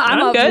 I'm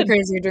up for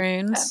crazy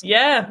dreams.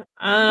 Yeah.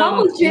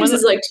 College dreams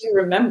is like, do you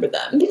remember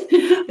them?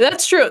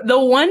 That's true. The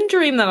one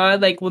dream that I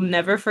like will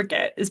never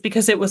forget is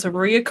because it was a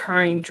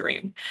reoccurring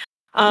dream.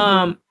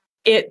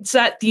 It's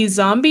that the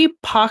zombie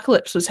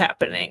apocalypse was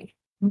happening.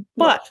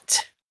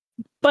 But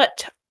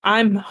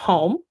I'm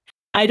home.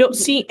 I don't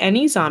see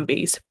any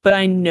zombies, but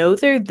I know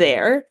they're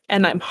there,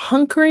 and I'm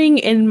hunkering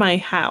in my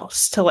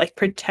house to like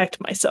protect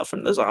myself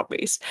from the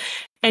zombies.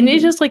 And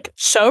it's just like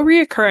so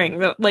reoccurring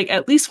that like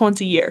at least once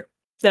a year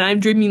that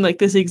I'm dreaming like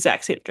this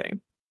exact same dream.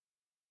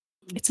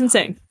 It's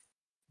insane.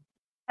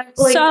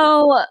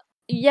 So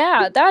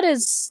yeah,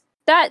 that's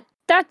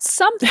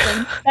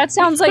something. That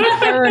sounds like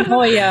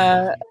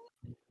paranoia.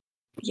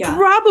 Yeah.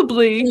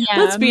 Probably. Yeah.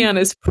 Let's be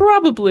honest.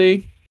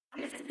 Probably.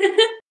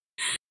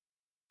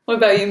 What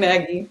about you,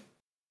 Maggie?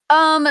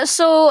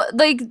 So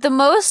like the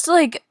most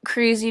like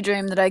crazy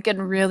dream that I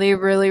can really,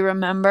 really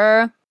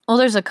remember. Well,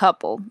 there's a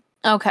couple.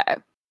 Okay.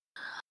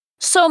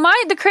 So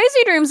the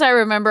crazy dreams I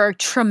remember are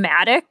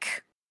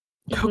traumatic.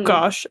 Oh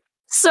gosh.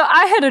 So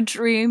I had a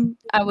dream.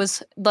 I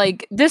was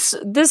like, I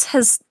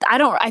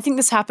think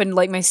this happened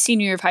like my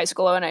senior year of high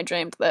school when I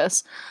dreamed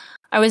this.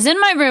 I was in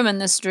my room in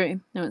this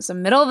dream. It was the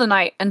middle of the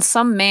night and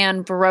some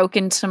man broke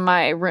into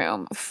my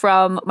room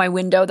from my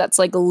window that's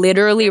like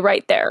literally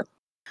right there.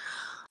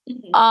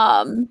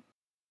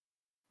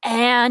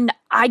 And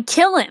I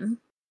kill him.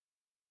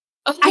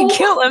 I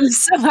kill him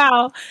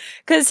somehow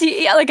because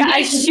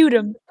I shoot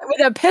him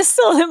with a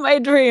pistol in my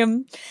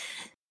dream.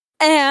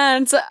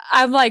 And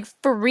I'm like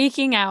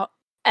freaking out.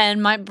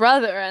 And my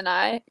brother and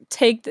I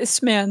take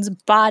this man's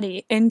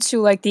body into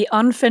like the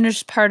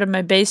unfinished part of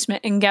my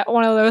basement and get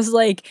one of those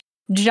like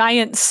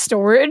giant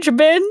storage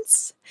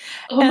bins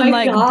Oh and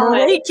my like god.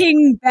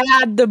 breaking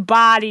bad the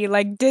body,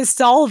 like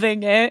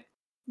dissolving it.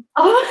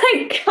 Oh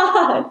my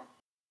god.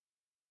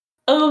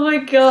 Oh my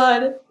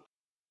god.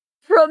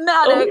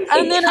 Dramatic. Oh my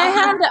And then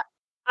God.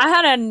 I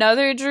had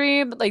another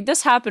dream, like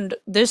this happened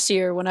this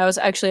year when I was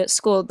actually at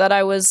school, that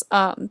I was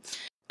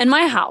in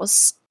my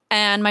house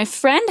and my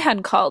friend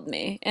had called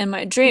me in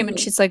my dream and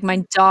she's like,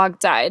 my dog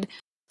died.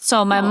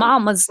 So my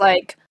mom was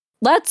like,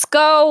 let's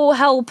go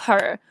help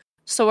her.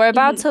 So we're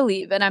about to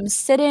leave and I'm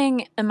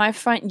sitting in my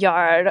front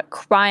yard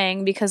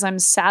crying because I'm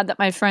sad that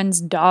my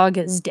friend's dog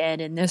is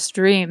dead in this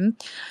dream.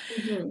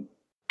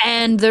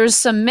 And there's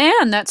some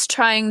man that's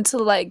trying to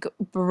like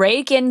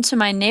break into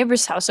my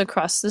neighbor's house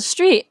across the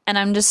street. And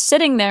I'm just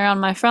sitting there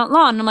on my front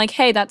lawn. I'm like,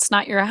 hey, that's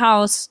not your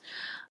house.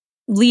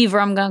 Leave or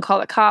I'm going to call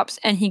the cops.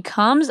 And he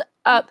comes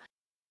up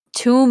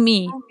to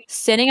me,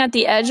 sitting at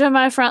the edge of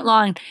my front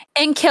lawn,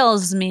 and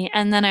kills me.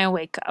 And then I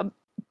wake up.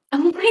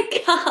 Oh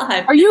my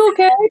god. Are you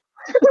okay?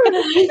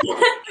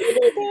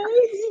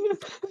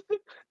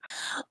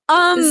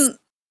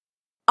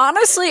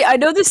 Honestly, I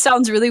know this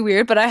sounds really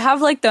weird, but I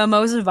have like the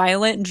most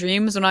violent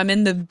dreams when I'm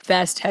in the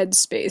best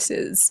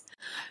headspaces.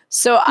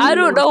 So I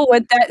don't know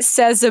what that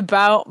says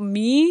about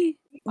me.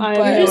 I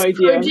have no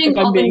idea. If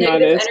I'm being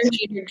honest,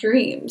 energy in your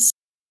dreams.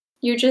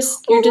 You're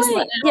just letting it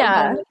all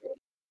yeah. go.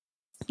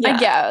 I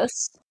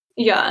guess.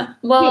 Yeah.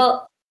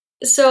 Well,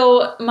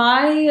 so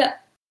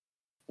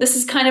this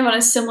is kind of on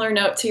a similar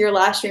note to your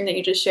last dream that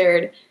you just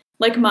shared.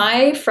 Like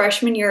my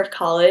freshman year of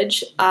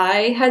college,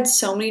 I had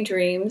so many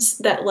dreams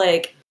that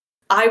like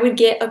I would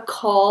get a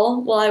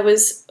call while I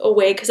was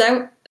away because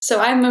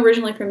I'm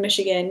originally from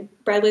Michigan.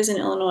 Bradley's in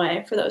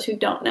Illinois, for those who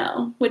don't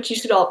know, which you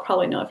should all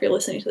probably know if you're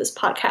listening to this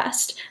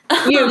podcast.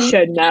 You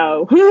should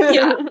know.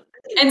 Yeah.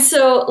 And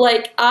so,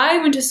 like, I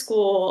went to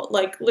school,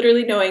 like,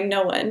 literally knowing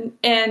no one.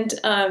 And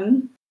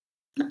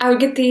I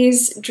would get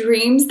these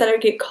dreams that I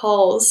would get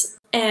calls,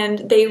 and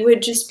they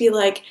would just be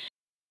like,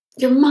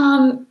 your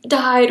mom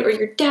died, or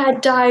your dad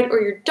died, or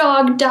your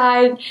dog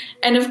died.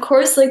 And of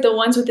course, like, the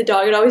ones with the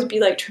dog would always be,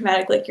 like,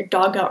 traumatic, like, your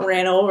dog got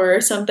ran over or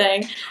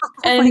something.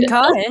 Oh my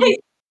God.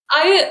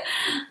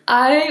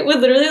 I would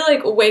literally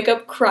like wake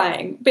up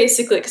crying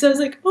basically because I was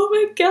like, oh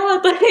my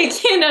god,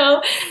 like, you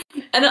know,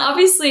 and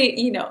obviously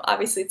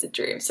it's a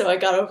dream, so I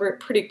got over it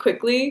pretty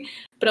quickly.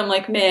 But I'm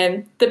like,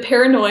 man, the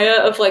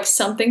paranoia of like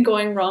something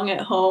going wrong at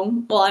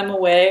home while I'm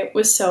away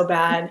was so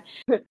bad.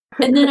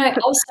 And then I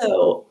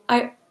also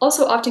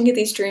often get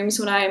these dreams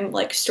when I'm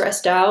like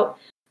stressed out,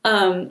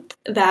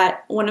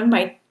 that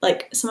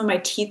some of my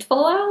teeth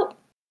fall out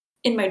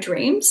in my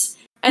dreams.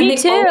 And Me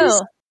too.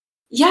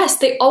 Yes,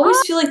 they always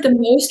feel like the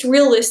most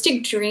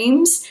realistic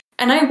dreams,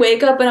 and I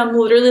wake up and I'm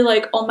literally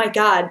like, oh my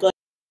god, like,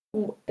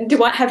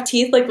 do I have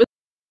teeth? Like, was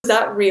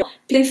that real?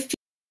 They feel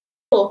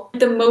like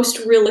the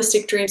most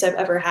realistic dreams I've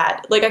ever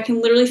had. Like, I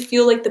can literally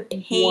feel like the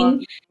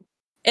pain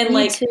and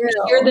like hear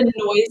the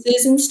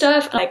noises and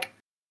stuff, like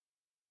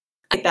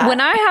that. When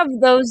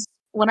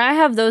I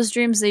have those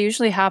dreams, they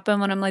usually happen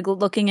when I'm like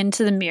looking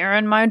into the mirror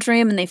in my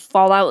dream and they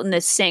fall out in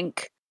the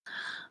sink.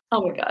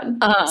 Oh my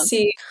god.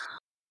 See,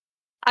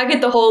 I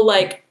get the whole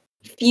like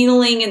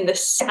feeling and the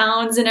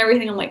sounds and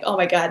everything. I'm like, oh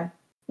my god,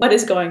 what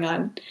is going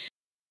on?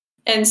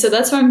 And so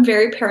that's why I'm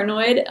very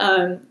paranoid.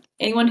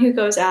 Anyone who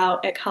goes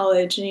out at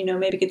college and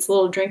maybe gets a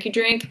little drinky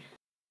drink,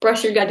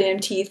 brush your goddamn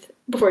teeth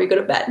before you go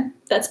to bed.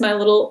 That's my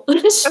little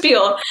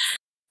spiel.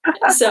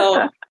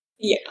 So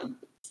yeah,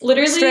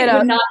 literally it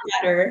would not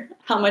matter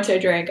how much I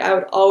drank. I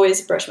would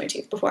always brush my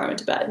teeth before I went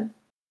to bed.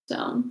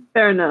 So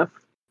fair enough.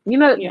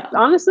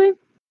 Honestly,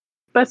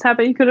 best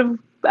habit you could have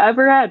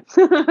ever had.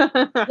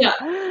 Yeah.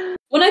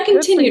 When I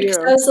continued, because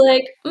I was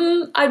like,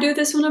 I do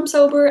this when I'm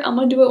sober. I'm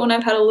gonna do it when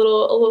I've had a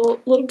little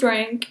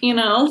drink,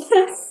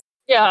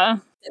 Yeah.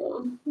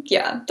 So,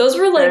 yeah. Those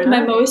were like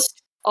my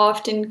most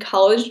often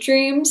college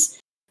dreams.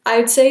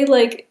 I'd say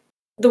like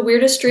the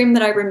weirdest dream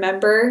that I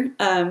remember,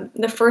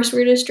 the first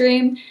weirdest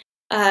dream,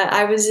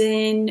 I was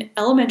in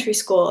elementary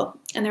school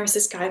and there was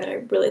this guy that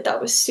I really thought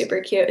was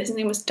super cute. His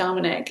name was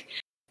Dominic.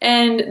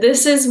 And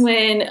this is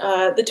when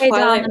the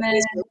Twilight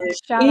movies were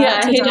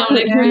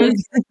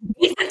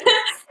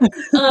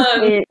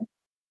Dominic.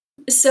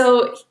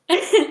 So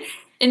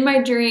in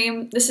my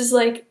dream, this is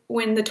like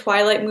when the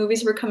Twilight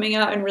movies were coming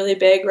out and really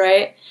big,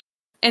 right?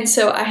 And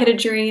so I had a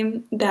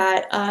dream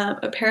that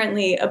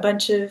apparently a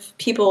bunch of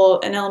people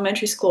in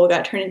elementary school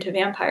got turned into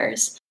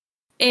vampires.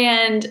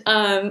 And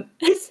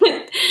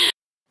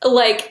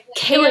like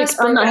chaos.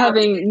 I'm not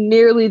having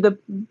nearly the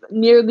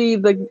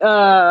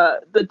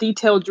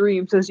detailed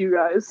dreams as you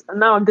guys,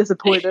 and now I'm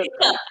disappointed.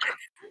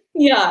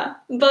 Yeah,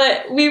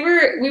 but we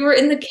were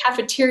in the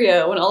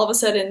cafeteria when all of a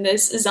sudden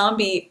this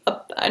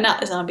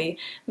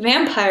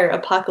vampire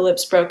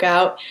apocalypse broke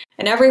out,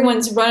 and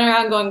everyone's running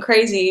around going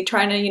crazy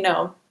trying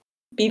to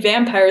be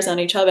vampires on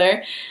each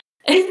other.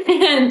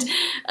 And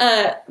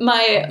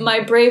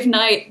my brave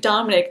knight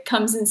Dominic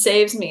comes and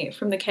saves me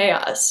from the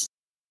chaos.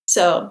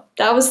 So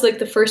that was like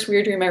the first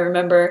weird dream I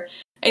remember.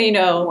 And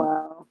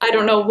wow. I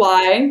don't know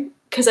why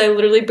because I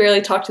literally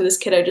barely talked to this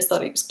kid. I just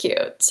thought he was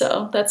cute,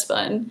 so that's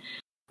fun.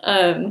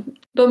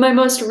 But my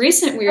most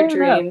recent weird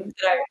dream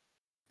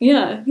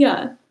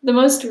the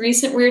most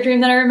recent weird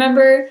dream that I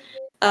remember,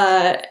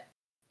 I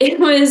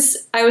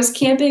was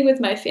camping with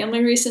my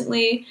family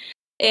recently,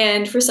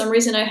 and for some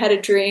reason I had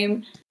a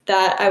dream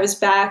that I was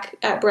back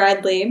at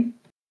Bradley,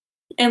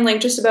 and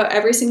like just about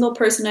every single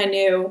person I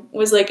knew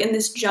was like in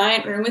this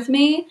giant room with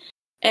me,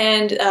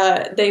 and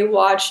they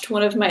watched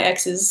one of my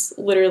exes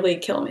literally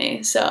kill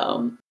me.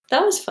 So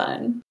that was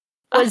fun.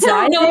 Was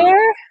I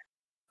there?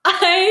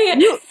 I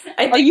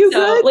Are think you so.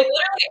 good? Like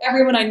literally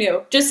everyone I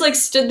knew just like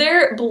stood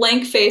there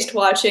blank faced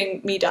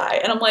watching me die,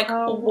 and I'm like,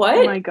 what?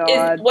 Oh my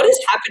God. What is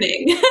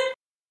happening?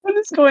 What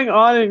is going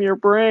on in your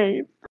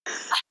brain?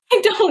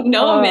 I don't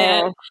know,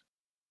 man.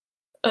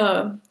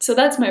 So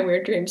that's my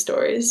weird dream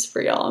stories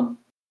for y'all.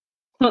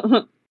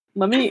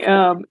 Let me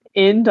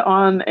end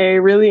on a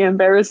really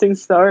embarrassing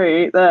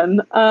story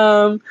then.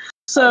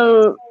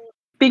 So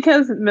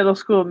because middle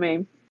school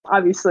me,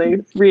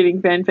 obviously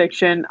reading fan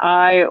fiction,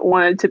 I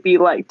wanted to be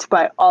liked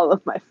by all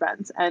of my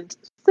friends, and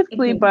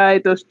specifically by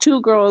those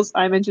two girls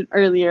I mentioned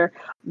earlier,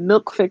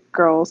 milkfic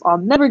girls. I'll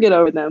never get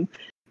over them.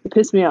 They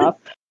piss me off.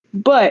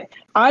 But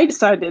I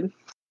decided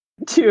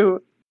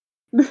to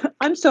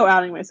I'm so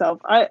outing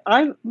myself.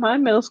 My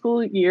middle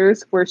school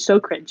years were so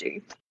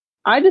cringy.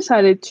 I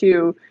decided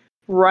to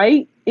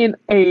write in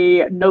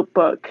a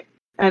notebook,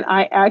 and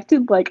I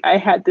acted like I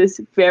had this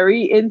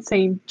very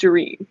insane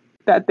dream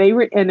that they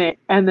were in it,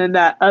 and then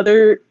that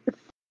other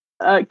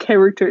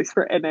characters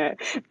were in it,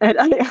 and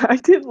I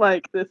acted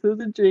like this was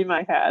a dream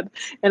I had,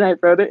 and I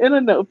wrote it in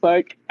a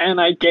notebook,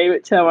 and I gave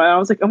it to them, and I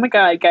was like, oh my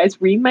God,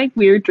 guys, read my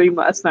weird dream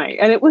last night,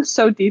 and it was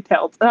so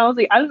detailed, and I was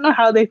like, I don't know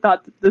how they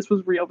thought that this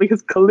was real,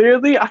 because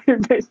clearly I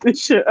made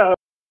this shit up.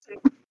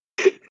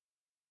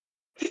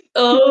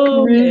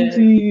 Oh,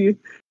 cringy. Man.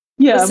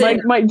 Yeah,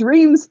 Listen, my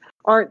dreams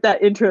aren't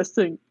that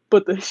interesting,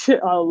 but the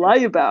shit I'll lie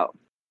about,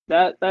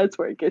 that's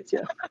where it gets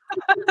you.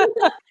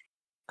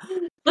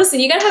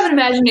 Listen, you gotta have an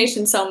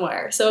imagination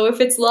somewhere. So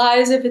if it's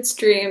lies, if it's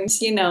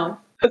dreams, you know.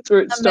 That's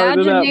where it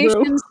started out, bro.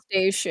 Imagination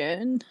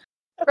station.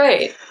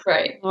 Right.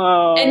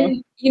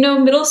 And, you know,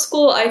 middle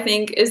school, I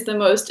think, is the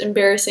most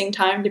embarrassing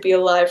time to be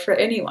alive for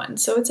anyone.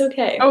 So it's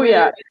okay. Oh,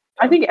 yeah.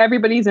 I think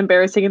everybody's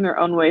embarrassing in their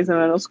own ways in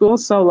middle school.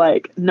 So,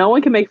 like, no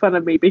one can make fun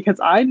of me because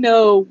I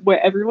know what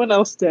everyone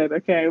else did,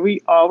 okay?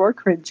 We all were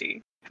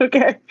cringy,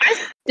 okay?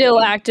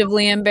 Still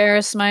actively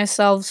embarrass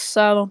myself,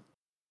 so...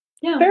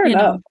 Yeah, fair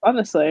enough,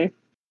 honestly.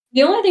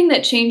 The only thing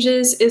that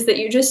changes is that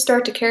you just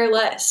start to care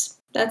less.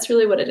 That's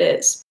really what it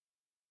is.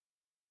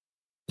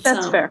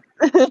 That's fair.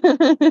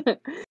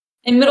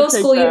 In middle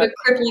school, you have a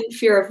crippling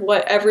fear of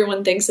what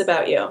everyone thinks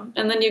about you.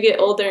 And then you get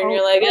older and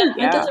you're like,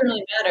 it doesn't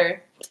really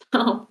matter.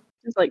 So.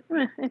 It's like,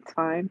 it's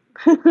fine.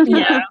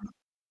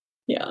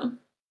 Yeah.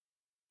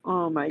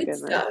 Oh my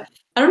goodness. Stuff.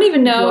 I don't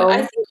even know. I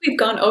think we've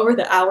gone over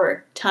the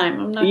hour time.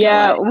 I'm not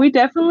Yeah, gonna lie. we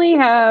definitely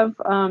have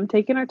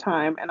taken our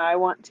time, and I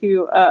want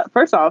to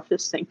first off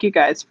just thank you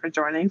guys for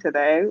joining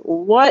today.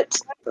 What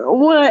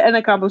an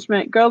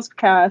accomplishment. Girls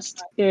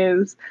Cast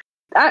is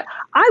I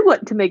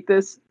want to make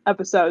this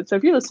episode. So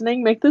if you're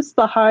listening, make this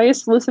the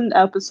highest listened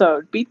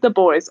episode. Beat the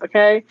boys,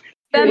 okay?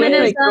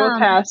 Feminism. Girl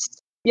Cast.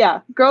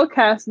 Yeah, Girl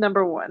Cast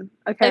number 1.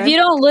 Okay. If you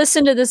don't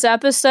listen to this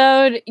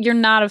episode, you're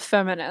not a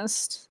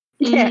feminist.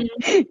 Yeah.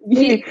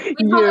 We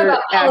talk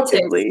about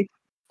politics.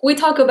 We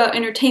talk about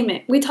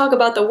entertainment. We talk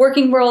about the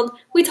working world.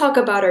 We talk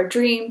about our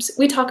dreams.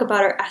 We talk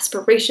about our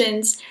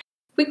aspirations.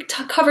 We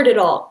covered it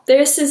all.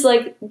 This is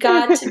like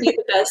got to be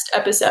the best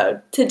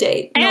episode to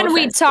date. No and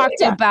we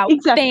talked about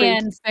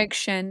fan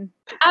fiction.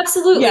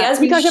 Absolutely, yeah, as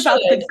we talked should. about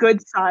the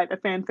good side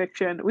of fan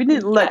fiction. We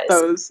didn't let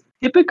those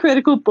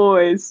hypocritical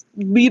boys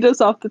lead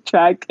us off the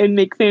track and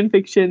make fan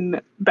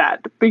fiction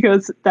bad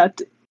because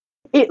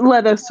it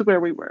led us to where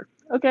we were.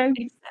 Okay.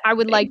 Exactly. I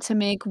would like to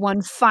make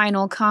one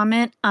final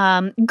comment.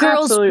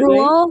 Girls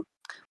rule,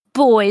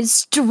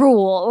 boys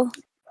drool.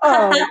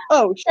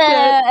 Oh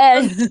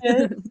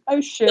shit!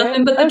 Oh shit!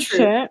 Nothing but the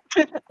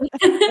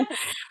truth.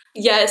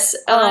 Yes,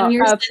 on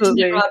your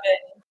sentiment, Robin.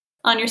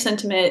 On your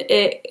sentiment,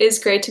 it is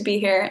great to be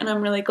here, and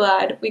I'm really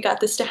glad we got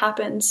this to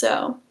happen.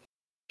 So,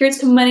 here's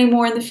to many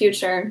more in the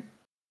future.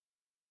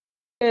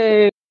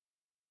 Yay!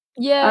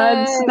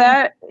 Yeah. So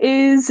that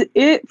is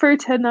it for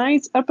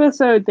tonight's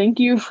episode. Thank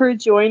you for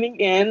joining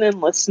in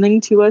and listening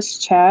to us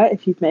chat.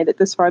 If you've made it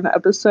this far in the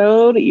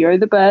episode, you're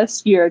the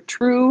best. You're a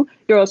true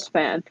Girls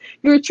fan.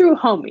 You're a true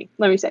homie.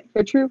 Let me say,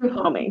 you're a true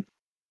homie.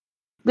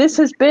 This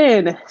has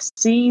been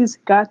C's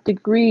Got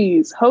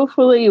Degrees.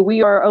 Hopefully,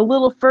 we are a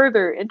little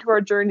further into our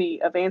journey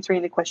of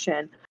answering the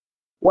question,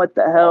 what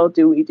the hell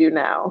do we do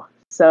now?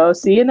 So,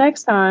 see you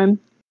next time.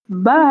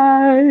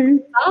 Bye.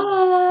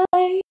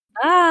 Bye.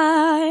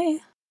 Bye.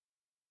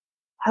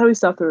 How do we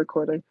stop the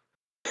recording?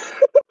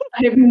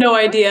 I have no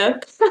idea.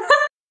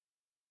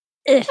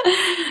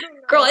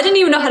 Girl, I didn't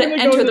even know how to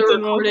enter the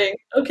recording.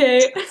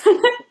 Okay.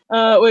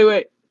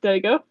 Wait. Did I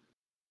go?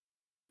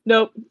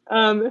 Nope.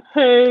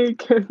 Hey,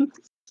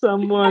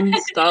 Someone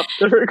stop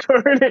the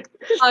recording.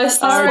 Us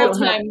this whole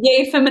time.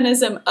 Yay,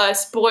 feminism.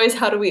 Us. Boys,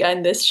 how do we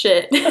end this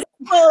shit?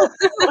 Well,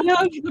 I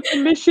have the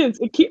permissions.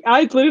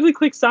 I literally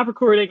clicked stop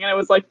recording and I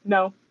was like,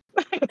 no.